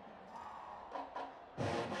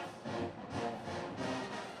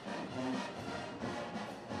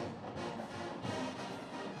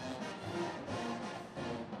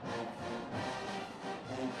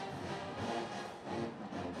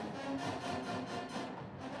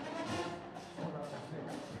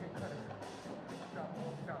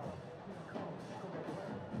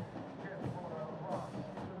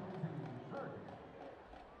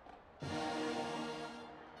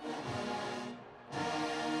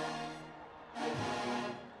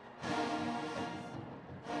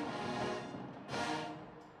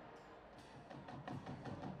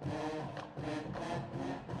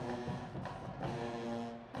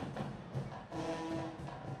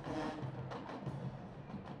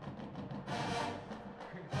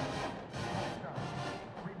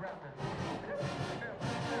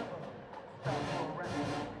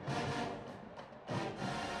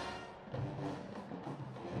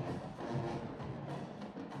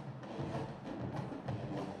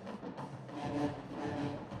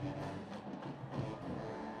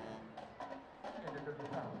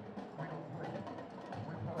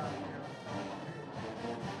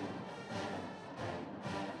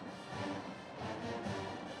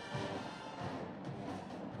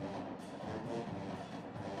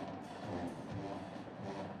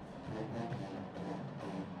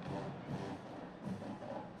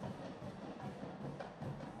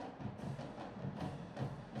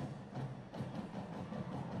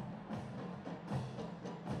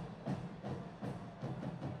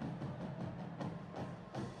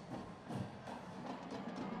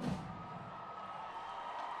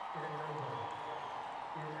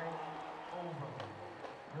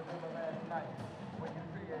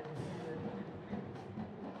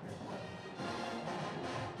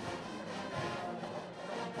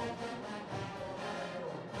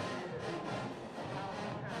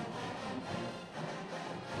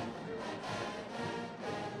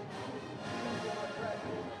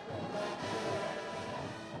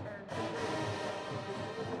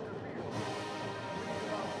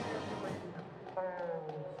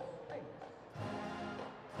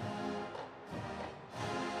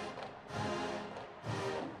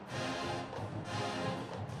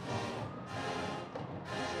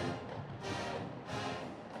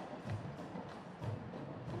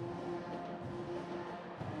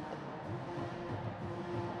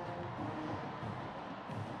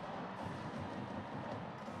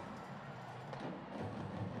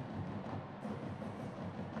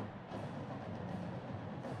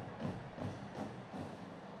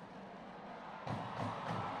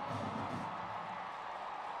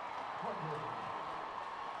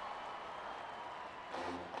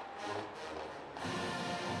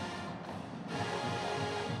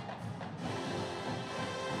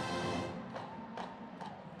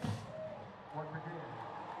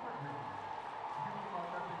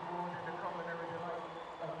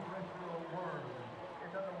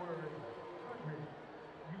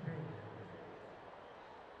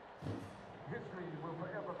 History will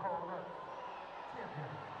forever call us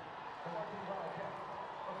champions, the Wildcats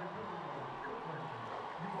of the New England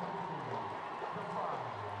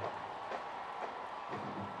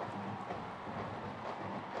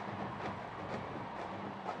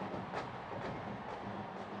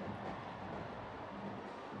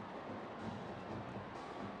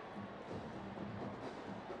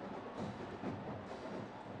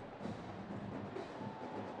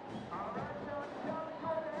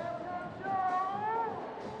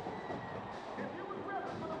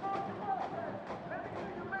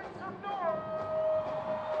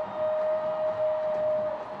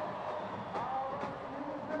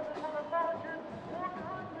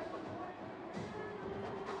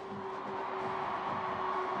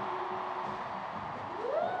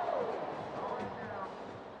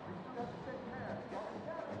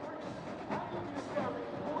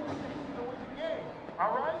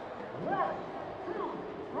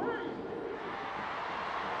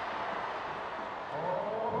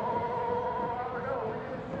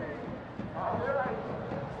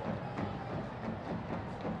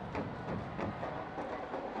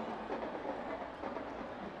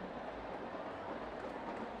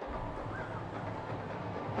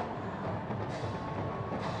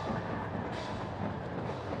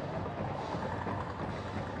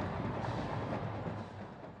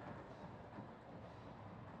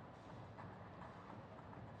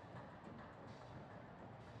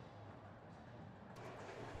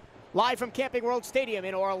Live from Camping World Stadium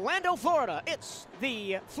in Orlando, Florida, it's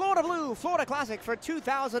the Florida Blue Florida Classic for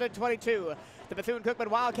 2022. The Bethune-Cookman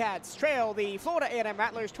Wildcats trail the Florida A&M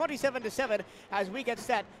Rattlers 27-7 as we get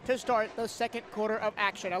set to start the second quarter of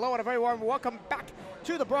action. Hello and a very warm welcome back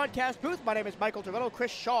to the broadcast booth. My name is Michael Toretto. Chris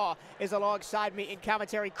Shaw is alongside me in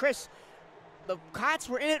commentary. Chris, the Cats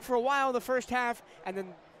were in it for a while in the first half, and then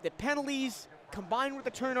the penalties combined with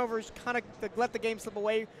the turnovers kind of let the game slip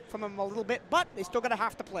away from them a little bit, but they still going to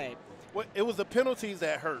have to play. Well, it was the penalties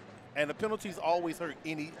that hurt, and the penalties always hurt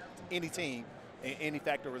any team in any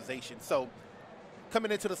factorization. So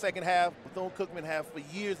coming into the second half, Bethune-Cookman have for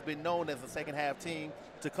years been known as a second half team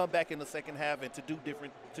to come back in the second half and to do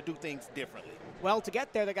things differently. Well, to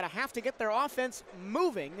get there, they're going to have to get their offense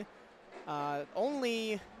moving.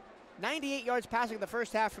 Only 98 yards passing in the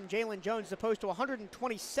first half from Jalen Jones as opposed to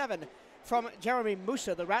 127 from Jeremy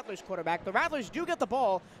Musa, the Rattlers quarterback. The Rattlers do get the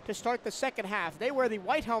ball to start the second half. They wear the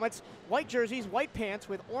white helmets, white jerseys, white pants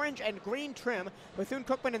with orange and green trim.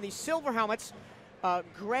 Bethune-Cookman in the silver helmets,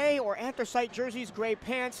 gray or anthracite jerseys, gray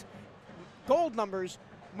pants, gold numbers,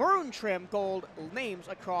 maroon trim, gold names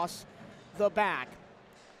across the back.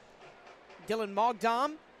 Dylan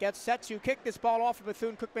Mogdom gets set to kick this ball off of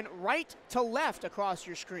Bethune-Cookman right to left across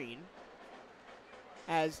your screen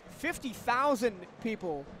as 50,000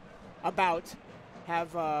 people about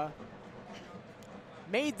have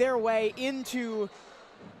made their way into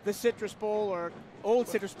the Citrus Bowl or Old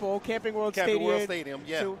Citrus Bowl, Camping World Stadium,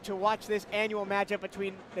 yeah, to watch this annual matchup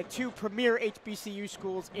between the two premier HBCU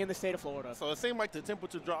schools in the state of Florida. So it seemed like the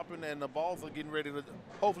temperature dropping and the balls are getting ready to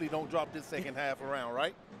hopefully don't drop this second half around,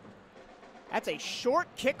 right? That's a short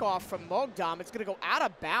kickoff from Mogdom. It's going to go out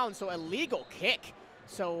of bounds, so a legal kick.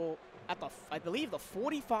 So at the, I believe the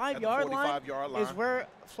 45-yard line is where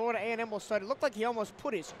Florida A&M will start. It looked like he almost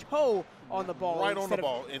put his toe on the ball. Right on the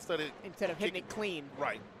ball instead of hitting it clean.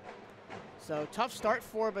 Right. So tough start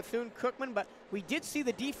for Bethune-Cookman, but we did see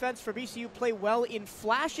the defense for BCU play well in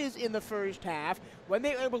flashes in the first half when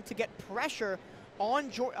they were able to get pressure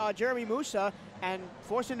on Jeremy Musa and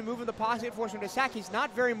force him to move in the pocket, force him to sack. He's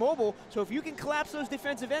not very mobile, so if you can collapse those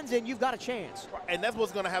defensive ends in, you've got a chance. And that's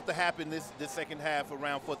what's going to have to happen this second half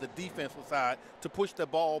around for the defensive side, to push the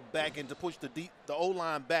ball back and to push the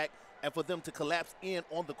O-line back, and for them to collapse in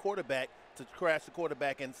on the quarterback, to crash the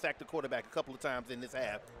quarterback and sack the quarterback a couple of times in this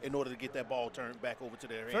half in order to get that ball turned back over to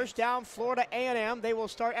their hands. First down, Florida A&M. They will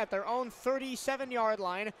start at their own 37-yard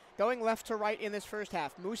line, going left to right in this first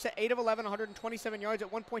half. Musa, 8 of 11, 127 yards.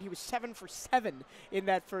 At one point, he was 7 for 7 in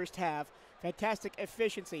that first half. Fantastic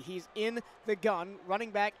efficiency. He's in the gun.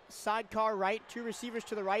 Running back, sidecar right. 2 receivers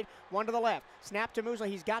to the right, 1 to the left. Snap to Musa.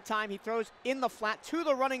 He's got time. He throws in the flat to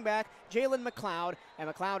the running back, Jalen McLeod. And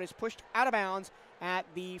McLeod is pushed out of bounds at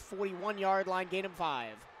the 41-yard line, gain of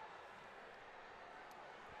 5.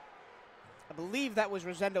 I believe that was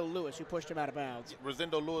Rosendo Lewis who pushed him out of bounds.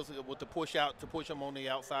 Rosendo Lewis with the push out to push him on the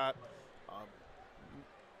outside.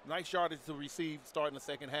 Nice yardage to receive starting the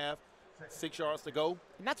second half. 6 yards to go.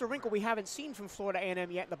 And that's a wrinkle we haven't seen from Florida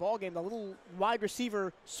A&M yet in the ballgame, the little wide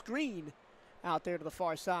receiver screen out there to the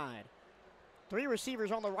far side. 3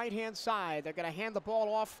 receivers on the right-hand side. They're going to hand the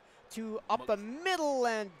ball off to up the middle,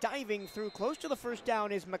 and diving through close to the first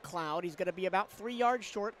down is McLeod. He's going to be about 3 yards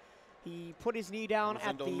short. He put his knee down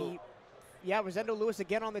Rosendo Lewis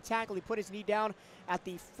again on the tackle. He put his knee down at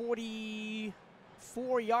the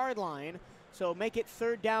 44-yard line. So make it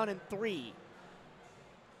 3rd down and 3.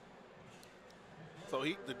 So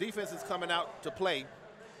the defense is coming out to play,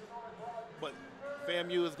 but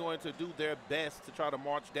FAMU is going to do their best to try to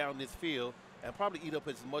march down this field and probably eat up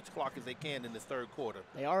as much clock as they can in this third quarter.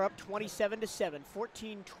 They are up 27-7,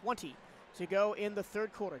 14-20 to go in the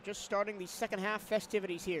third quarter. Just starting the second half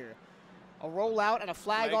festivities here. A rollout and a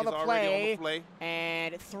flag on the play,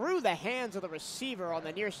 and through the hands of the receiver on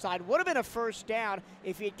the near side. Would have been a first down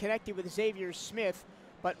if he had connected with Xavier Smith,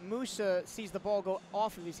 but Musa sees the ball go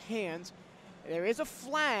off of his hands. There is a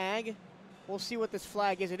flag. We'll see what this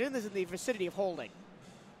flag is. It is in the vicinity of holding.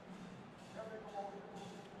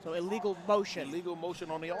 So illegal motion. Illegal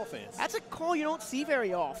motion on the offense. That's a call you don't see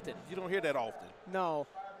very often. You don't hear that often. No.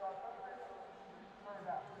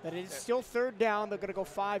 But it is still 3rd down. They're going to go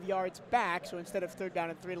 5 yards back. So instead of 3rd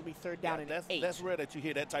down and 3, it'll be 3rd down and 8. That's rare that you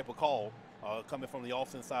hear that type of call coming from the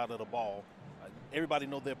offense side of the ball. Everybody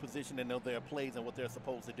know their position and know their plays and what they're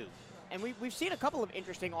supposed to do. And we've seen a couple of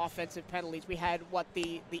interesting offensive penalties. We had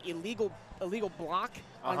the illegal block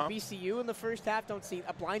on BCU in the first half. Don't see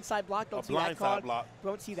a blindside block. Don't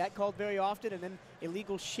see that called very often. And then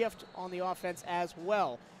illegal shift on the offense as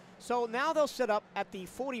well. So now they'll set up at the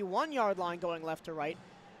 41-yard line going left to right,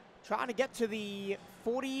 trying to get to the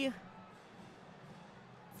 40.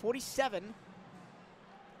 47.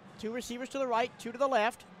 2 receivers to the right, 2 to the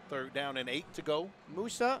left. 3rd down and 8 to go.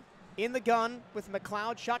 Musa in the gun with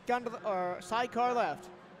McLeod, shotgun to the sidecar left.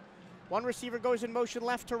 1 receiver goes in motion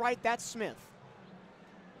left to right, that's Smith.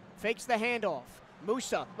 Fakes the handoff.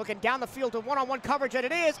 Musa looking down the field to one-on-one coverage, and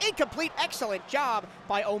it is incomplete. Excellent job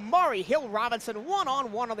by Omari Hill-Robinson,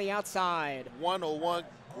 one-on-one on the outside. 101,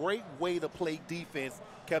 great way to play defense.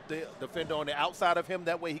 Kept the defender on the outside of him.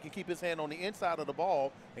 That way he can keep his hand on the inside of the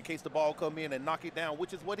ball in case the ball come in and knock it down,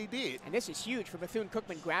 which is what he did. And this is huge for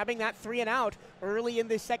Bethune-Cookman, grabbing that 3 and out early in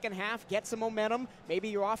the second half, get some momentum. Maybe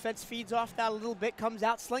your offense feeds off that a little bit, comes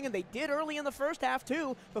out slinging. They did early in the first half,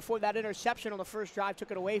 too, before that interception on the first drive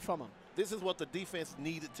took it away from them. This is what the defense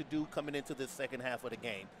needed to do coming into this second half of the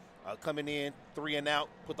game. Coming in, 3 and out,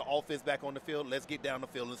 put the offense back on the field. Let's get down the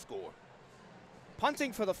field and score.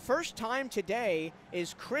 Punting for the first time today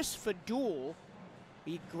is Chris Fadul,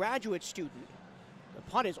 the graduate student. The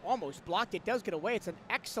punt is almost blocked. It does get away. It's an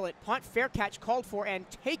excellent punt. Fair catch called for and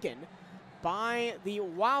taken by the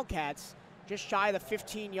Wildcats just shy of the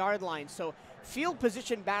 15-yard line. So field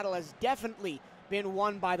position battle has definitely been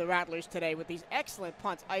won by the Rattlers today with these excellent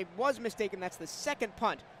punts. I was mistaken. That's the second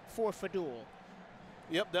punt for Fadul.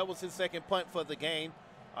 Yep, that was his second punt for the game.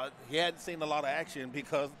 He hadn't seen a lot of action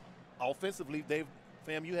because offensively,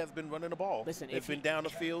 FAMU has been running the ball. Listen, they've been down the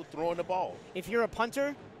field throwing the ball. If you're a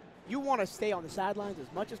punter, you want to stay on the sidelines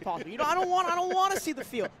as much as possible. You know, I don't want to see the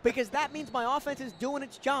field because that means my offense is doing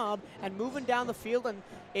its job and moving down the field. And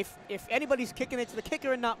if anybody's kicking, it's the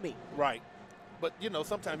kicker and not me. Right. But, you know,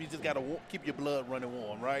 sometimes you just got to keep your blood running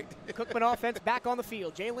warm, right? The Cookman offense back on the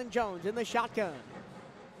field. Jalen Jones in the shotgun.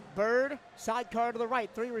 Bird, sidecar to the right.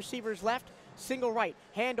 3 receivers left. Single right,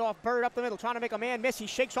 handoff, Bird up the middle, trying to make a man miss. He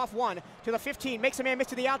shakes off 1 to the 15, makes a man miss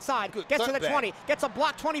to the outside, gets to the 20, gets a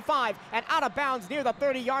block 25, and out of bounds near the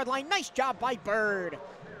 30-yard line. Nice job by Bird.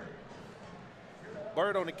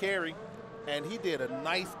 Bird on the carry, and he did a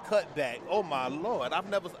nice cutback. Oh my Lord,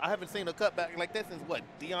 I haven't seen a cutback like that since what?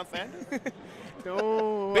 Deion Sanders?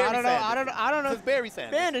 No, I don't know. Since Barry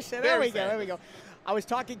Sanders. There we go. I was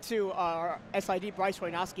talking to our SID Bryce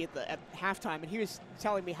Wojnowski at halftime, and he was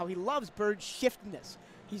telling me how he loves Bird's shiftiness.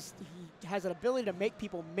 He has an ability to make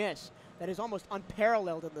people miss that is almost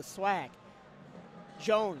unparalleled in the swag.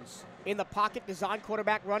 Jones in the pocket, design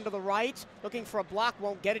quarterback run to the right, looking for a block,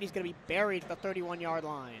 won't get it. He's going to be buried at the 31-yard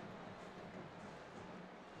line.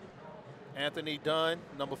 Anthony Dunn,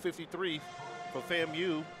 number 53 for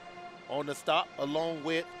FAMU, on the stop, along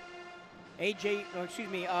with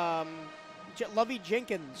Lovey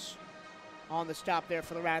Jenkins on the stop there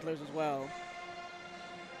for the Rattlers as well.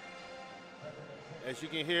 As you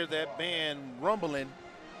can hear that band rumbling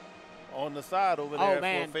on the side over there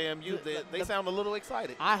for FAMU. They sound a little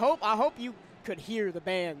excited. I hope you could hear the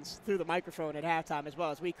bands through the microphone at halftime as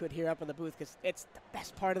well as we could hear up in the booth, because it's the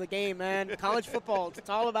best part of the game, man. College football, it's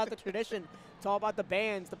all about the tradition. It's all about the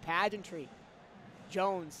bands, the pageantry.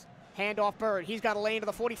 Jones, handoff Bird. He's got a lane to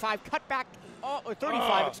the 45, cutback, or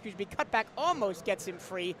 35, cutback almost gets him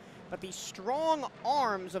free, but the strong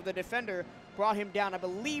arms of the defender brought him down. I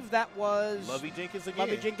believe that was Lovey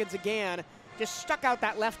Jenkins again. Just stuck out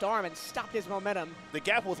that left arm and stopped his momentum. The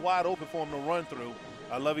gap was wide open for him to run through.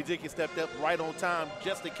 Lovey Jenkins stepped up right on time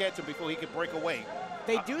just to catch him before he could break away.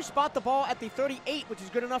 They do spot the ball at the 38, which is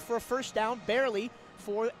good enough for a first down, barely,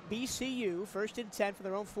 for BCU. 1st and 10 from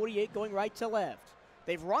their own 48, going right to left.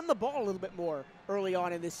 They've run the ball a little bit more early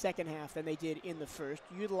on in this second half than they did in the first,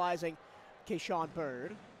 utilizing Keyshawn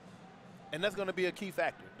Bird. And that's going to be a key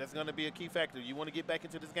factor. You want to get back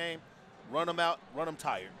into this game, run them out, run them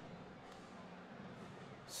tired.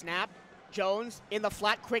 Snap. Jones in the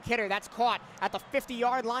flat, quick hitter. That's caught at the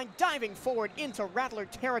 50-yard line, diving forward into Rattler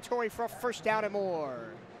territory for a first down and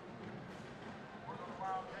more.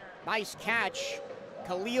 Nice catch.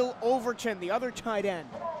 Khalil Overton, the other tight end,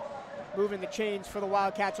 moving the chains for the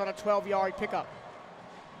Wildcats on a 12-yard pickup.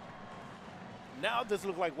 Now this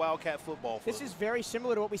looks like Wildcat football. This is very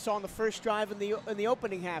similar to what we saw in the first drive in the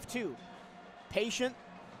opening half, too. Patient.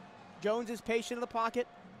 Jones is patient in the pocket.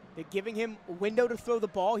 They're giving him a window to throw the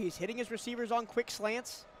ball. He's hitting his receivers on quick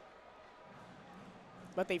slants.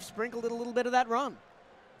 But they've sprinkled in a little bit of that run.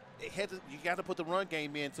 You got to put the run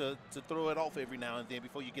game in to throw it off every now and then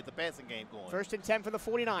before you get the passing game going. 1st and 10 for the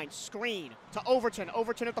 49. Screen to Overton.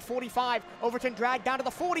 Overton at the 45. Overton dragged down to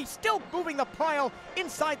the 40. Still moving the pile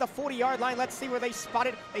inside the 40-yard line. Let's see where they spot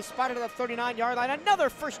it. They spotted at the 39-yard line. Another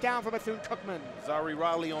first down for Bethune-Cookman. Zari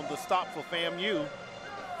Riley on the stop for FAMU.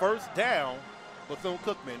 First down,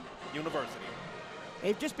 Bethune-Cookman University.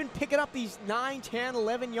 They've just been picking up these 9, 10,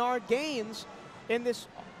 11-yard gains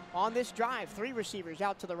on this drive. 3 receivers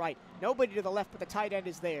out to the right. Nobody to the left, but the tight end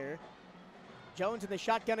is there. Jones in the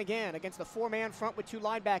shotgun again against the 4-man front with 2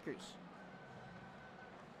 linebackers.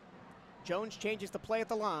 Jones changes the play at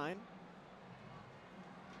the line.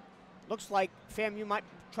 Looks like FAMU might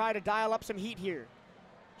try to dial up some heat here.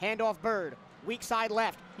 Handoff Bird, weak side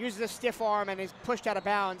left, uses a stiff arm and is pushed out of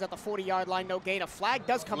bounds at the 40-yard line. No gain. A flag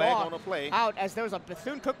does come Flag off on the play. out as there's a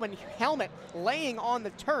Bethune-Cookman helmet laying on the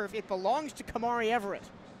turf. It belongs to Kamari Everett.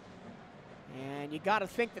 And you got to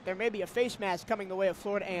think that there may be a face mask coming the way of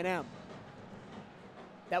Florida A&M.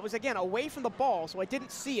 That was, again, away from the ball, so I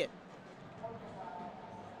didn't see it.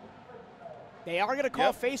 They are going to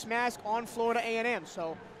call face mask on Florida A&M,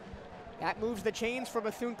 so that moves the chains for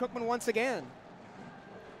Bethune-Cookman once again.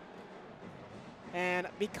 And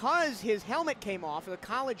because his helmet came off, the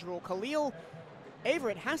college rule, Khalil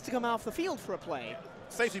Everett has to come off the field for a play.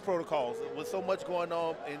 Safety protocols. With so much going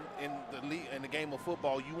on in the game of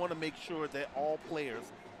football, you want to make sure that all players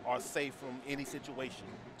are safe from any situation.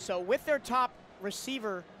 So with their top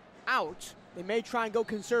receiver out, they may try and go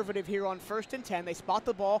conservative here on 1st and 10. They spot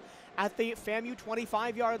the ball at the FAMU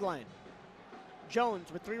 25-yard line.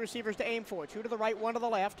 Jones with 3 receivers to aim for, 2 to the right, 1 to the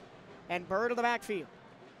left, and Bird in the backfield.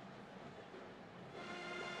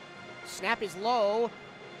 Snap is low,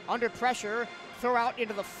 under pressure, throw out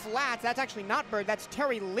into the flats. That's actually not Bird, that's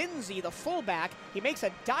Terry Lindsay, the fullback. He makes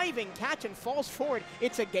a diving catch and falls forward.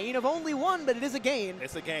 It's a gain of only 1, but it is a gain.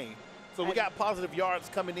 It's a gain. So we got positive yards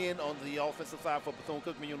coming in on the offensive side for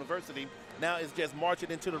Bethune-Cookman University. Now it's just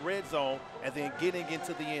marching into the red zone and then getting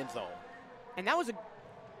into the end zone. And that was a...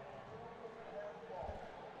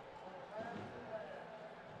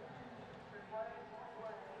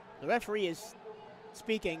 The referee is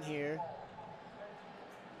speaking here.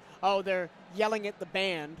 Oh, they're yelling at the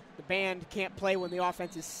band. The band can't play when the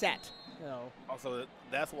offense is set. So. Also,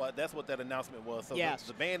 that's what that announcement was. So yes.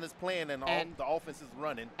 the band is playing and the offense is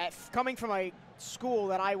running. Coming from a school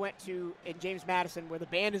that I went to in James Madison where the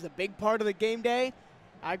band is a big part of the game day,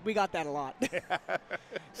 we got that a lot.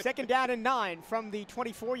 2nd down and 9 from the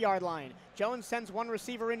 24-yard line. Jones sends 1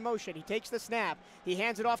 receiver in motion. He takes the snap. He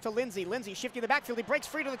hands it off to Lindsay. Lindsay shifting the backfield. He breaks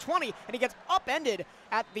free to the 20, and he gets upended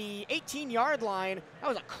at the 18-yard line. That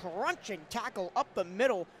was a crunching tackle up the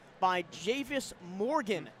middle by Javis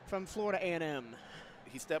Morgan from Florida A&M.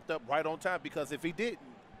 He stepped up right on time because if he didn't,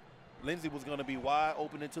 Lindsay was going to be wide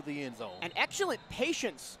open into the end zone. And excellent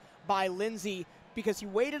patience by Lindsay because he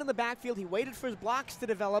waited in the backfield, he waited for his blocks to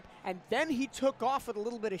develop, and then he took off with a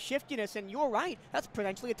little bit of shiftiness, and you're right, that's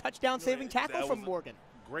potentially a touchdown-saving tackle from Morgan.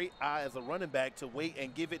 Great eye as a running back to wait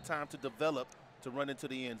and give it time to develop to run into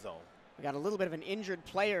the end zone. We got a little bit of an injured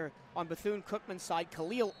player on Bethune-Cookman's side.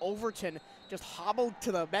 Khalil Overton just hobbled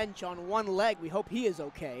to the bench on 1 leg. We hope he is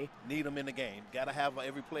okay. Need him in the game. Got to have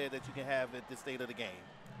every player that you can have at this state of the game.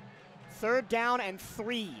 3rd down and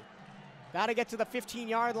 3. Got to get to the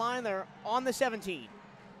 15-yard line. They're on the 17.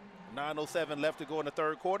 9:07 left to go in the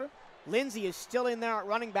 3rd quarter. Lindsay is still in there at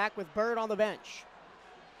running back with Bird on the bench.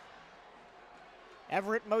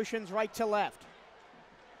 Everett motions right to left.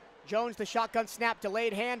 Jones, the shotgun snap,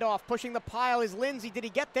 delayed handoff, pushing the pile is Lindsay. Did he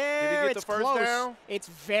get there? Did he get it's the first close. down? It's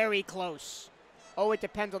very close. Oh, it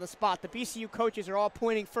depends on the spot. The BCU coaches are all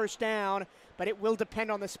pointing 1st down, but it will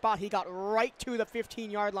depend on the spot. He got right to the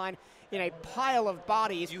 15-yard line in a pile of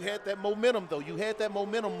bodies. You had that momentum, though. You had that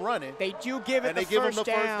momentum running. They do give it and the they give first him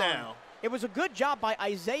the down. first down. It was a good job by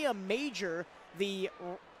Isaiah Major, the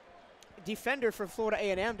defender for Florida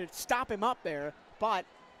A&M, to stop him up there, but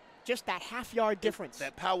just that half-yard difference.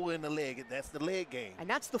 That power in the leg, that's the leg game. And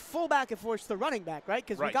that's the fullback if it's the running back, right?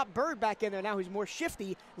 Because we got Bird back in there now who's more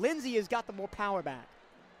shifty. Lindsay has got the more power back.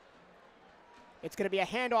 It's going to be a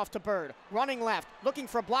handoff to Bird. Running left, looking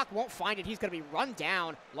for a block, won't find it. He's going to be run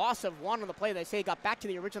down. Loss of 1 on the play. They say he got back to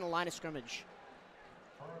the original line of scrimmage.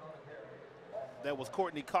 That was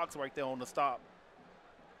Courtney Cox right there on the stop.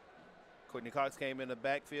 Courtney Cox came in the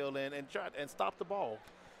backfield and tried and stopped the ball.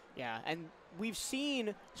 Yeah, and we've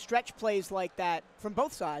seen stretch plays like that from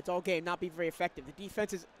both sides all game not be very effective. The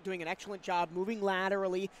defense is doing an excellent job moving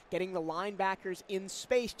laterally, getting the linebackers in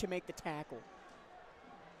space to make the tackle.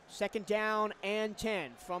 2nd down and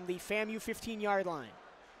 10 from the FAMU 15-yard line.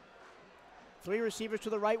 3 receivers to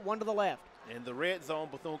the right, 1 to the left. In the red zone,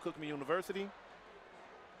 Bethune-Cookman University.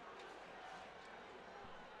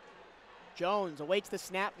 Jones awaits the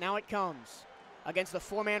snap. Now it comes. Against the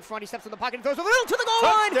 4-man front, he steps in the pocket and throws a little to the goal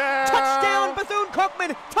line. Touchdown,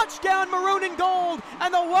 Bethune-Cookman. Touchdown, maroon and gold.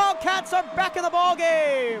 And the Wildcats are back in the ball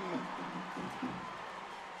game.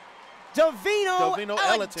 Davino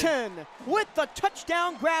Ellington with the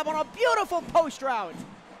touchdown grab on a beautiful post route.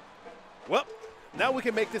 Well, now we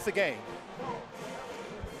can make this a game.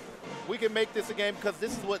 we can make this a game, because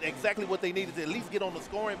this is exactly what they needed to at least get on the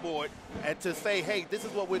scoring board and to say, hey, this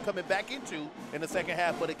is what we're coming back into in the second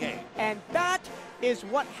half of the game. And that is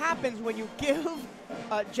what happens when you give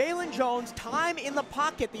Jalen Jones time in the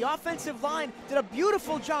pocket. The offensive line did a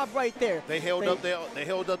beautiful job right there. They held up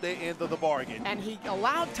their end of the bargain. And he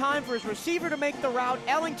allowed time for his receiver to make the route.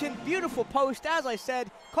 Ellington, beautiful post, as I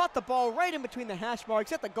said, caught the ball right in between the hash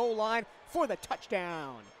marks at the goal line for the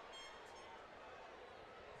touchdown.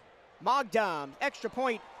 Mogdom, extra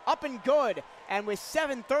point, up and good. And with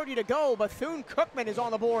 7:30 to go, Bethune-Cookman is on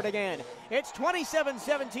the board again. It's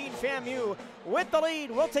 27-17 FAMU with the lead.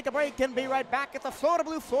 We'll take a break and be right back at the Florida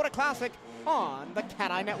Blue Florida Classic on the Cat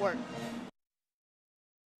Eye Network.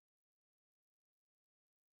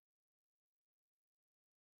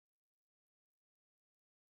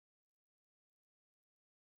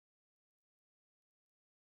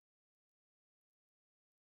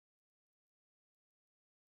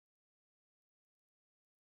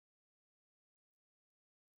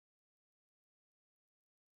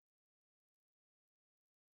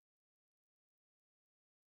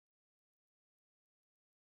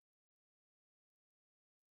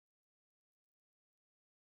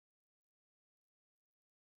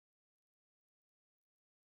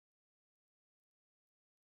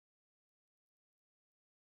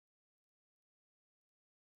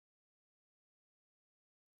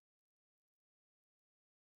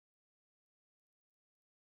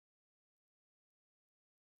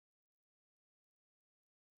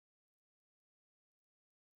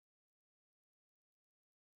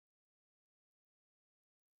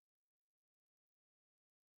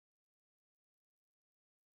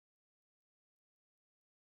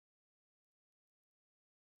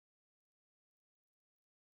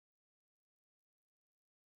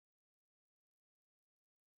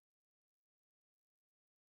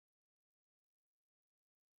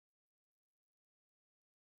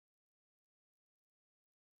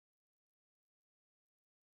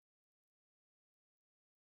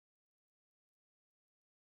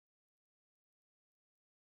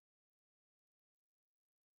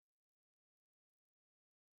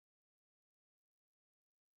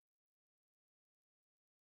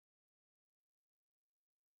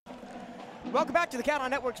 Welcome back to the Cat Eye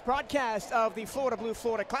Network's broadcast of the Florida Blue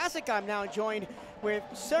Florida Classic. I'm now joined with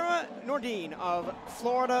Sarah Nordine of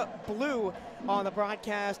Florida Blue on the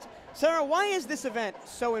broadcast. Sarah, why is this event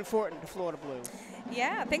so important to Florida Blue?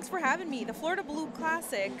 Yeah, thanks for having me. The Florida Blue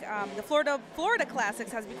Classic, the Florida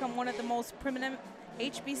Classics has become one of the most prominent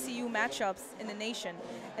HBCU matchups in the nation.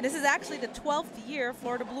 And this is actually the 12th year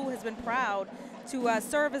Florida Blue has been proud to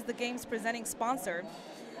serve as the game's presenting sponsor.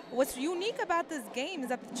 What's unique about this game is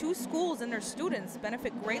that the two schools and their students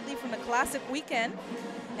benefit greatly from the Classic weekend,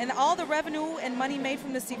 and all the revenue and money made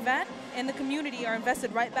from this event and the community are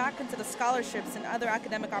invested right back into the scholarships and other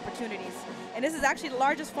academic opportunities. And this is actually the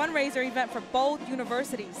largest fundraiser event for both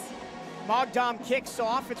universities. Mogdom kicks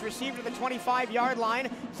off. It's received at the 25-yard line.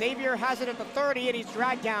 Xavier has it at the 30, and he's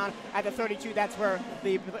dragged down at the 32. That's where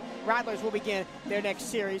the Rattlers will begin their next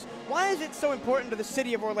series. Why is it so important to the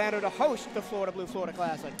city of Orlando to host the Florida Blue Florida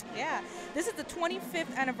Classic? Yeah, this is the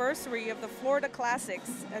 25th anniversary of the Florida Classics.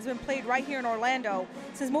 It has been played right here in Orlando.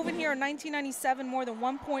 Since moving here in 1997, more than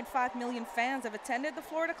 1.5 million fans have attended the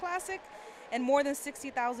Florida Classic, and more than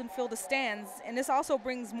 60,000 fill the stands. And this also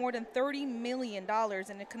brings more than $30 million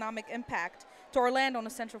in economic impact to Orlando and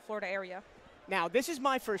the Central Florida area. Now, this is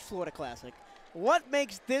my first Florida Classic. What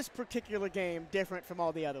makes this particular game different from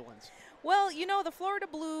all the other ones? Well, you know, the Florida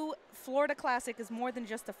Blue Florida Classic is more than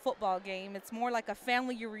just a football game. It's more like a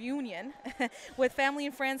family reunion with family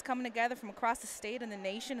and friends coming together from across the state and the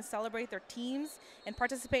nation to celebrate their teams and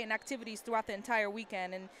participate in activities throughout the entire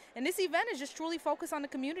weekend. And this event is just truly focused on the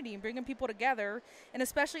community and bringing people together. And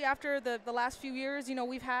especially after the last few years, you know,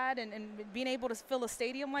 we've had and being able to fill a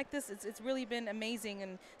stadium like this, it's really been amazing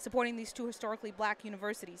in supporting these two historically black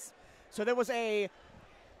universities. So there was a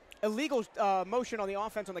illegal motion on the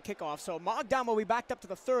offense on the kickoff. So Mogdom will be backed up to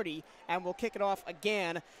the 30, and we'll kick it off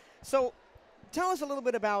again. So tell us a little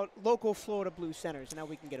bit about local Florida Blue centers and how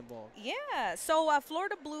we can get involved. Yeah, so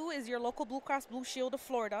Florida Blue is your local Blue Cross Blue Shield of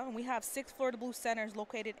Florida, and we have 6 Florida Blue centers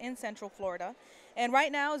located in Central Florida. And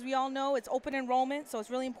right now, as we all know, it's open enrollment, so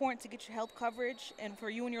it's really important to get your health coverage and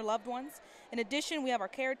for you and your loved ones. In addition, we have our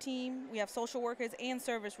care team, we have social workers and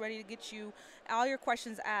service ready to get you all your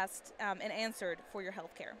questions asked and answered for your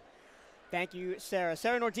health care. Thank you, Sarah.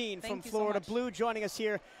 Sarah Nordine from Florida Blue joining us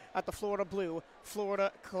here at the Florida Blue Florida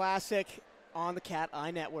Classic on the Cat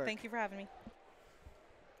Eye Network. Thank you for having me.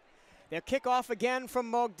 Their kickoff again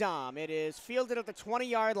from Mogdam. It is fielded at the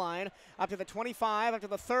 20-yard line, up to the 25, up to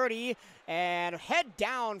the 30, and head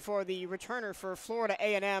down for the returner for Florida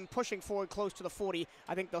A&M, pushing forward close to the 40.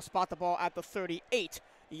 I think they'll spot the ball at the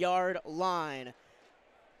 38-yard line.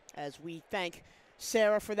 As we thank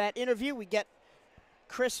Sarah for that interview, we get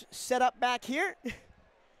Chris set up back here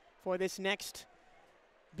for this next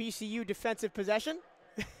BCU defensive possession.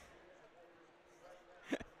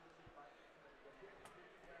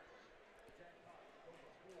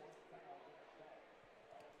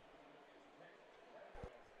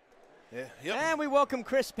 Yeah, yep. And we welcome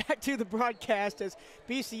Chris back to the broadcast as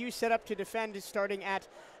BCU set up to defend starting at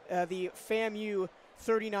the FAMU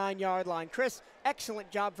 39-yard line. Chris,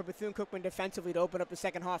 excellent job for Bethune-Cookman defensively to open up the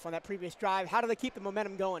second half on that previous drive. How do they keep the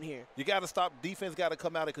momentum going here? You got to stop. Defense got to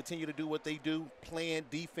come out and continue to do what they do, playing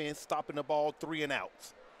defense, stopping the ball, 3 and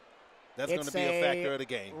outs. That's going to be a factor of the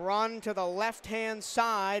game. Run to the left-hand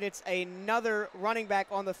side. It's another running back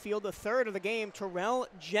on the field, the third of the game, Terrell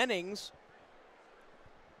Jennings.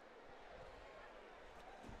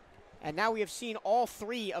 And now we have seen all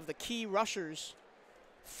 3 of the key rushers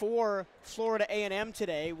for Florida A&M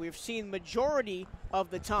today. We've seen majority of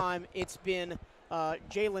the time it's been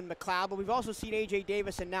Jalen McLeod, but we've also seen A.J.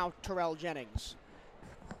 Davis and now Terrell Jennings.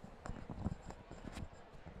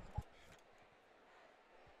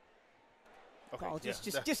 Okay, Oh, yeah,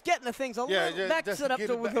 just getting the things a little back just set up get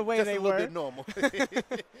to it back the way just they a little were. bit normal.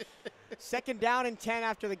 Second down and 10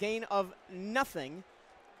 after the gain of nothing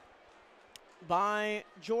by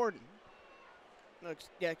Jordan.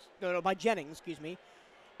 By Jennings, excuse me.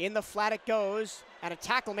 In the flat it goes, and a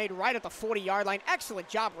tackle made right at the 40-yard line. Excellent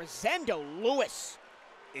job, Rosendo Lewis.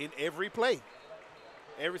 In every play.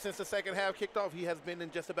 Ever since the second half kicked off, he has been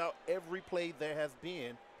in just about every play there has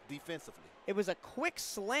been defensively. It was a quick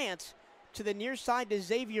slant to the near side to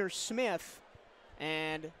Xavier Smith,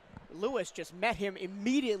 and Lewis just met him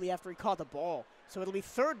immediately after he caught the ball. So it'll be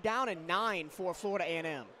 3rd down and 9 for Florida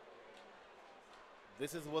A&M.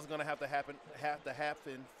 This is what's going to have to happen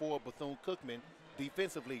for Bethune-Cookman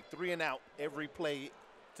defensively. 3 and out every play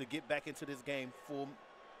to get back into this game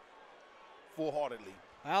full-heartedly.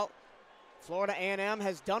 Well, Florida A&M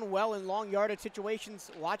has done well in long yardage situations.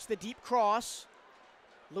 Watch the deep cross.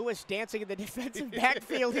 Lewis dancing in the defensive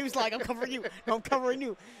backfield. He was like, I'm covering you. No, I'm covering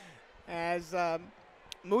you. As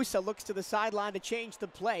Musa looks to the sideline to change the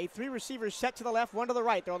play. 3 receivers set to the left, 1 to the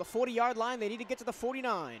right. They're on the 40-yard line. They need to get to the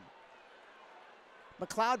 49.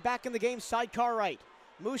 McLeod back in the game, sidecar right.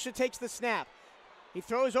 Musa takes the snap. He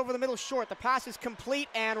throws over the middle short. The pass is complete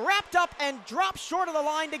and wrapped up and dropped short of the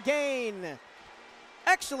line to gain.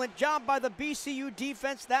 Excellent job by the BCU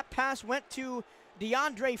defense. That pass went to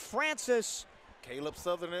DeAndre Francis. Caleb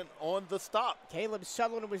Sutherland on the stop. Caleb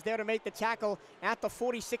Sutherland was there to make the tackle at the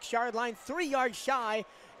 46-yard line, 3 yards shy,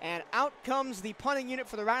 and out comes the punting unit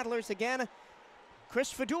for the Rattlers again.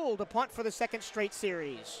 Chris Fadul to punt for the 2nd straight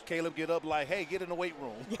series. Caleb get up like, hey, get in the weight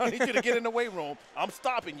room. I need you to get in the weight room. I'm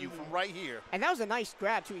stopping you from right here. And that was a nice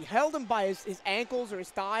grab, too. He held him by his ankles or his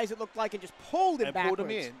thighs, it looked like, and just pulled him backwards. Pulled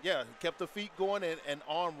him in. Yeah, kept the feet going and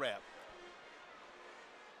arm wrap.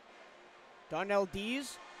 Darnell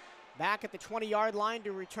Dees back at the 20-yard line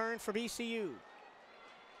to return for BCU.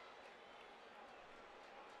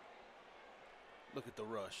 Look at the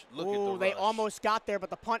rush. Look at the rush. They almost got there, but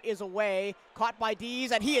the punt is away. Caught by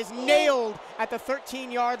Dees, and he is nailed at the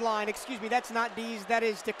 13-yard line. Excuse me, that's not Dees. That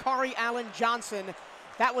is Dakari Allen Johnson.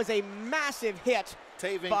 That was a massive hit.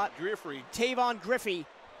 Tavon Griffey.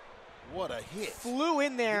 What a hit. Flew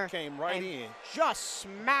in there. He came right and in. Just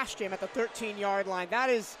smashed him at the 13-yard line. That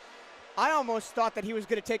is, I almost thought that he was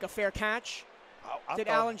going to take a fair catch.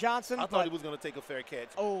 Allen Johnson? I thought he was going to take a fair catch.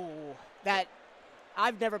 Oh, that.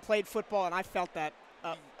 I've never played football, and I felt that.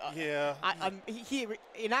 Yeah. He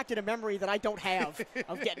enacted a memory that I don't have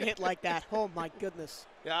of getting hit like that. Oh, my goodness.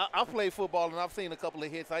 Yeah, I've played football, and I've seen a couple of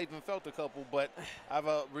hits. I even felt a couple, but I've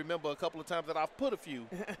remember a couple of times that I've put a few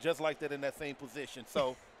just like that in that same position.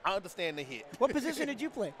 So I understand the hit. What position did you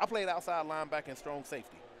play? I played outside linebacker and strong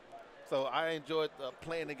safety. So I enjoyed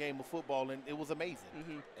playing the game of football, and it was amazing.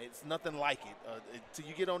 Mm-hmm. It's nothing like it. Till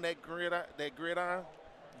you get on that gridiron,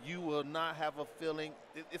 you will not have a feeling.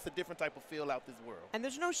 It's a different type of feel out this world. And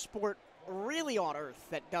there's no sport really on earth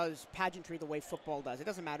that does pageantry the way football does. It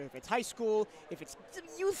doesn't matter if it's high school, if it's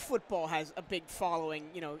youth football has a big following,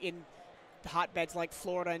 in hotbeds like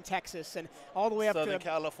Florida and Texas and all the way up Southern to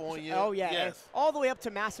California. Oh, yeah. Yes. All the way up to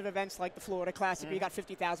massive events like the Florida Classic where you got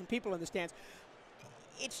 50,000 people in the stands.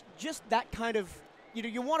 It's just that kind of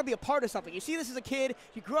you want to be a part of something. You see this as a kid,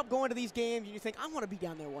 you grew up going to these games, and you think, I want to be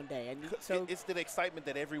down there one day. And so it's the excitement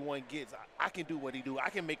that everyone gets. I can do what he do. I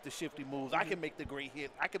can make the shifty moves. I can make the great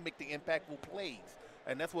hit. I can make the impactful plays.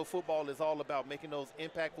 And that's what football is all about, making those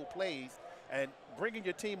impactful plays and bringing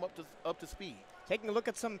your team up to speed. Taking a look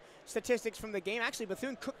at some statistics from the game. Actually,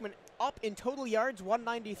 Bethune-Cookman up in total yards,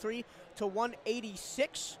 193 to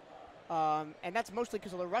 186. And that's mostly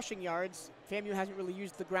because of the rushing yards. FAMU hasn't really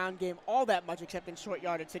used the ground game all that much except in short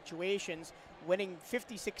yardage situations, winning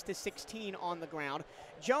 56 to 16 on the ground.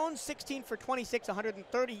 Jones, 16 for 26,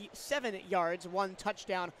 137 yards, 1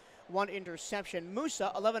 touchdown, 1 interception.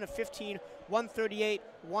 Musa, 11 of 15, 138,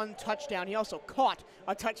 1 touchdown. He also caught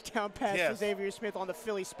a touchdown pass to Xavier Smith on the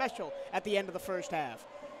Philly special at the end of the first half.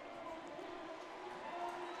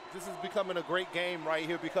 This is becoming a great game right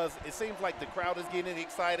here because it seems like the crowd is getting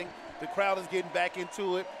exciting. The crowd is getting back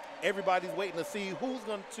into it. Everybody's waiting to see who's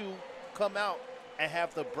going to come out and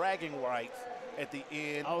have the bragging rights at the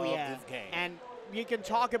end of this game. And you can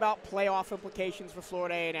talk about playoff implications for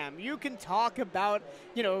Florida A&M. You can talk about,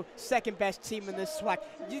 second best team in this SWAC.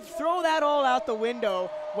 You throw that all out the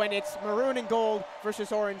window when it's maroon and gold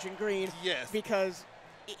versus orange and green. Yes. Because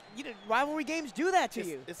rivalry games do that to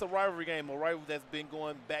you. It's a rivalry game, a rivalry that's been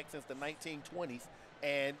going back since the 1920s.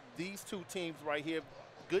 And these two teams right here,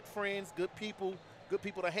 good friends, good people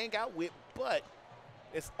to hang out with, but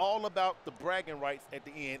it's all about the bragging rights at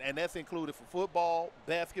the end, and that's included for football,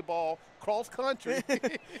 basketball, cross country.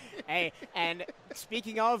 Hey, and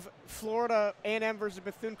speaking of Florida A&M versus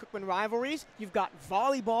Bethune-Cookman rivalries, you've got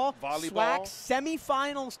volleyball. SWAC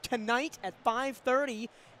semifinals tonight at 5:30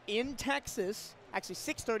 in Texas. Actually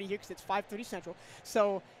 6:30 here because it's 5:30 Central.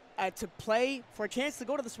 So to play for a chance to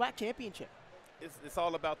go to the SWAC championship. It's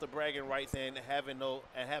all about the bragging rights and having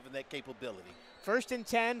that capability. 1st and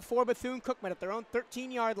 10 for Bethune-Cookman at their own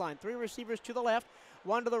 13-yard line. 3 receivers to the left,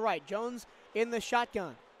 1 to the right. Jones in the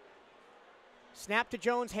shotgun. Snap to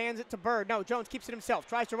Jones, hands it to Bird. No, Jones keeps it himself.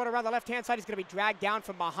 Tries to run around the left-hand side. He's going to be dragged down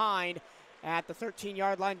from behind at the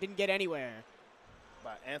 13-yard line. Didn't get anywhere.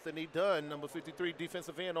 By Anthony Dunn, number 53,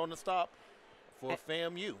 defensive end on the stop for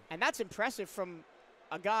FAMU. And that's impressive from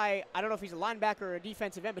a guy, I don't know if he's a linebacker or a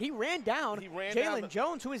defensive end, but he ran down Jalen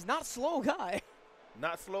Jones, who is not a slow guy.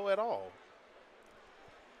 Not slow at all.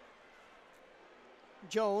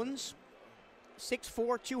 Jones,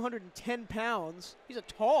 6'4", 210 pounds. He's a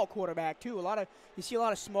tall quarterback, too. You see a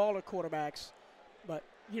lot of smaller quarterbacks, but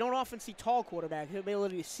you don't often see tall quarterbacks. His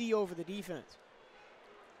ability to see over the defense.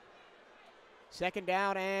 2nd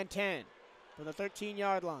down and 10 from the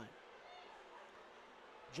 13-yard line.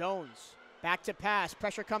 Jones back to pass.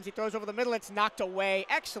 Pressure comes. He throws over the middle. It's knocked away.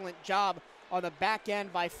 Excellent job on the back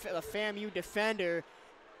end by the FAMU defender.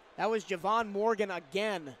 That was Javon Morgan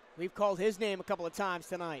again. We've called his name a couple of times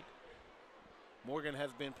tonight. Morgan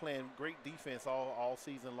has been playing great defense all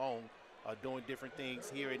season long, doing different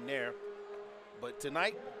things here and there. But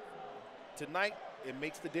tonight, it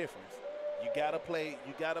makes the difference. You gotta play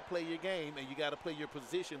your game, and you gotta play your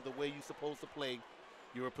position the way you're supposed to play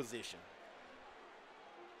your position.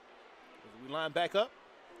 As we line back up.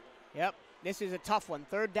 Yep, this is a tough one.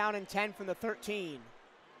 3rd down and 10 from the 13.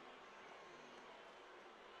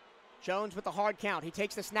 Jones with the hard count. He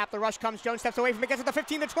takes the snap. The rush comes. Jones steps away from it. Gets it to the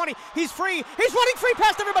 15, the 20. He's free. He's running free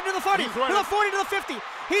past everybody to the 30, to the 40, to the 50.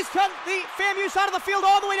 He's cut the FAMU side of the field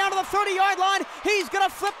all the way down to the 30-yard line. He's going to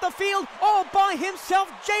flip the field all by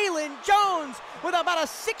himself. Jalen Jones with about a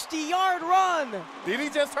 60-yard run. Did he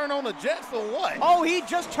just turn on the Jets or what? Oh, he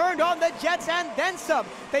just turned on the Jets and then some.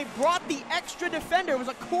 They brought the extra defender. It was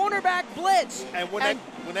a cornerback blitz. And when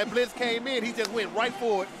that blitz came in, he just went right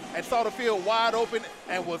for it and saw the field wide open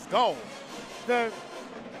and was gone. The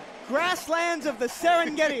grasslands of the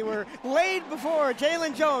Serengeti were laid before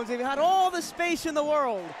Jalen Jones. They've had all the space in the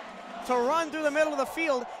world to run through the middle of the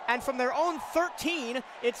field. And from their own 13,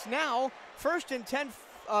 it's now 1st and 10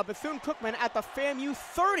 Bethune-Cookman at the FAMU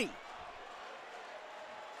 30.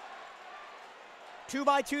 2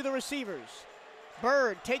 by 2 the receivers.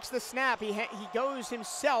 Bird takes the snap. He goes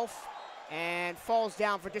himself and falls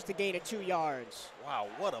down for just a gain of 2 yards. Wow,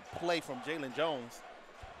 what a play from Jalen Jones.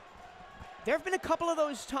 There have been a couple of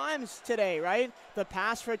those times today, right? The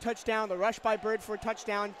pass for a touchdown, the rush by Bird for a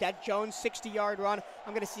touchdown, that Jones 60-yard run.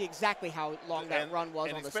 I'm going to see exactly how long that run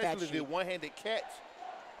was on the stat sheet. And especially the one-handed catch.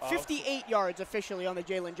 58 yards officially on the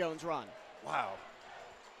Jalen Jones run. Wow.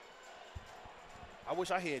 I wish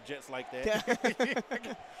I had jets like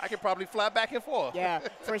that. I could probably fly back and forth. Yeah,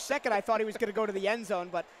 for a second I thought he was going to go to the end zone,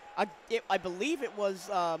 but I believe it was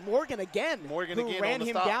Morgan again who ran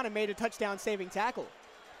him down and made a touchdown-saving tackle.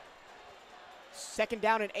 2nd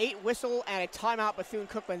down and 8, whistle and a timeout.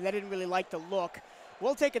 Bethune-Cookman, they didn't really like the look.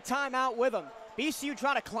 We'll take a timeout with them. BCU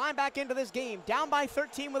trying to climb back into this game. Down by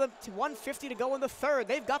 13 with 1:50 to go in the third.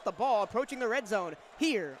 They've got the ball approaching the red zone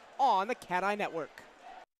here on the Cat Eye Network.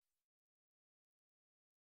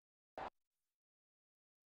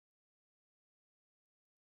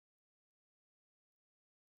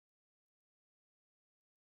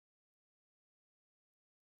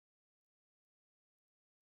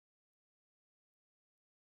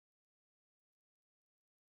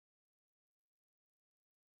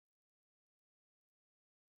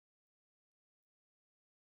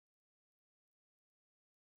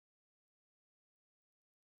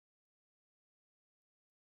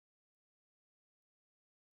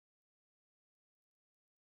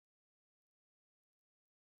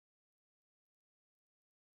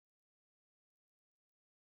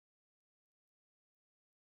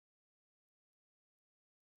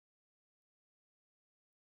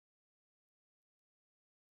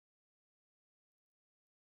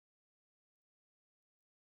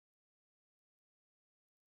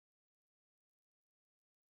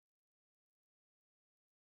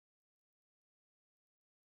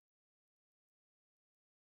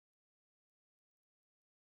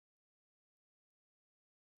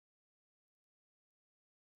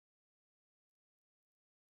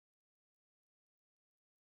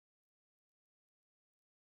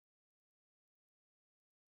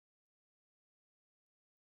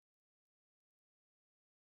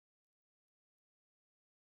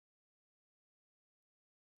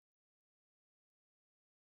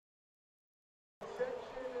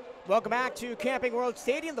 Welcome back to Camping World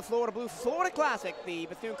Stadium, the Florida Blue Florida Classic. The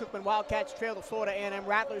Bethune-Cookman Wildcats trail the Florida A&M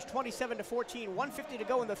Rattlers 27-14, 1:50 to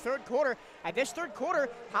go in the third quarter. And this third quarter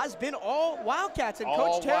has been all Wildcats and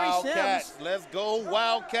Coach Terry Wildcats. Sims. Let's go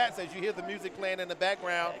Wildcats as you hear the music playing in the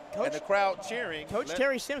background and the crowd cheering. Coach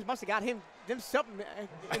Terry Sims must have got them something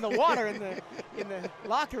in the water in the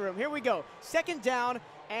locker room. Here we go. Second down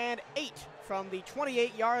and 8 from the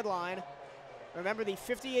 28-yard line. Remember the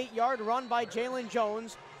 58-yard run by Jalen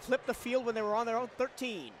Jones flipped the field when they were on their own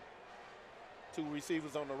 13. 2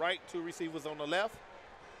 receivers on the right, 2 receivers on the left.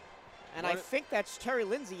 And I think that's Terry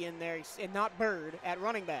Lindsay in there and not Bird at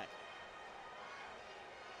running back.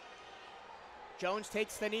 Jones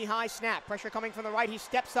takes the knee-high snap. Pressure coming from the right. He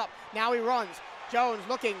steps up. Now he runs. Jones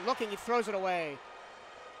looking. He throws it away.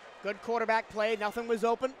 Good quarterback play. Nothing was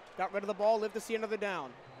open. Got rid of the ball. Lived to see another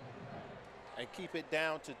down. And keep it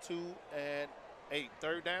down to 2 and 8.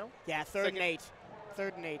 Third down? Yeah, third and 8.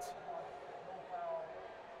 Third and 8.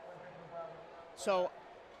 So,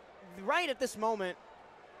 right at this moment,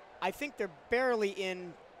 I think they're barely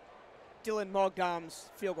in Dylan Mogdom's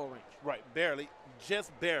field goal range. Right, barely,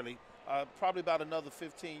 just barely. Probably about another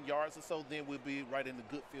 15 yards or so, then we'll be right in the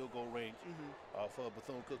good field goal range for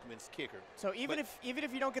Bethune-Cookman's kicker. So even if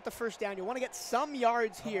you don't get the first down, you want to get some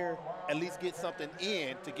yards here. At least get something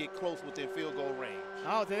in to get close within field goal range.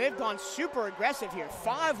 Oh, they've gone super aggressive here.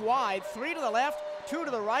 5 wide, 3 to the left, 2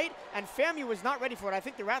 to the right, and FAMU was not ready for it. I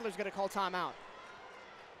think the Rattlers going to call timeout.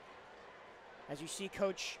 As you see,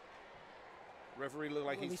 Coach. Referee look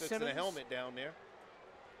like he's fixing Simmons. a helmet down there.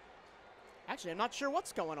 Actually, I'm not sure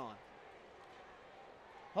what's going on.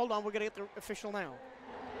 Hold on, we're going to get the official now.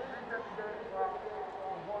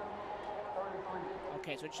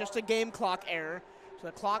 Okay, so it's just a game clock error. So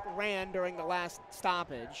the clock ran during the last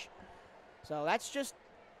stoppage. So that's just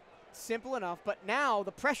simple enough. But now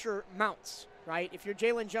the pressure mounts, right? If you're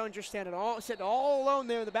Jalen Jones, you're sitting all alone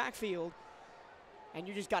there in the backfield, and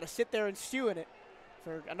you just got to sit there and stew in it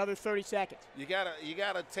for another 30 seconds. You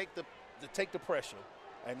gotta take the pressure,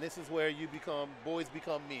 and this is where boys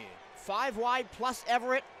become men. 5 wide plus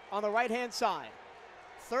Everett on the right-hand side.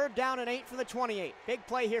 Third down and 8 from the 28. Big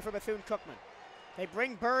play here for Bethune-Cookman. They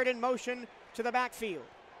bring Bird in motion to the backfield.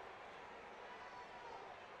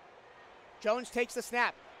 Jones takes the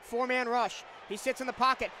snap. 4-man rush. He sits in the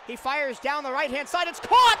pocket. He fires down the right-hand side. It's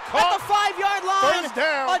caught at the 5-yard line. First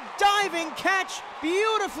down. A diving catch,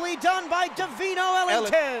 beautifully done by Davino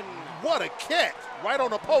Ellington. What a catch. Right on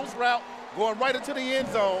the post route, going right into the end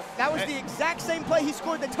zone. That was the exact same play he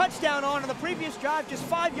scored the touchdown on in the previous drive, just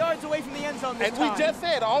 5 yards away from the end zone this time. And we just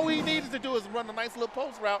said all we needed to do is run a nice little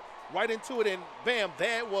post route right into it, and bam,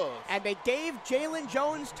 there it was. And they gave Jalen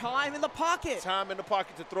Jones time in the pocket. Time in the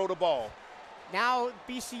pocket to throw the ball. Now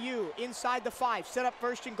BCU inside the 5, set up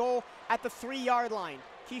first and goal at the 3-yard line.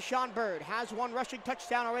 Keyshawn Bird has 1 rushing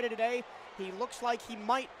touchdown already today. He looks like he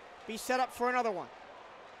might be set up for another one.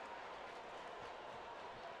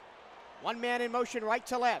 1 man in motion right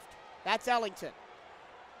to left. That's Ellington.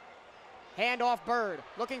 Hand off Bird,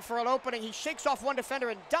 looking for an opening. He shakes off 1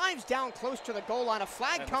 defender and dives down close to the goal line. A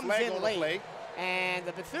flag comes in late. And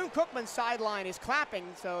the Bethune-Cookman sideline is clapping,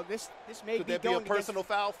 so this may Could be that be going a personal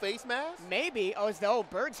foul face mask? Maybe. Oh,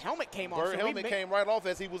 Bird's helmet came off. Bird's So helmet came right off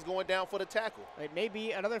as he was going down for the tackle. It may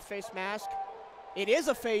be another face mask. It is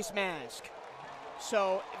a face mask.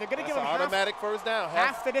 So they're going to give him automatic first down.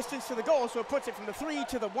 Half the distance to the goal, so it puts it from the 3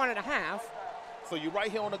 to the 1.5. So you're right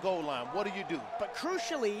here on the goal line. What do you do? But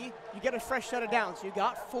crucially, you get a fresh set of downs. You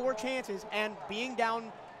got 4 chances, and being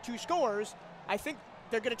down 2 scores, I think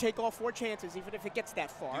they're going to take all 4 chances, even if it gets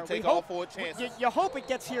that far. You take all 4 chances. You hope it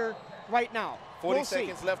gets here right now. 40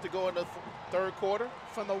 seconds left to go in the third quarter.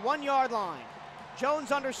 From the 1-yard line,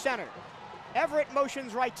 Jones under center. Everett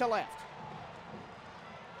motions right to left.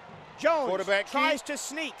 Jones tries to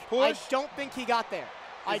sneak. Push. I don't think he got there.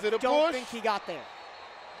 I Is it a don't push? think he got there.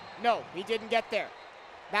 No, he didn't get there.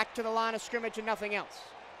 Back to the line of scrimmage and nothing else.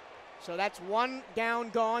 So that's 1 down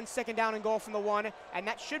gone, 2nd down and goal from the 1, and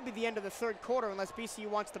that should be the end of the third quarter unless BCU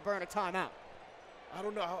wants to burn a timeout. I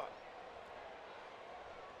don't know how.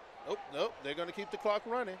 Nope, they're going to keep the clock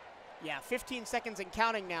running. Yeah, 15 seconds and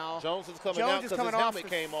counting now. Jones is coming out because his helmet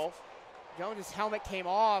came off. Jones' helmet came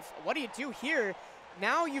off. What do you do here?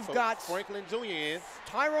 Now you've got Franklin Jr. in.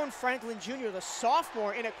 Tyrone Franklin Jr., the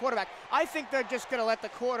sophomore, in at quarterback. I think they're just going to let the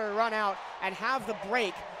quarter run out and have the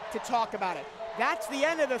break to talk about it. That's the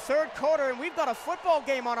end of the third quarter, and we've got a football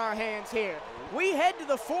game on our hands here. We head to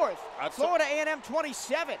the fourth. Florida A&M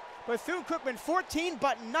 27, Bethune-Cookman 14,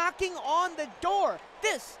 but knocking on the door.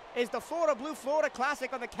 This is the Florida Blue Florida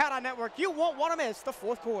Classic on the Cat Eye Network. You won't want to miss the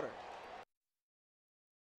fourth quarter.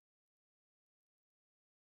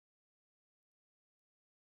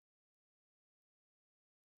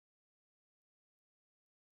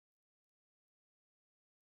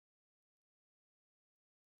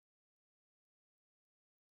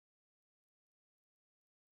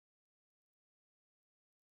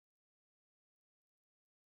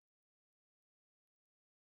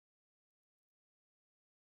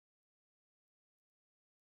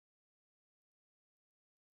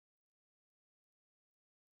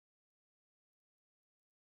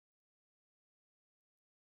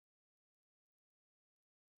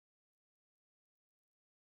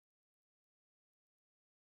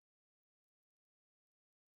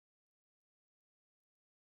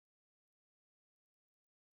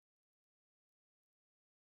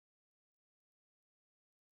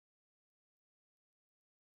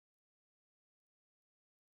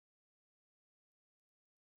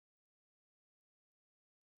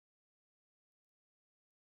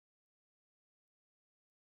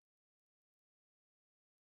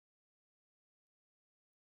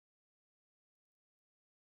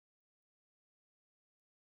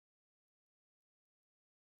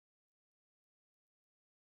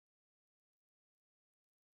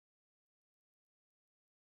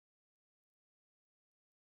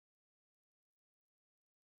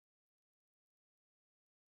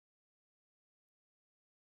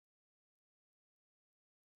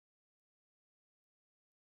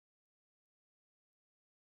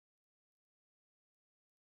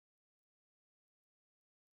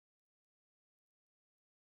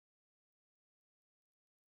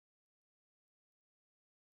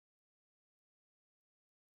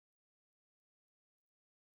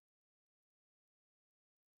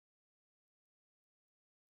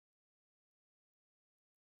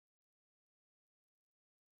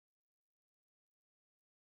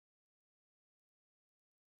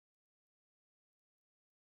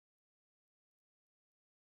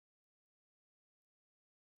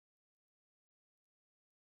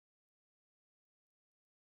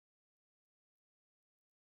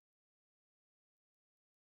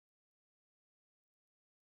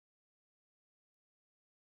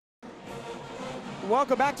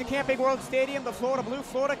 Welcome back to Camping World Stadium, the Florida Blue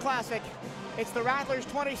Florida Classic. It's the Rattlers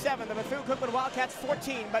 27, the Bethune-Cookman Wildcats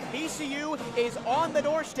 14, but BCU is on the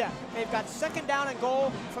doorstep. They've got 2nd down and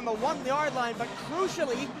goal from the 1-yard line, but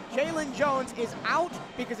crucially, Jalen Jones is out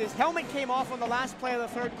because his helmet came off on the last play of the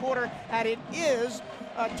third quarter, and it is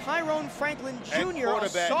Tyrone Franklin Jr., a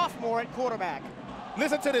sophomore at quarterback.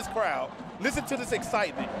 Listen to this crowd. Listen to this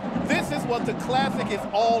excitement. This is what the Classic is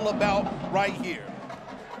all about right here.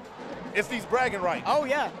 It's these bragging rights. Oh,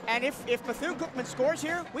 yeah. And if Bethune-Cookman scores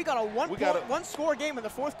here, we got a one-score game in the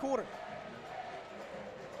fourth quarter.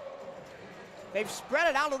 They've spread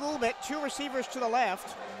it out a little bit. 2 receivers to the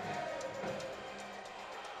left.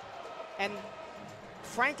 And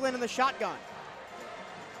Franklin in the shotgun.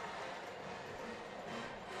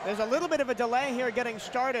 There's a little bit of a delay here getting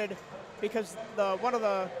started because one of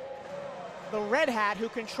the red hat who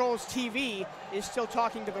controls TV is still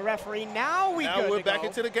talking to the referee. Now we're back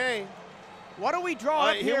into the game. What do we draw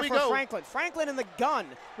up here here we for go. Franklin? Franklin in the gun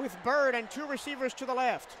with Bird and 2 receivers to the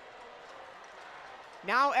left.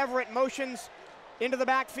 Now Everett motions into the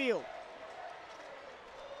backfield.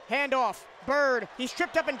 Handoff, Bird, he's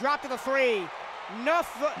tripped up and dropped to the 3.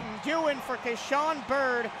 Nothing doing for Keyshawn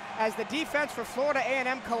Bird as the defense for Florida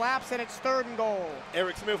A&M collapsed and it's 3rd and goal.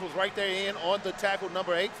 Eric Smith was right there in on the tackle,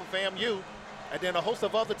 number 8 for FAMU. And then a host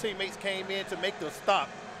of other teammates came in to make the stop.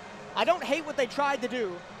 I don't hate what they tried to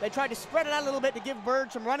do. They tried to spread it out a little bit to give Bird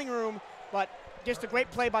some running room, but just a great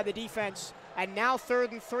play by the defense. And now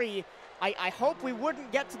 3rd and 3. I hope we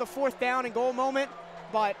wouldn't get to the 4th down and goal moment,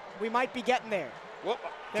 but we might be getting there. Well,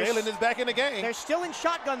 Jalen is back in the game. They're still in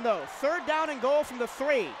shotgun, though. 3rd down and goal from the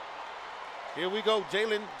 3. Here we go.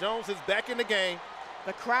 Jalen Jones is back in the game.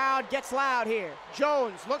 The crowd gets loud here.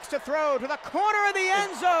 Jones looks to throw to the corner of the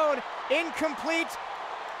end zone. Incomplete.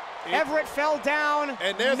 Everett fell down.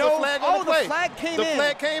 And there's a flag on the play. The flag came in. The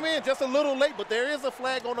flag came in just a little late, but there is a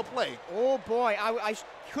flag on the play. Oh, boy. I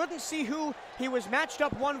couldn't see who he was matched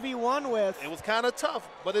up 1v1 with. It was kind of tough,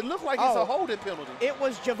 but it looked like it's a holding penalty. It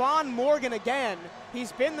was Javon Morgan again.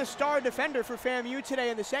 He's been the star defender for FAMU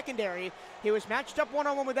today in the secondary. He was matched up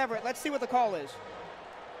one-on-one with Everett. Let's see what the call is.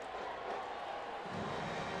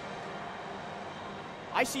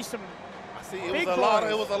 I see some it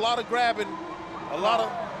was a lot of grabbing, a lot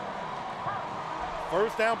of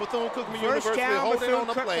first down Bethune-Cookman University holding on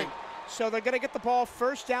the play. So they're going to get the ball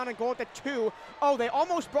 1st down and go at the 2. Oh, they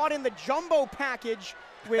almost brought in the jumbo package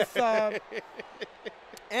with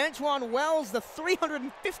Antoine Wells, the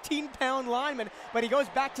 315-pound lineman, but he goes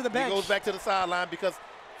back to the bench. He goes back to the sideline because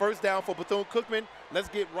 1st down for Bethune-Cookman. Let's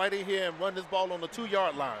get right in here and run this ball on the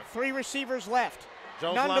 2-yard line. 3 receivers left.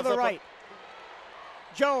 Jones None to the right.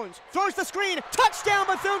 Jones throws the screen. Touchdown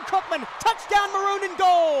Bethune-Cookman. Touchdown maroon and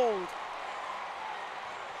gold.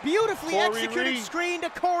 Beautifully executed screen to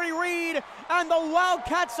Corey Reed, and the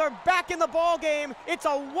Wildcats are back in the ball game. It's a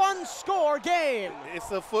 1-score game. It's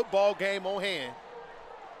a football game on hand.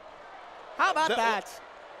 How about that?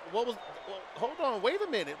 Hold on, wait a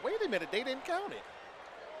minute. They didn't count it.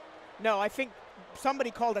 No, I think somebody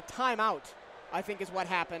called a timeout, I think is what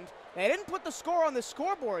happened. They didn't put the score on the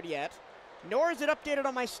scoreboard yet, nor is it updated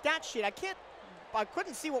on my stat sheet. I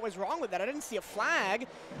couldn't see what was wrong with that. I didn't see a flag.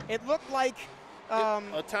 It looked like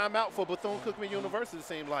a timeout for Bethune-Cookman University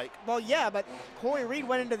seemed like. Well, yeah, but Corey Reed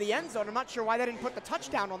went into the end zone. I'm not sure why they didn't put the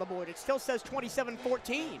touchdown on the board. It still says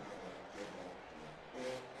 27-14.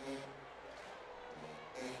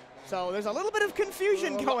 So there's a little bit of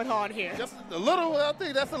confusion going on here. Just a little. I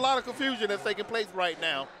think that's a lot of confusion that's taking place right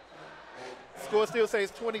now. Score still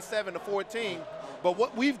says 27-14. But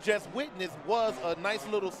what we've just witnessed was a nice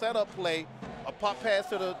little setup play, a pop pass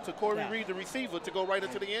to Corey Reed, the receiver, to go right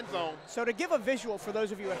into the end zone. So to give a visual for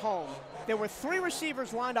those of you at home, there were 3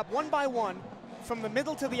 receivers lined up one by one from the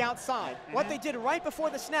middle to the outside. What they did right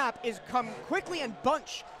before the snap is come quickly in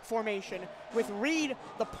bunch formation with Reed,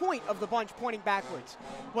 the point of the bunch, pointing backwards.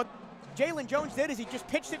 What Jalen Jones did is he just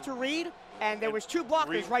pitched it to Reed, and there was 2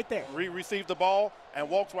 blockers right there. Reed received the ball and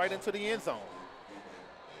walks right into the end zone.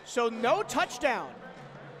 So no touchdown.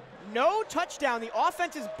 No touchdown. The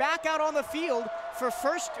offense is back out on the field for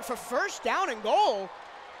first down and goal.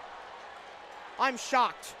 I'm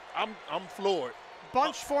shocked. I'm floored.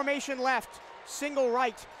 Bunch formation left. Single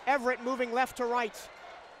right. Everett moving left to right.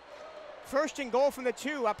 1st and goal from the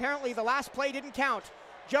 2. Apparently the last play didn't count.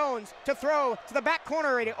 Jones to throw to the back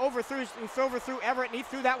corner. He overthrew Everett, and he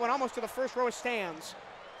threw that one almost to the first row of stands.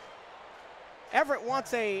 Everett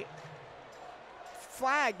wants a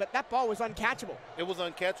flag, but that ball was uncatchable. It was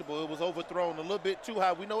uncatchable. It was overthrown a little bit too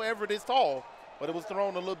high. We know Everett is tall, but it was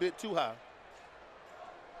thrown a little bit too high.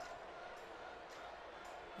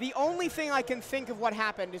 The only thing I can think of what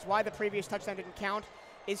happened is why the previous touchdown didn't count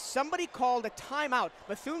is somebody called a timeout.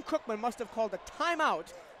 Bethune-Cookman must have called a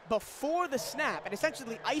timeout before the snap and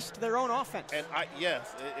essentially iced their own offense. And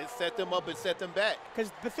yes, it set them up and set them back.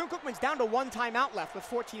 Because Bethune-Cookman's down to 1 timeout left with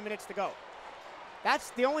 14 minutes to go. That's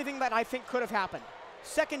the only thing that I think could have happened.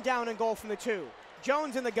 2nd down and goal from the 2.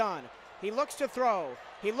 Jones in the gun. He looks to throw.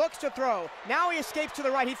 He looks to throw. Now he escapes to the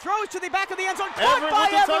right. He throws to the back of the end zone. Caught by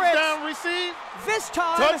Everett. Touchdown receive. This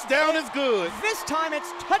time. Touchdown is good. This time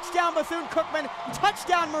it's touchdown Bethune-Cookman.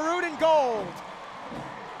 Touchdown maroon and gold.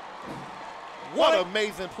 What an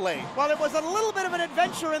amazing play. Well, it was a little bit of an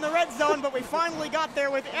adventure in the red zone, but we finally got there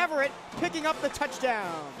with Everett picking up the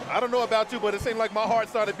touchdown. I don't know about you, but it seemed like my heart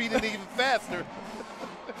started beating even faster.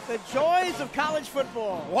 The joys of college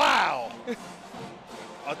football. Wow.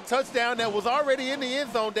 A touchdown that was already in the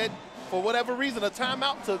end zone that, for whatever reason, a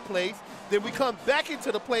timeout took place. Then we come back into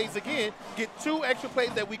the plays again, get 2 extra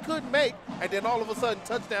plays that we couldn't make, and then all of a sudden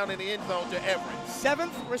touchdown in the end zone to Everett.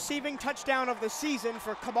 7th receiving touchdown of the season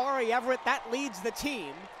for Kamari Everett. That leads the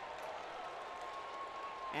team.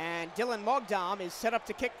 And Dylan Mogdam is set up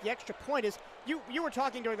to kick the extra point. As you were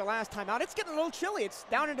talking during the last time out, it's getting a little chilly. It's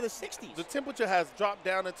down into the 60s. The temperature has dropped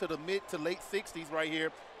down into the mid to late 60s right here,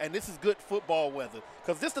 and this is good football weather.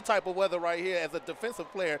 Because this is the type of weather right here as a defensive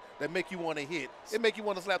player that make you want to hit. It make you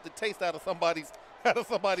want to slap the taste out of somebody's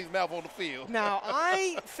mouth on the field. Now,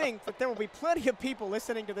 I think that there will be plenty of people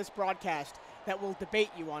listening to this broadcast that will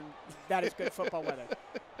debate you on that is good football weather.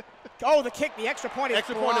 Oh, the kick, the extra point is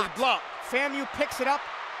Extra point is blocked. FAMU picks it up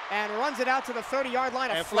and runs it out to the 30-yard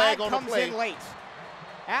line. A flag comes in late.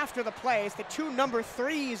 After the play, it's the 2 number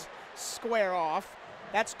 3s square off.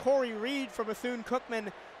 That's Corey Reed for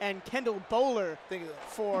Bethune-Cookman and Kendall Bowler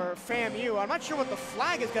for FAMU. I'm not sure what the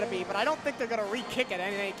flag is going to be, but I don't think they're going to re-kick it in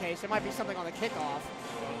any case. It might be something on the kickoff.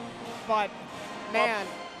 But, man,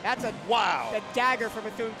 that's a dagger for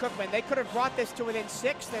Bethune-Cookman. They could have brought this to within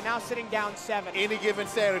 6. They're now sitting down 7. Any given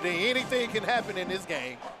Saturday, anything can happen in this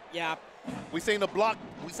game. Yeah. We seen a block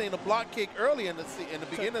kick early in the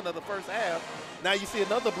beginning of the first half. Now you see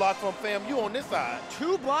another block from FAMU on this side.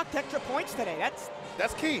 2 blocked extra points today.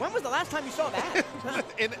 That's key. When was the last time you saw that?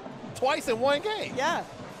 Twice in one game. Yeah.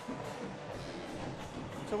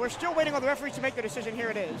 So we're still waiting on the referees to make the decision. Here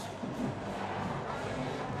it is.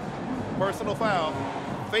 Personal foul,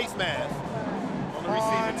 face mask on the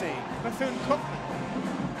receiving team. Bethune-Cookman.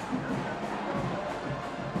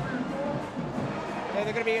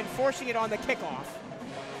 They're going to be enforcing it on the kickoff.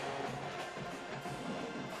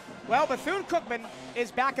 Well, Bethune-Cookman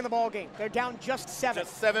is back in the ball game. They're down just 7.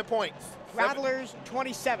 Just 7 points. Rattlers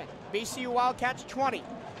 27, BCU Wildcats 20.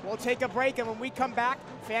 We'll take a break, and when we come back,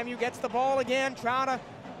 FAMU gets the ball again, trying to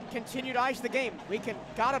continue to ice the game.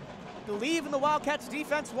 Gotta believe in the Wildcats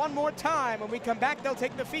defense one more time. When we come back, they'll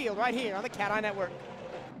take the field right here on the Cat Eye Network.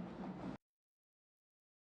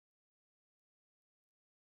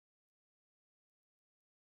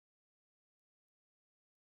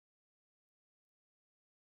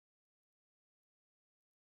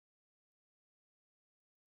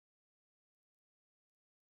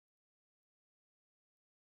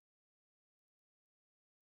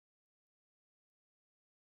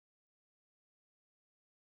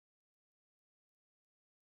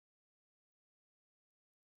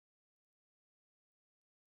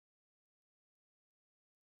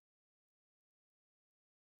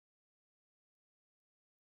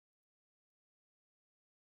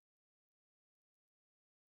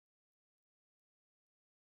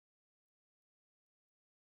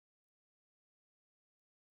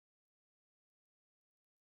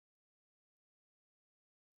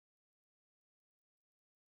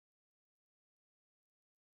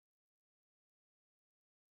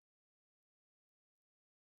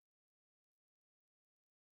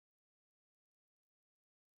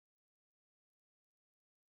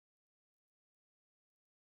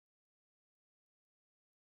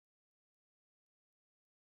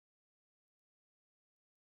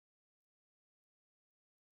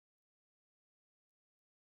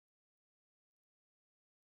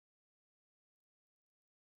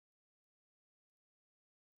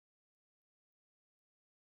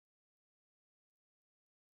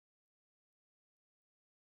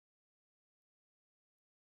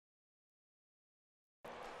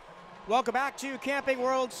 Welcome back to Camping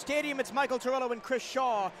World Stadium. It's Michael Torello and Chris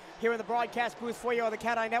Shaw here in the broadcast booth for you on the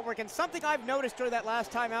Cat Eye Network. And something I've noticed during that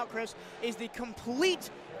last time out, Chris, is the complete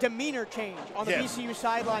demeanor change on the BCU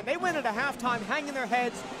sideline. They went into halftime hanging their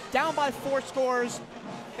heads, down by 4 scores.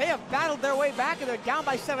 They have battled their way back, and they're down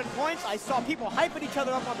by 7 points. I saw people hyping each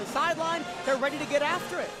other up on the sideline. They're ready to get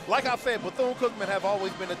after it. Like I said, Bethune-Cookman have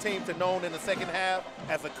always been a team known in the second half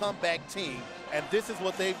as a comeback team. And this is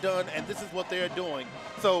what they've done, and this is what they're doing.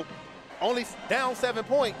 So only down 7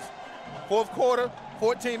 points. 4th quarter,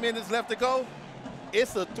 14 minutes left to go.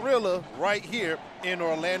 It's a thriller right here in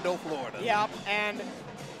Orlando, Florida. Yeah, and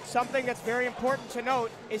something that's very important to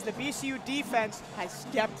note is the BCU defense has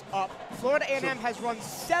stepped up. Florida A&M has run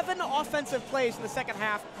 7 offensive plays in the second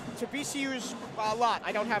half to BCU's a lot.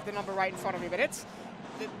 I don't have the number right in front of me, but it's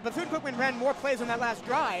Bethune-Cookman ran more plays on that last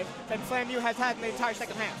drive than FAMU has had in the entire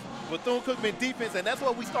second half. Bethune-Cookman defense, and that's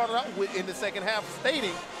what we started out with in the second half,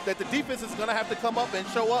 stating that the defense is going to have to come up and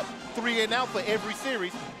show up 3 and out for every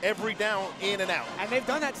series, every down, in and out. And they've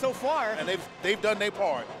done that so far. And they've done their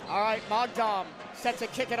part. All right, Mogdam set to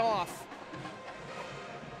kick it off.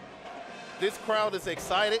 This crowd is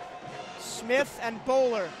excited. Smith and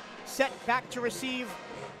Bowler set back to receive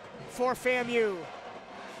for FAMU.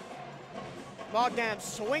 Bogdan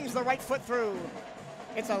swings the right foot through.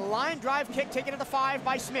 It's a line drive kick taken to the 5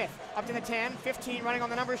 by Smith. Up to the 10, 15 running on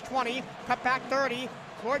the numbers, 20, cut back 30,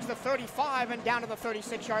 towards the 35 and down to the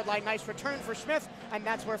 36-yard line. Nice return for Smith, and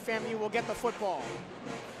that's where FAMU will get the football.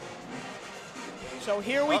 So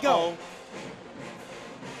here we go.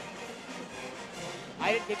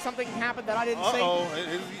 Did something happen that I didn't see?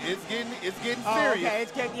 It's getting Oh, serious. okay,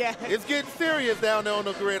 it's getting, yeah. It's getting serious down there on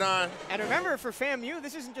the gridiron. And remember, for FAMU,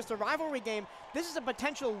 this isn't just a rivalry game. This is a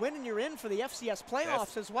potential win and you're in for the FCS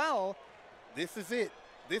playoffs as well. This is it.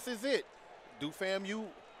 This is it. Do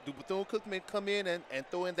Bethune-Cookman come in and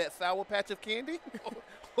throw in that Sour Patch of candy?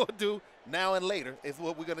 Or do now and later is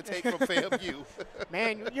what we're going to take from FAMU.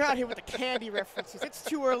 Man, you're out here with the candy references. It's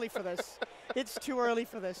too early for this. It's too early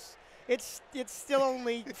for this. It's still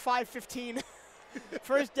only 5:15.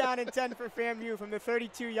 First down and 10 for FAMU from the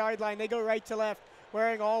 32-yard line. They go right to left,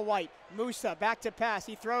 wearing all white. Musa back to pass.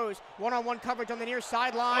 He throws one-on-one coverage on the near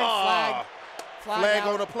sideline. Flag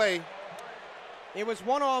on the play. It was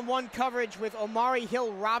one-on-one coverage with Omari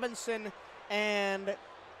Hill Robinson and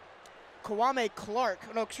Kobe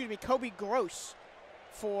Gross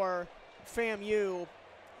for FAMU.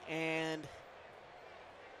 And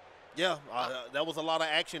yeah, that was a lot of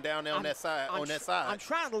action down there on that side. I'm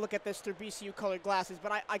trying to look at this through BCU colored glasses,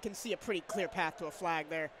 but I can see a pretty clear path to a flag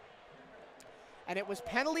there. And it was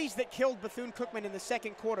penalties that killed Bethune-Cookman in the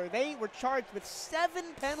second quarter. They were charged with 7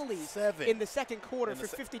 penalties in the second quarter for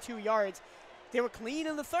 52 yards. They were clean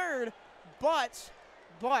in the third, but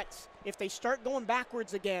if they start going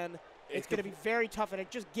backwards again, it's going to be very tough, and it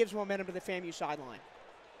just gives momentum to the FAMU sideline.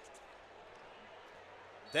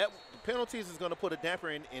 The penalties is going to put a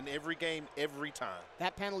damper in every game, every time.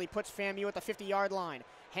 That penalty puts FAMU at the 50-yard line.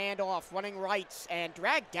 Handoff, running rights, and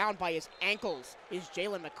dragged down by his ankles is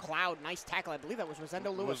Jalen McLeod. Nice tackle. I believe that was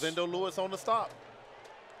Rosendo Lewis. Rosendo Lewis on the stop.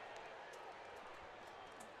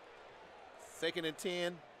 2nd and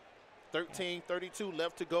 10, 13:32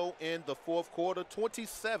 left to go in the fourth quarter,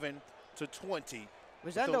 27-20.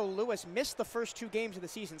 Rosendo Lewis missed the first 2 games of the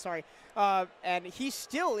season, and he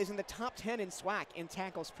still is in the top 10 in SWAC in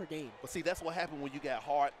tackles per game. But see, that's what happened when you got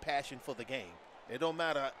hard passion for the game. It don't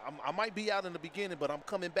matter. I might be out in the beginning, but I'm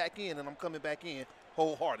coming back in, and I'm coming back in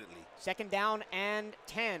wholeheartedly. 2nd down and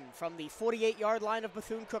 10 from the 48-yard line of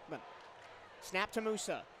Bethune-Cookman. Snap to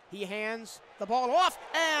Musa. He hands the ball off,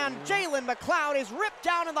 and Jalen McLeod is ripped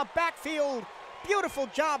down in the backfield. Beautiful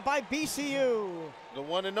job by BCU. The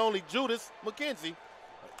one and only Judas McKenzie.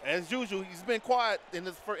 As usual, he's been quiet in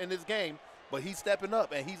this game, but he's stepping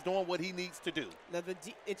up and he's doing what he needs to do. Now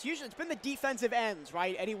it's been the defensive ends,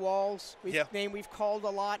 right? Eddie Walls, name we've called a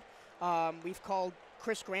lot. We've called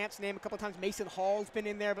Chris Grant's name a couple of times. Mason Hall's been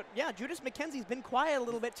in there, but yeah, Judas McKenzie's been quiet a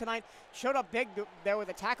little bit tonight. Showed up big there with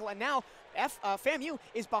a tackle, and now FAMU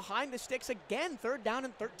is behind the sticks again. 3rd down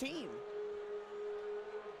and 13.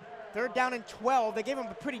 3rd down and 12. They gave him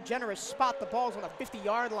a pretty generous spot. The ball's on the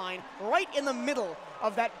 50-yard line, right in the middle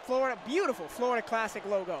of that beautiful Florida Classic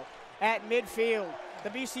logo at midfield. The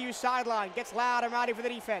BCU sideline gets loud and rowdy for the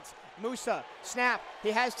defense. Musa, snap.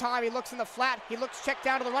 He has time. He looks in the flat. He looks, check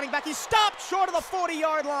down to the running back. He's stopped short of the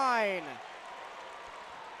 40-yard line.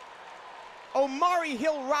 Omari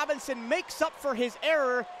Hill Robinson makes up for his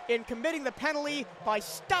error in committing the penalty by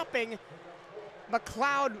stopping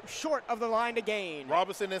McLeod short of the line to gain.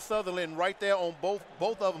 Robinson and Sutherland right there on both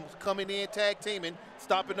of them coming in, tag teaming,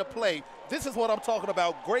 stopping the play. This is what I'm talking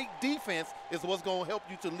about. Great defense is what's going to help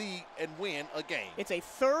you to lead and win a game. It's a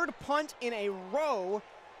 3rd punt in a row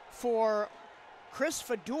for Chris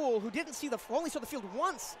Fadul, who only saw the field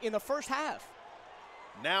once in the first half.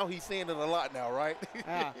 Now he's seeing it a lot now, right?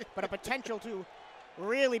 But a potential to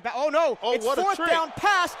really oh no, it's what 4th down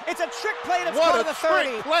pass. It's a trick play that's caught at the 30. What a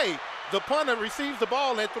trick play. The punter receives the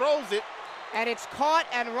ball and throws it. And it's caught,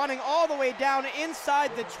 and running all the way down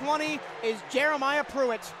inside the 20 is Jeremiah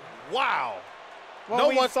Pruitt. Wow. Well,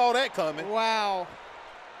 no one saw that coming. Wow.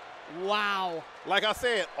 Like I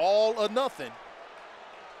said, all or nothing.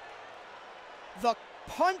 The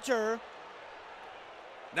punter.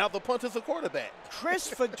 Now the punter's a quarterback. Chris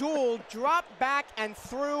Fadul dropped back and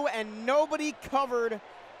threw, and nobody covered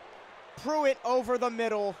Pruitt over the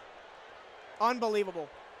middle. Unbelievable.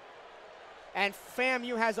 And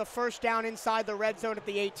FAMU has a 1st down inside the red zone at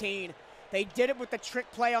the 18. They did it with the trick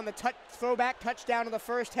play on the throwback touchdown in the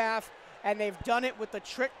first half, and they've done it with the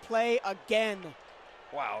trick play again.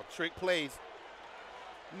 Wow, trick plays.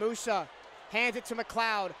 Musa hands it to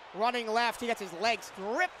McLeod, running left. He gets his legs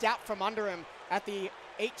ripped out from under him at the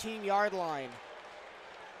 18-yard line.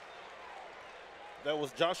 That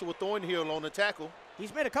was Joshua Thornhill on the tackle.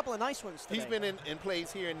 He's made a couple of nice ones today. He's been in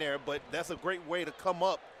plays here and there, but that's a great way to come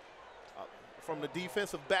up. from the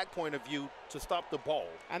defensive back point of view to stop the ball.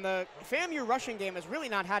 And the FAMU rushing game has really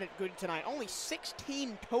not had it good tonight. Only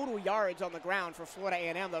 16 total yards on the ground for Florida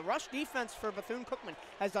A&M. The rush defense for Bethune-Cookman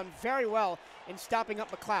has done very well in stopping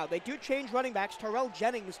up McLeod. They do change running backs. Terrell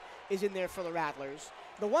Jennings is in there for the Rattlers.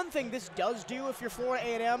 The one thing this does do if you're Florida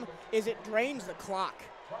A&M is it drains the clock.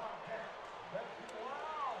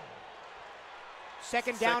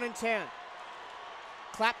 Second down and 10.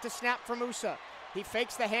 Clap to snap for Musa. He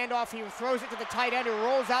fakes the handoff. He throws it to the tight end who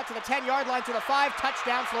rolls out to the 10-yard line to the 5.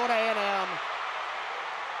 Touchdown, Florida A&M.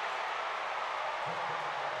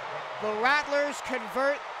 The Rattlers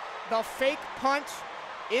convert the fake punt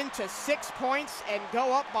into 6 points and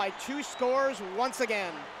go up by 2 scores once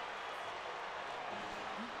again.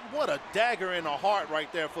 What a dagger in the heart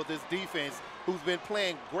right there for this defense, who's been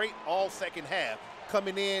playing great all second half.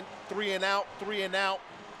 Coming in 3 and out,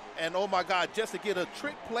 and oh my God, just to get a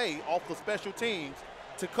trick play off the special teams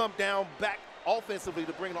to come down back offensively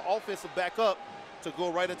to bring the offensive back up to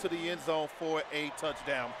go right into the end zone for a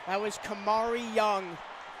touchdown. That was Kamari Young,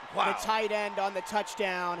 Wow. the tight end on the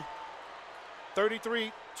touchdown.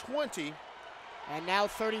 33-20. And now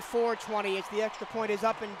 34-20. It's the extra point is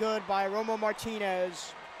up and good by Romo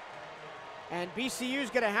Martinez. And BCU's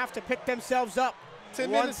going to have to pick themselves up 10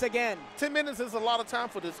 once minutes again. 10 minutes is a lot of time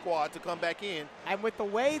for this squad to come back in. And with the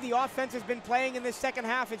way the offense has been playing in this second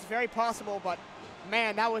half, it's very possible. But,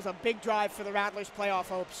 man, that was a big drive for the Rattlers' playoff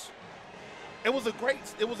hopes. It was a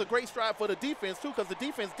great stride for the defense, too, because the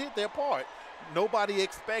defense did their part. Nobody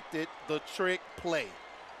expected the trick play.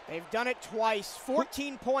 They've done it twice.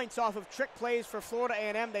 14 points off of trick plays for Florida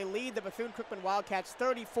A&M. They lead the Bethune-Cookman Wildcats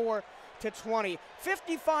 34-20.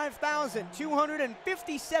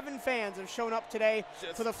 55,257 fans have shown up today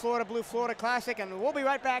for the Florida Blue Florida Classic, and we'll be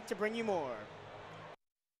right back to bring you more.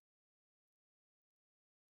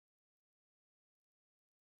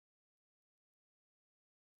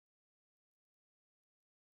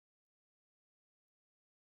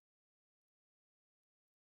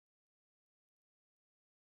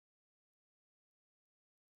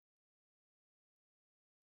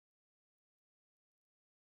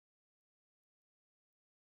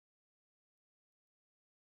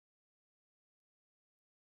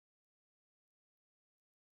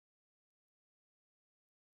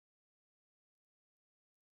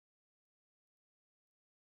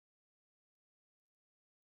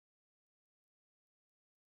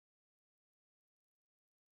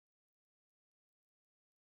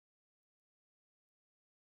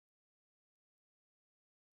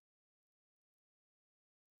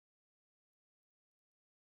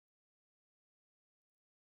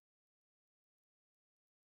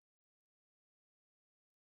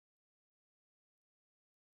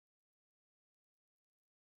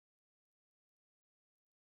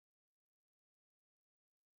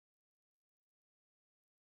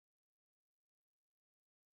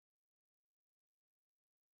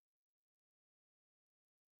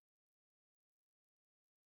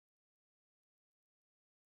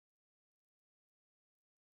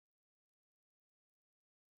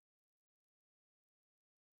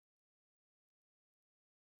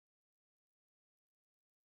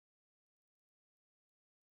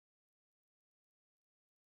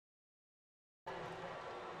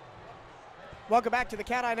 Welcome back to the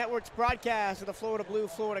Cat Eye Network's broadcast of the Florida Blue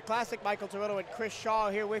Florida Classic. Michael Toretto and Chris Shaw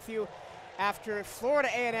here with you. After Florida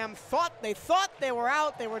A&M thought they were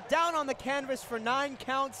out, they were down on the canvas for 9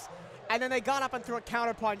 counts, and then they got up and threw a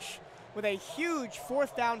counterpunch with a huge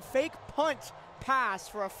 4th down fake punt pass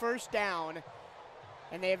for a 1st down.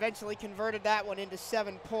 And they eventually converted that one into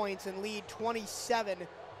 7 points and lead 34-20.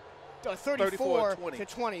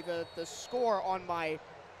 The score on my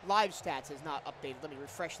live stats is not updated. Let me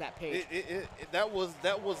refresh that page. That was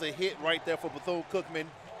a hit right there for Bethune-Cookman,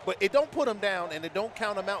 but it don't put them down and it don't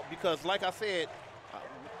count them out because, like I said,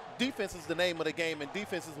 defense is the name of the game and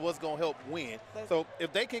defense is what's going to help win. So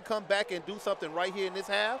if they can come back and do something right here in this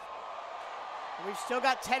half. We've still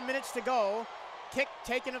got 10 minutes to go. Kick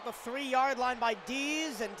taken at the 3-yard line by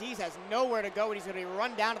Dees, and Dees has nowhere to go, and he's going to be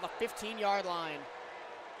run down to the 15-yard line.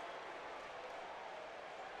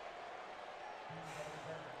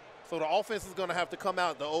 So the offense is going to have to come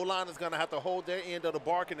out. The O-line is going to have to hold their end of the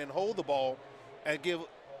bargain and hold the ball and give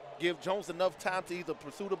Jones enough time to either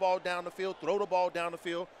pursue the ball down the field, throw the ball down the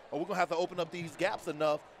field, or we're going to have to open up these gaps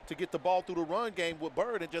enough to get the ball through the run game with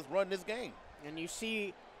Bird and just run this game. And you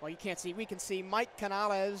see, well, you can't see, we can see Mike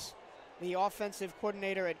Canales, the offensive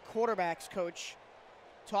coordinator and quarterbacks coach,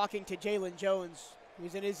 talking to Jalen Jones,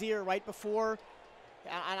 who's in his ear right before.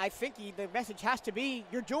 And I think the message has to be,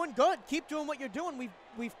 you're doing good. Keep doing what you're doing.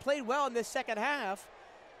 We've played well in this second half.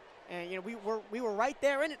 And, you know, we were right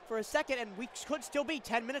there in it for a second, and we could still be.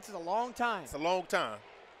 10 minutes is a long time. It's a long time.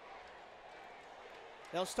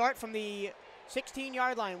 They'll start from the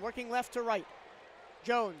 16-yard line, working left to right.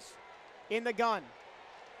 Jones in the gun.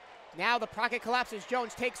 Now the pocket collapses.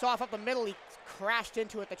 Jones takes off up the middle. He crashed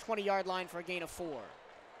into it at the 20-yard line for a gain of 4.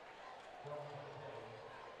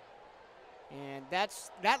 And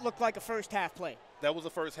that looked like a first half play. That was a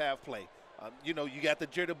first half play. You know, you got the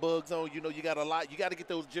jitterbugs on. You know, you got a lot. You got to get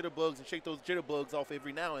those jitterbugs and shake those jitterbugs off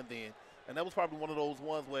every now and then. And that was probably one of those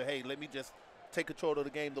ones where, hey, let me just take control of the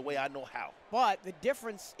game the way I know how. But the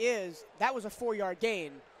difference is that was a 4-yard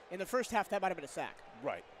gain. In the first half, that might have been a sack.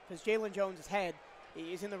 Right. Because Jalen Jones' head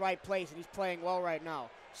is in the right place, and he's playing well right now.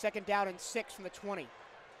 2nd down and 6 from the 20.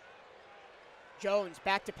 Jones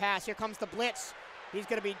back to pass. Here comes the blitz. He's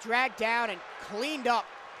going to be dragged down and cleaned up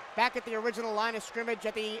back at the original line of scrimmage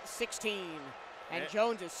at the 16. And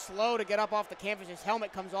Jones is slow to get up off the canvas. His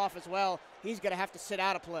helmet comes off as well. He's going to have to sit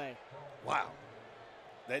out of play. Wow.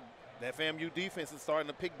 That FAMU defense is starting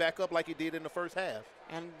to pick back up like it did in the first half.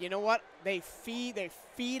 And you know what? They're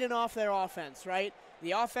feeding off their offense, right?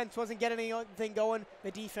 The offense wasn't getting anything going.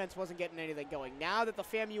 The defense wasn't getting anything going. Now that the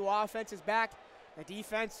FAMU offense is back, the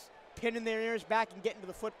defense pinning their ears back and getting to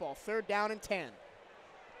the football. 3rd down and 10.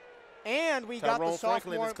 And we got the Franklin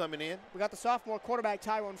sophomore is coming in. We got the sophomore quarterback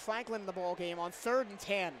Tyrone Franklin in the ball game on 3rd and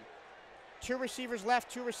 10. 2 receivers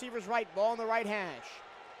left, 2 receivers right. Ball in the right hash.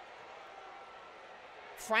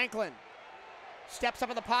 Franklin steps up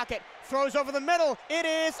in the pocket, throws over the middle. It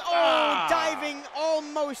is, diving,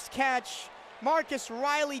 almost catch. Marcus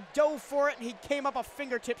Riley dove for it, and he came up a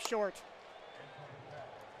fingertip short.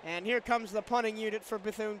 And here comes the punting unit for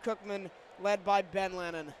Bethune-Cookman, led by Ben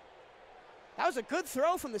Lennon. That was a good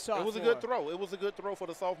throw from the sophomore. It was a good throw. It was a good throw for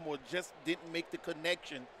the sophomore. Just didn't make the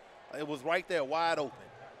connection. It was right there, wide open.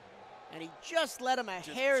 And he just let him a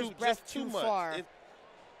hair's breadth too far.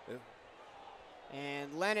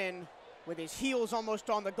 And Lennon, with his heels almost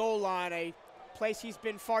on the goal line, a place he's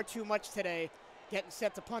been far too much today, getting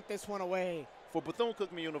set to punt this one away. For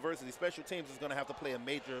Bethune-Cookman University, special teams is going to have to play a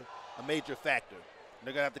major factor.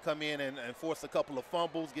 They're going to have to come in and force a couple of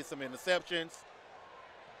fumbles, get some interceptions.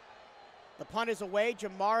 The punt is away.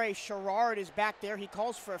 Jamare Sherrard is back there. He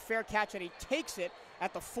calls for a fair catch, and he takes it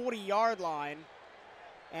at the 40-yard line.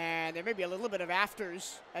 And there may be a little bit of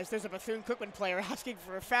afters as there's a Bethune-Cookman player asking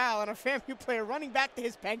for a foul and a FAMU player running back to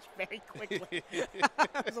his bench very quickly.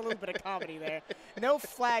 There's a little bit of comedy there. No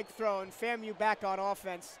flag thrown. FAMU back on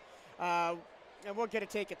offense. And we're going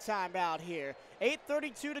to take a timeout here.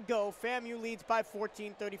 8:32 to go. FAMU leads by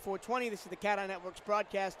 14, 34-20. This is the Cat Eye Network's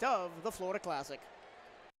broadcast of the Florida Classic.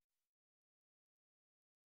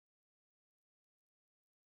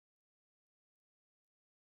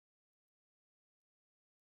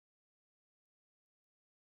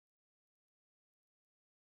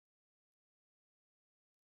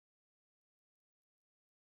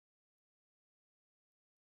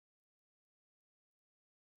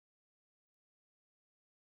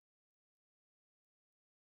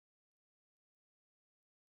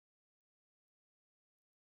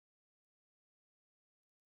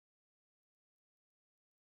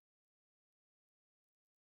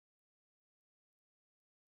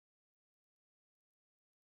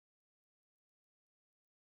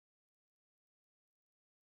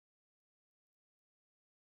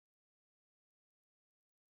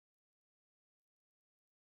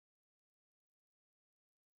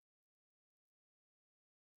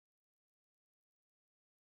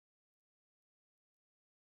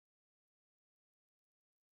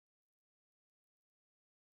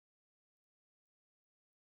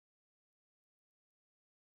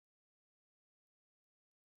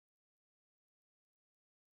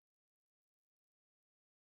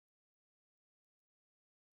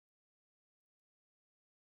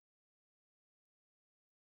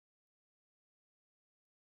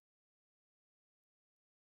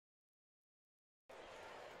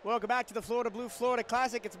 Welcome back to the Florida Blue Florida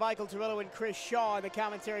Classic. It's Michael Torello and Chris Shaw in the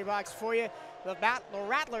commentary box for you. The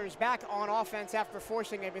Rattlers back on offense after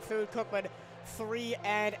forcing a Bethune-Cookman 3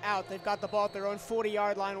 and out. They've got the ball at their own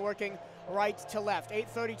 40-yard line working right to left.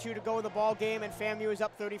 8:32 to go in the ball game, and FAMU is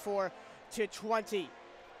up 34-20.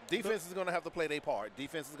 Defense is going to have to play their part.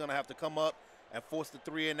 Defense is going to have to come up and force the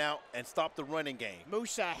 3 and out and stop the running game.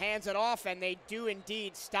 Musa hands it off, and they do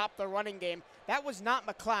indeed stop the running game. That was not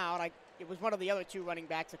McLeod. It was one of the other 2 running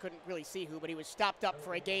backs. I couldn't really see who, but he was stopped up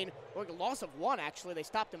for a gain, or a loss of 1, actually. They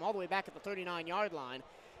stopped him all the way back at the 39-yard line.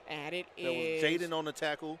 And it there was Jaden on the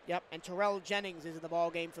tackle. Yep, and Terrell Jennings is in the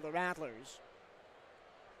ball game for the Rattlers.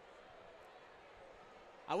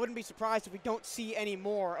 I wouldn't be surprised if we don't see any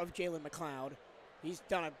more of Jalen McLeod. He's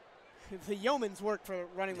done a the yeoman's work for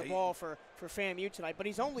running the ball for FAMU tonight, but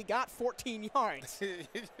he's only got 14 yards.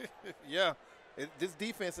 Yeah, this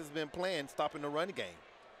defense has been playing stopping the run game.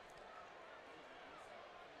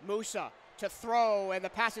 Musa to throw, and the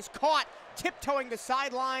pass is caught, tiptoeing the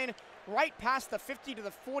sideline right past the 50 to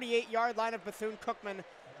the 48-yard line of Bethune-Cookman.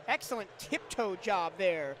 Excellent tiptoe job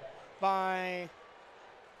there by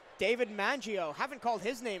David Mangio. Haven't called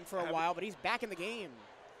his name for a while, but he's back in the game.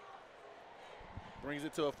 Brings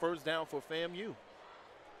it to a first down for FAMU.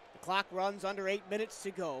 The clock runs under 8 minutes to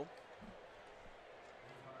go.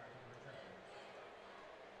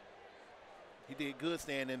 He did good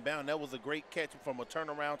staying in bound. That was a great catch from a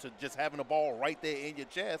turnaround to just having the ball right there in your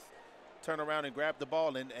chest. Turn around and grab the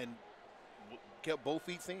ball and kept both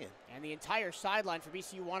feet in. And the entire sideline for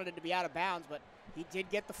BCU wanted it to be out of bounds, but he did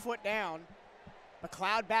get the foot down.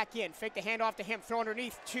 McLeod back in, fake the handoff to him, throw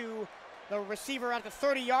underneath to the receiver at the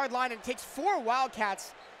 30-yard line, and it takes 4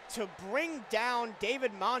 Wildcats to bring down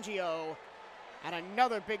David Mangio. And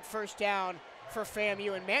another big first down for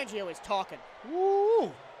FAMU, and Mangio is talking.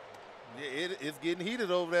 Woo! It's getting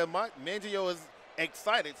heated over there. Mangio is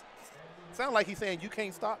excited. Sound like he's saying, you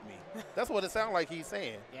can't stop me. That's what it sounds like he's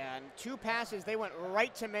saying. Yeah, and 2 passes, they went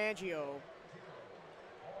right to Mangio.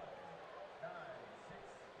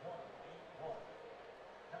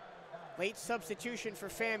 Late substitution for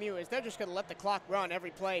FAMU is they're just going to let the clock run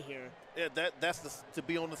every play here. Yeah, that's to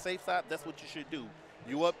be on the safe side. That's what you should do.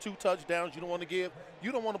 You up 2 touchdowns. You don't want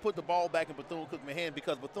to put the ball back in Bethune-Cookman hand,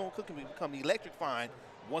 because Bethune-Cookman become electrifying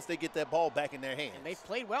once they get that ball back in their hands. And they've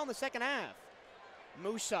played well in the second half.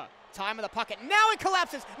 Musa, time in the pocket. Now he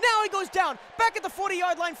collapses. Now he goes down. Back at the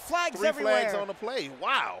 40-yard line. Flags 3 everywhere. flags on the play.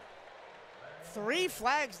 Wow. 3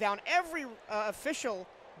 flags down. Every official,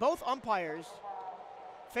 both umpires.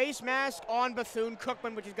 Face mask on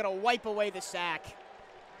Bethune-Cookman, which is going to wipe away the sack.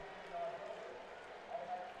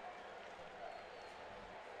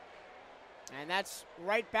 And that's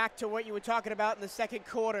right back to what you were talking about in the second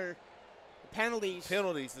quarter. Penalties.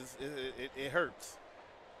 Penalties, it hurts.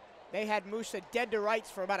 They had Musa dead to rights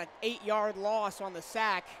for about an 8-yard loss on the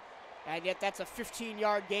sack, and yet that's a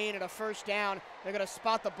 15-yard gain and a first down. They're going to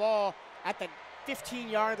spot the ball at the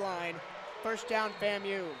 15-yard line. First down,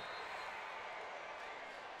 FAMU.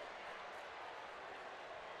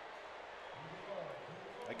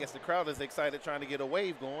 I guess the crowd is excited, trying to get a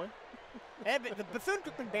wave going. The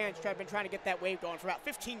Bethune-Cookman band's been trying to get that wave going for about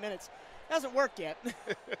 15 minutes. Hasn't worked yet.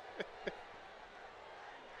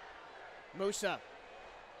 Musa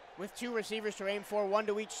with 2 receivers to aim for, 1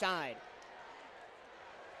 to each side.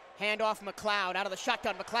 Handoff McLeod out of the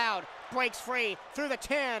shotgun. McLeod breaks free through the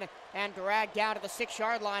 10 and dragged down to the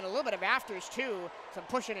 6-yard line. A little bit of afters, too. Some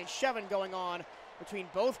pushing and shoving going on between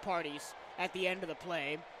both parties at the end of the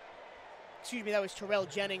play. Excuse me, that was Terrell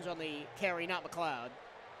Jennings on the carry, not McLeod.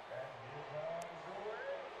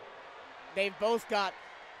 They've both got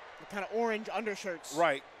the kind of orange undershirts.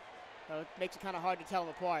 Right. So it makes it kind of hard to tell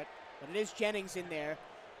them apart. But it is Jennings in there.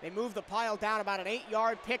 They move the pile down about an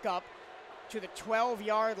 8-yard pickup to the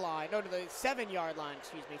 12-yard line. No, to the 7-yard line,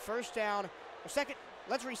 excuse me. First down, or second,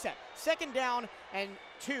 let's reset. Second down and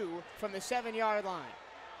 2 from the 7-yard line.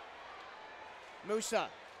 Musa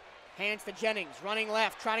hands to Jennings, running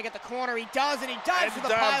left, trying to get the corner. He does, and he dives to the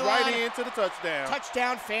pylon. Right into the touchdown.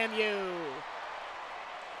 Touchdown, FAMU.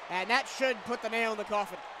 And that should put the nail in the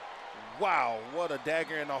coffin. Wow, what a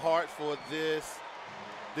dagger in the heart for this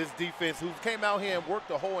defense, who came out here and worked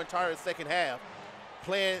the whole entire second half,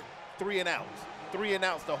 playing 3 and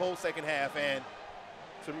outs the whole second half, and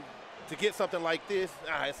to get something like this,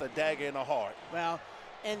 it's a dagger in the heart. Well,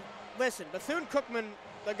 and listen, Bethune-Cookman,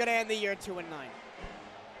 they're going to end the year 2-9.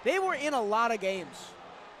 They were in a lot of games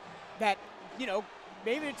that,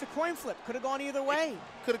 maybe it's a coin flip. Could have gone either way.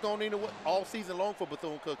 Could have gone either way all season long for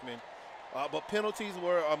Bethune-Cookman. But penalties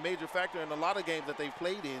were a major factor in a lot of games that they've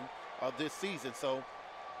played in this season. So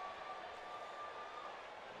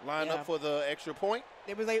line up for the extra point.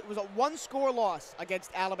 It was a 1-score loss against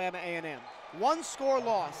Alabama A&M. 1-score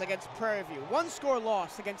loss against Prairie View. 1-score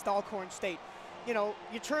loss against Alcorn State. You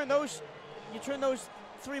turn those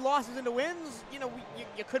 3 losses into wins.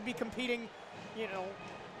 You could be competing,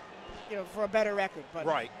 for a better record. But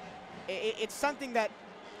right. It's something that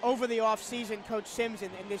over the offseason, Coach Sims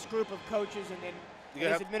and this group of coaches and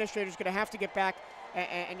his administrators are going to have to get back,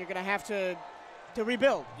 and you're going to have to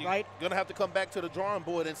rebuild, right? You're going to have to come back to the drawing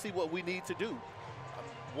board and see what we need to do.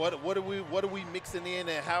 What are we mixing in,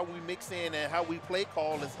 and how we mix in, and how we play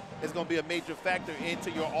call is going to be a major factor into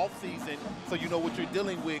your offseason, so you know what you're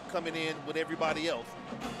dealing with coming in with everybody else.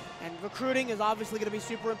 And recruiting is obviously going to be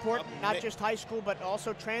super important, not just high school, but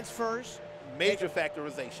also transfers. Major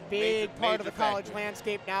factorization. Big part of the major college factor.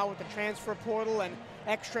 landscape now with the transfer portal and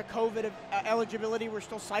extra COVID eligibility. We're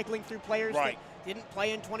still cycling through players Right. that didn't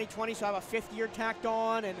play in 2020, so have a fifth year tacked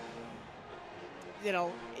on. And, you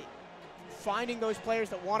know, finding those players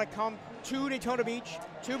that want to come to Daytona Beach,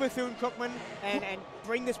 to Bethune-Cookman, and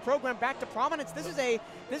bring this program back to prominence. This is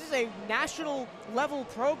a national level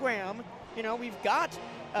program. You know, we've got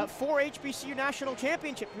 4 HBCU national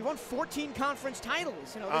championships. We won 14 conference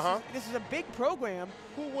titles. You know, this is a big program.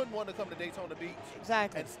 Who wouldn't want to come to Daytona Beach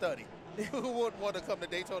Exactly. and study? Who wouldn't want to come to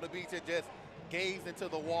Daytona Beach and just gaze into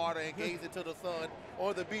the water and gaze into the sun,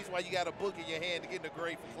 or the beach while you got a book in your hand to get in a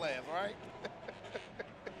grade for class, right?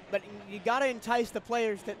 But you got to entice the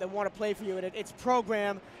players that want to play for you. And it's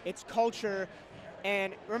program, it's culture.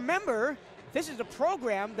 And remember, this is a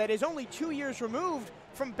program that is only 2 years removed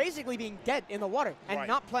from basically being dead in the water and Right.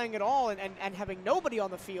 not playing at all and having nobody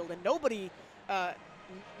on the field and nobody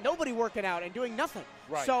working out and doing nothing.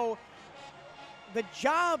 Right. So the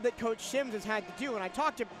job that Coach Sims has had to do, and I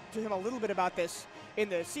talked to him a little bit about this in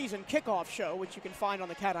the season kickoff show, which you can find on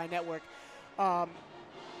the Cat Eye Network,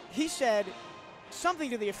 he said something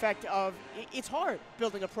to the effect of, it's hard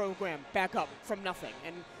building a program back up from nothing.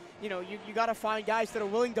 And, you know, you got to find guys that are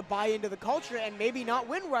willing to buy into the culture and maybe not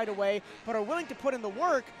win right away, but are willing to put in the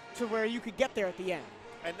work to where you could get there at the end.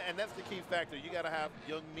 And that's the key factor. You got to have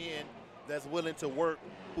young men that's willing to work,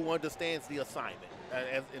 who understands the assignment.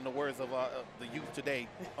 As in the words of the youth today,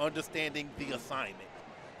 understanding the assignment.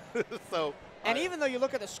 So, And even though you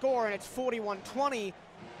look at the score and it's 41-20,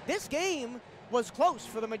 this game was close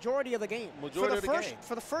for the majority of the game.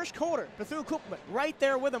 For the first quarter, Bethune-Cookman right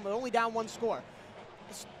there with them, with only down one score.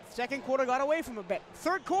 Second quarter got away from a bit.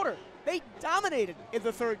 Third quarter, they dominated in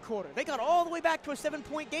the third quarter. They got all the way back to a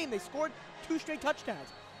 7-point game. They scored 2 straight touchdowns.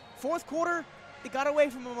 Fourth quarter, they got away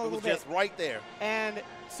from them a little bit. It was just right there. And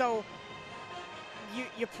so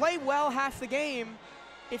you play well half the game.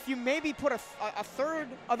 If you maybe put a third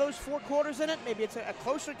of those 4 quarters in it, maybe it's a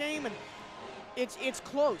closer game, and it's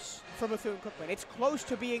close for Bethune-Cookman. It's close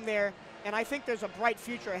to being there, and I think there's a bright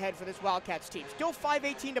future ahead for this Wildcats team. Still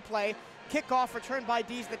 5:18 to play. Kickoff returned by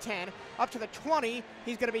Dees the 10. Up to the 20.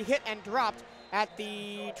 He's going to be hit and dropped at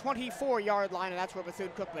the 24-yard line, and that's where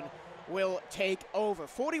Bethune-Cookman will take over.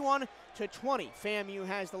 41-20. FAMU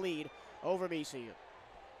has the lead over BCU.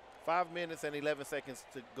 5 minutes and 11 seconds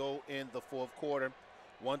to go in the fourth quarter.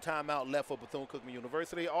 1 timeout left for Bethune-Cookman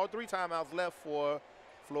University. All 3 timeouts left for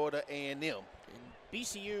Florida A&M.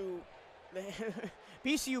 BCU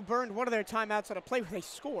burned one of their timeouts on a play where they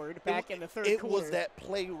scored back in the third quarter. It was that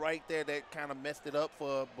play right there that kind of messed it up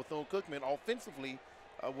for Bethune-Cookman offensively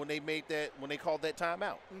when they called that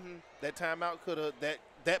timeout. That timeout could have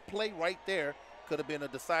that play right there could have been a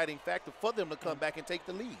deciding factor for them to come back and take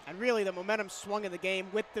the lead. And really, the momentum swung in the game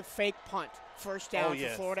with the fake punt, first down for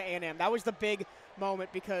Florida A&M. That was the big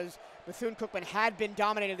moment because Bethune-Cookman had been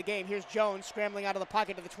dominating the game. Here's Jones scrambling out of the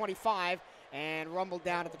pocket to the 25 and rumbled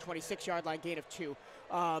down at the 26-yard line, gain of 2.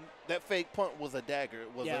 That fake punt was a dagger.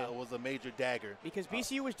 It was a major dagger. Because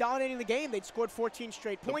BCU was dominating the game. They'd scored 14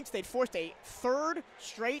 straight points. They'd forced a third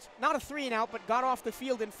straight, not a 3-and-out, but got off the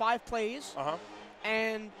field in 5 plays.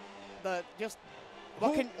 And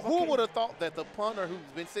who would have thought that the punter who's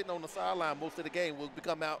been sitting on the sideline most of the game would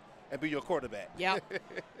come out and be your quarterback? Yeah.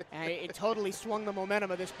 And it totally swung the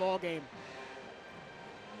momentum of this ball game.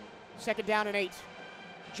 2nd down and 8.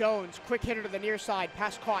 Jones, quick hitter to the near side,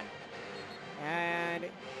 pass caught. And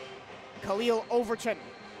Khalil Overton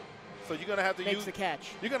so you're going to have to makes the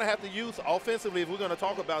catch. You're going to have to use offensively, if we're going to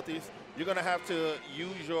talk about this, you're going to have to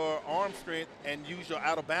use your arm strength and use your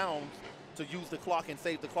out of bounds to use the clock and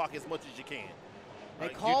save the clock as much as you can.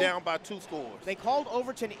 You're down by 2 scores. They called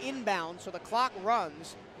Overton inbound, so the clock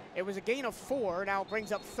runs. It was a gain of 4. Now it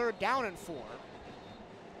brings up 3rd down and 4.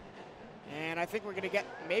 And I think we're going to get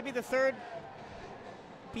maybe the 3rd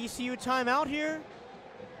BCU timeout here.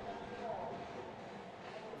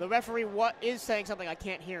 The referee is saying something. I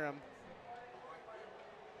can't hear him.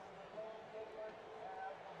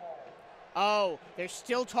 Oh, they're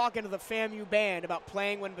still talking to the FAMU band about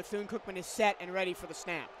playing when Bethune-Cookman is set and ready for the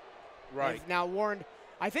snap. Right. They've now warned.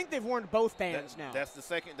 I think they've warned both bands now. That's the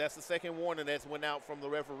second warning that's went out from the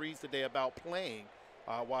referees today about playing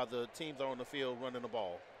while the teams are on the field running the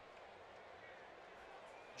ball.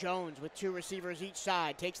 Jones with 2 receivers each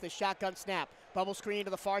side takes the shotgun snap. Bubble screen to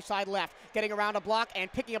the far side left. Getting around a block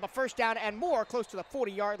and picking up a 1st down and more close to the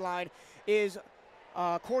 40-yard line is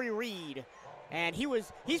Corey Reed. And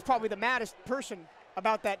he's probably the maddest person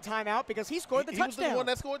about that timeout because he scored the touchdown. He was the one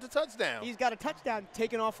that scored the touchdown. He's got a touchdown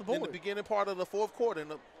taken off the board. In the beginning part of the fourth quarter.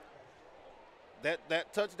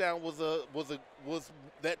 That touchdown was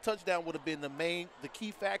that touchdown would have been the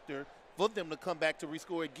key factor for them to come back to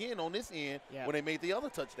rescore again on this end when they made the other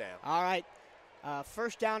touchdown. All right.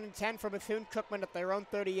 First down and 10 for Bethune-Cookman at their own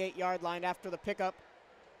 38-yard line after the pickup.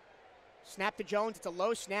 Snap to Jones. It's a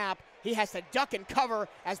low snap. He has to duck and cover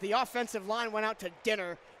as the offensive line went out to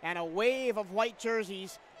dinner, and a wave of white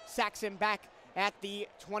jerseys sacks him back at the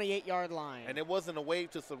 28-yard line. And it wasn't a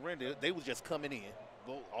wave to surrender. They was just coming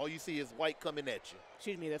in. All you see is white coming at you.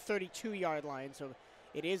 Excuse me, the 32-yard line. So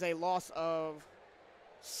it is a loss of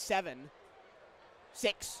 7.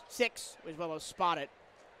 6 was what was spotted.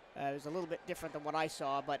 It was a little bit different than what I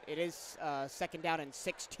saw, but it is second down and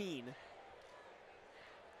 16.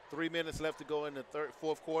 3 minutes left to go in the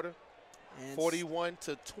fourth quarter. And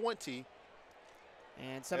 41-20.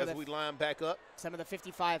 And as we line back up. Some of the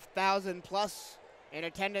 55,000 plus in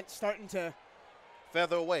attendance starting to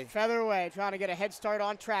feather away, trying to get a head start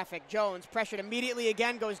on traffic. Jones pressured immediately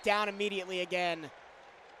again, goes down immediately again.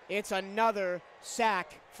 It's another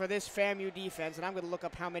sack for this FAMU defense, and I'm going to look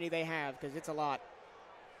up how many they have because it's a lot.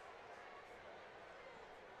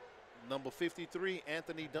 Number 53,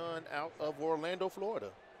 Anthony Dunn, out of Orlando, Florida.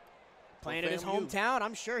 Playing in his hometown.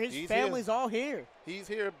 I'm sure his family's all here. He's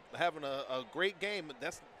here having a great game.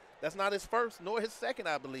 That's not his first nor his second,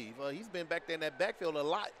 I believe. He's been back there in that backfield a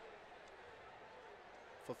lot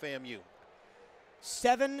for FAMU.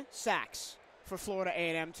 7 sacks for Florida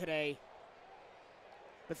A&M today.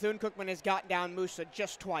 Bethune-Cookman has gotten down Musa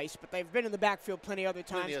just twice, but they've been in the backfield plenty other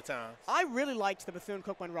times. Plenty of times. I really liked the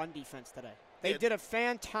Bethune-Cookman run defense today. They did a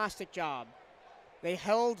fantastic job. They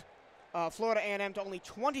held Florida A&M to only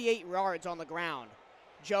 28 yards on the ground.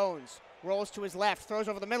 Jones rolls to his left, throws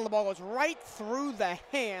over the middle. The ball goes right through the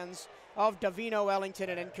hands of Davino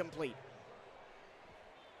Ellington and incomplete.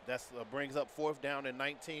 That brings up fourth down and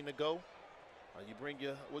 19 to go. You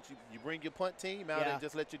bring your punt team out and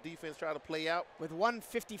just let your defense try to play out. With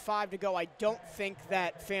 1:55 to go, I don't think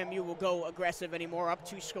that FAMU will go aggressive anymore. Up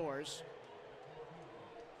 2 scores.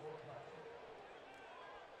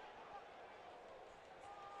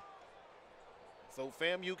 So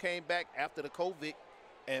FAMU came back after the COVID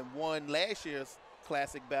and won last year's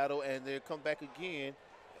Classic Battle, and they'll come back again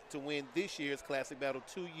to win this year's Classic Battle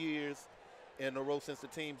 2 years in a row since the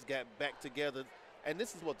teams got back together. And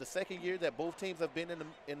this is the second year that both teams have been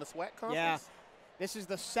in the SWAC conference? Yeah, this is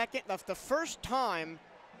the first time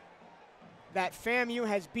that FAMU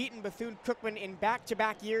has beaten Bethune-Cookman in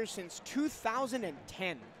back-to-back years since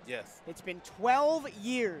 2010. Yes. It's been 12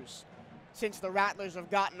 years since the Rattlers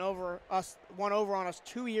have won over on us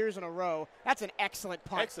 2 years in a row. That's an excellent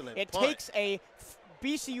punt. It takes a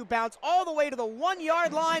BCU bounce all the way to the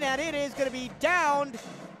 1-yard line, and it is going to be downed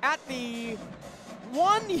at the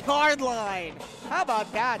 1-yard line. How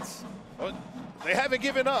about that? Well, they haven't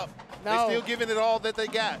given up. No. They're still giving it all that they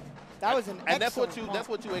got. That was an excellent punt. That's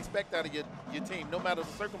what you expect out of your team, no matter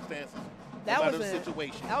the circumstances, no matter the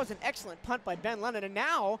situation. That was an excellent punt by Ben Lennon, and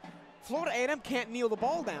now Florida A&M can't kneel the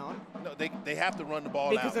ball down. No, they have to run the ball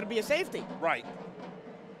because it'll be a safety. Right.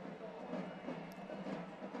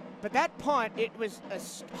 But that punt, it was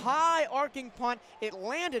a high arcing punt. It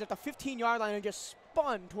landed at the 15-yard line and just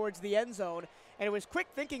spun towards the end zone. And it was quick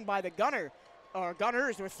thinking by the gunner, or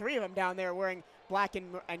gunners. There were 3 of them down there wearing black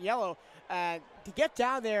and yellow, to get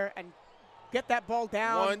down there and get that ball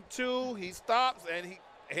down. 1, 2, he stops, and he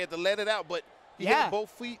had to let it out. But he had both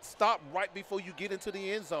feet stop right before you get into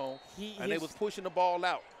the end zone, and they was pushing the ball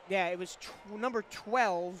out. Yeah, it was number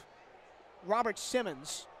 12, Robert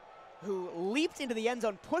Simmons, who leaped into the end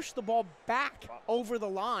zone, pushed the ball back over the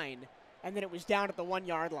line, and then it was down at the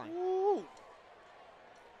 1-yard line. Ooh.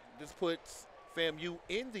 This puts FAMU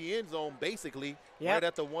in the end zone, basically, right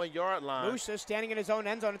at the 1-yard line. Musa standing in his own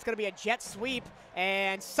end zone. It's going to be a jet sweep,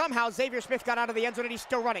 and somehow Xavier Smith got out of the end zone, and he's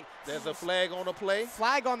still running. There's a flag on the play.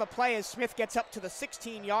 Flag on the play as Smith gets up to the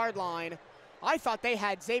 16-yard line. I thought they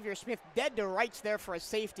had Xavier Smith dead to rights there for a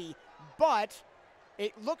safety, but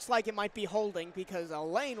it looks like it might be holding because a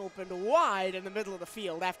lane opened wide in the middle of the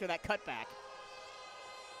field after that cutback.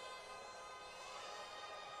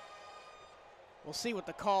 We'll see what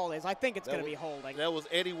the call is. I think it's going to be holding. That was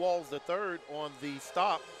Eddie Walls III on the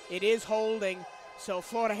stop. It is holding. So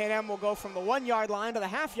Florida A&M will go from the 1-yard line to the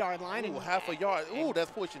half-yard line. Ooh, half a yard. Ooh, that's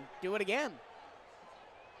pushing. Do it again.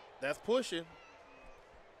 That's pushing.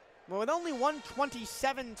 Well, with only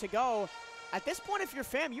 1:27 to go, at this point, if you're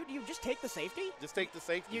FAMU, you just take the safety? Just take the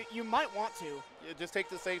safety. You might want to. Yeah, just take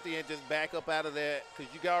the safety and just back up out of that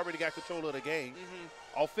because you already got control of the game.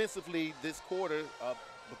 Offensively, this quarter,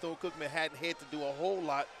 Bethune-Cookman hadn't had to do a whole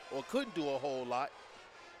lot or couldn't do a whole lot.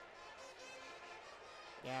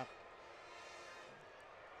 Yeah.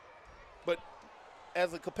 But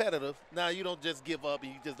as a competitor, now you don't just give up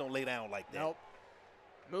and you just don't lay down like that. Nope.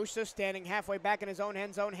 Musa standing halfway back in his own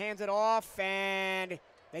end zone, hands it off, and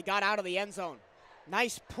they got out of the end zone.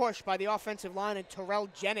 Nice push by the offensive line and Terrell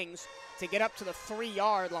Jennings to get up to the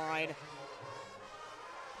 3-yard line.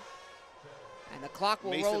 And the clock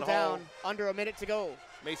will roll down under a minute to go.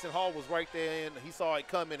 Mason Hall was right there, and he saw it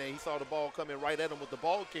coming, and he saw the ball coming right at him with the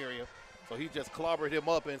ball carrier. So he just clobbered him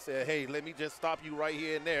up and said, hey, let me just stop you right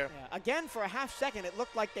here and there. Yeah. Again, for a half second, it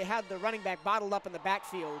looked like they had the running back bottled up in the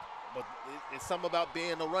backfield. But it's something about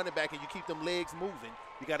being a running back, and you keep them legs moving.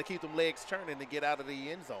 You got to keep them legs turning to get out of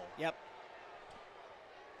the end zone. Yep.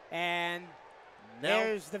 And now,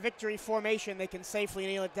 there's the victory formation. They can safely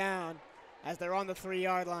kneel it down as they're on the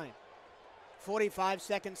 3-yard line. 45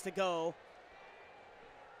 seconds to go.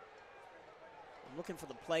 I'm looking for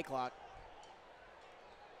the play clock.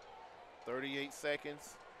 38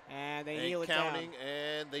 seconds. And they kneel it down. Counting,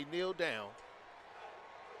 and they kneel down.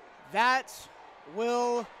 That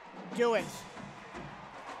will do it.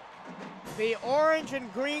 The orange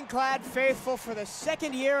and green clad faithful for the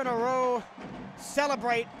second year in a row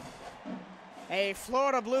celebrate a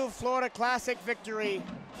Florida Blue Florida Classic victory.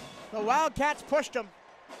 The Wildcats pushed them.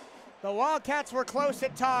 The Wildcats were close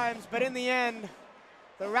at times, but in the end,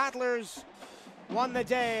 the Rattlers won the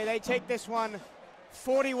day. They take this one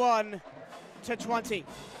 41-20.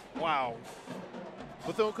 Wow.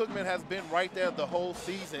 Bethune-Cookman has been right there the whole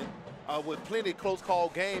season with plenty of close call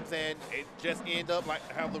games, and it just ended up like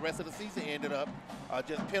how the rest of the season ended up.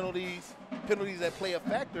 Just penalties that play a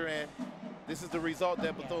factor, and this is the result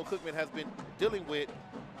that Bethune-Cookman has been dealing with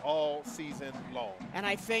all season long. And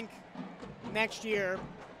I think next year,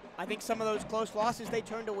 I think some of those close losses, they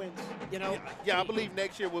turn to wins. You know? Yeah, I believe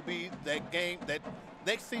next year will be that game, that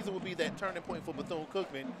next season will be that turning point for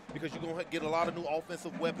Bethune-Cookman, because you're going to get a lot of new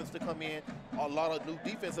offensive weapons to come in, a lot of new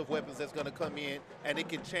defensive weapons that's going to come in, and it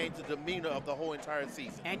can change the demeanor of the whole entire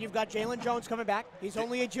season. And you've got Jalen Jones coming back. He's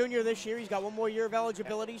only a junior this year. He's got one more year of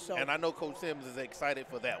eligibility. So. And I know Coach Sims is excited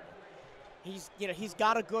for that one. He's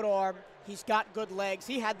got a good arm. He's got good legs.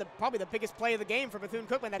 He had probably the biggest play of the game for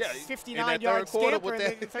Bethune-Cookman. That 59-yard scamper.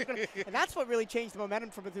 And that's what really changed the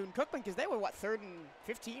momentum for Bethune-Cookman, because they were, third and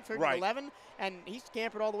 15, third and 11? And he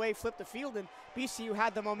scampered all the way, flipped the field, and BCU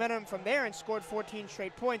had the momentum from there and scored 14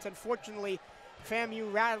 straight points. Unfortunately,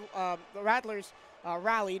 FAMU the Rattlers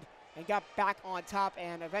rallied and got back on top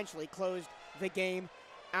and eventually closed the game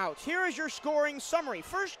out. Here is your scoring summary.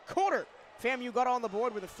 First quarter, FAMU got on the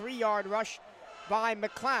board with a 3-yard rush by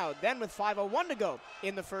McLeod. Then with 5:01 to go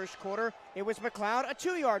in the first quarter, it was McLeod, a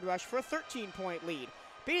 2-yard rush for a 13-point lead.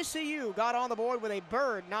 BCU got on the board with a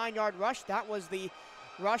Bird 9-yard rush. That was the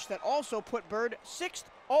rush that also put Bird 6th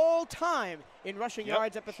all-time in rushing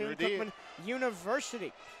yards at Bethune-Cookman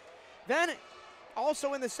University. Then,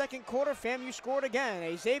 also in the second quarter, FAMU scored again.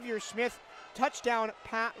 A Xavier Smith touchdown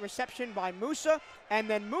reception by Musa, and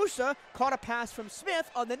then Musa caught a pass from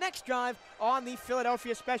Smith on the next drive on the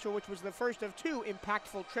Philadelphia special, which was the first of 2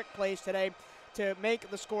 impactful trick plays today to make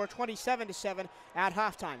the score 27-7 at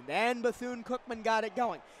halftime. Then Bethune-Cookman got it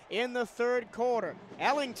going. In the third quarter,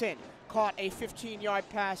 Ellington caught a 15-yard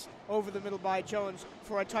pass over the middle by Jones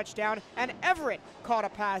for a touchdown, and Everett caught a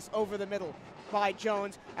pass over the middle by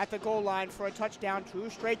Jones at the goal line for a touchdown. 2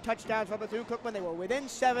 straight touchdowns for Bethune-Cookman. They were within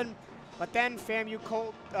 7. But then FAMU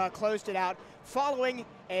closed it out following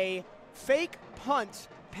a fake punt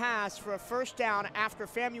pass for a first down after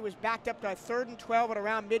FAMU was backed up to a 3rd and 12 at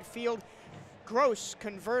around midfield. Gross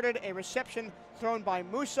converted a reception thrown by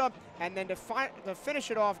Musa, and then to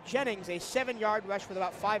finish it off, Jennings, a 7-yard rush with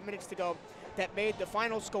about 5 minutes to go that made the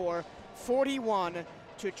final score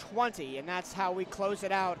 41-20, and that's how we close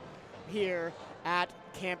it out here at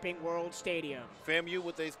Camping World Stadium. FAMU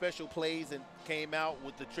with their special plays and came out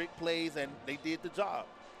with the trick plays, and they did the job.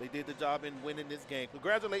 They did the job in winning this game.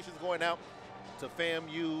 Congratulations going out to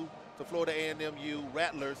FAMU, to Florida A&MU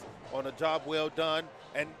Rattlers on a job well done.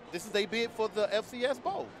 And this is their bid for the FCS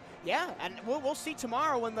Bowl. Yeah, and we'll see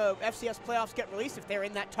tomorrow when the FCS playoffs get released if they're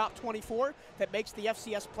in that top 24 that makes the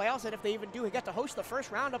FCS playoffs, and if they even do, we get to host the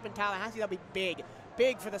first round up in Tallahassee. That'll be big.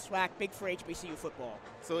 Big for the SWAC, big for HBCU football.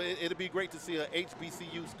 So it'll be great to see a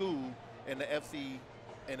HBCU school in the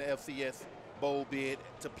FCS Bowl bid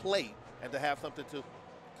to play and to have something to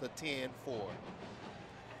contend for.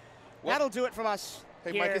 Well, that'll do it from us.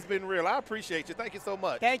 Hey, here. Mike, it's been real. I appreciate you. Thank you so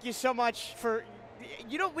much. Thank you so much for,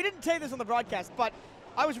 we didn't tell you this on the broadcast, but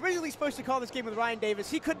I was originally supposed to call this game with Ryan Davis.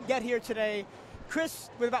 He couldn't get here today. Chris,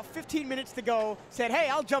 with about 15 minutes to go, said, hey,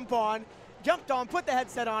 I'll jump on. jumped on, put the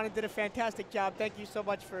headset on, and did a fantastic job. Thank you so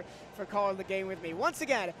much for calling the game with me. Once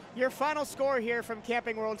again, your final score here from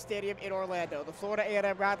Camping World Stadium in Orlando. The Florida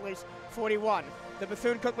A&M Rattlers 41, the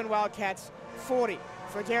Bethune-Cookman Wildcats 40.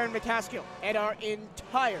 For Darren McCaskill and our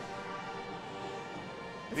entire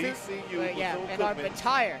and our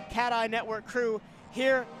entire Cat Eye Network crew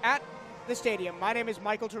here at the stadium, my name is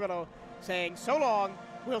Michael Turillo saying so long.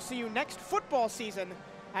 We'll see you next football season,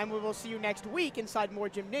 and we will see you next week inside Moore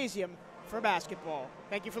Gymnasium for basketball.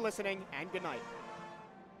 Thank you for listening, and good night.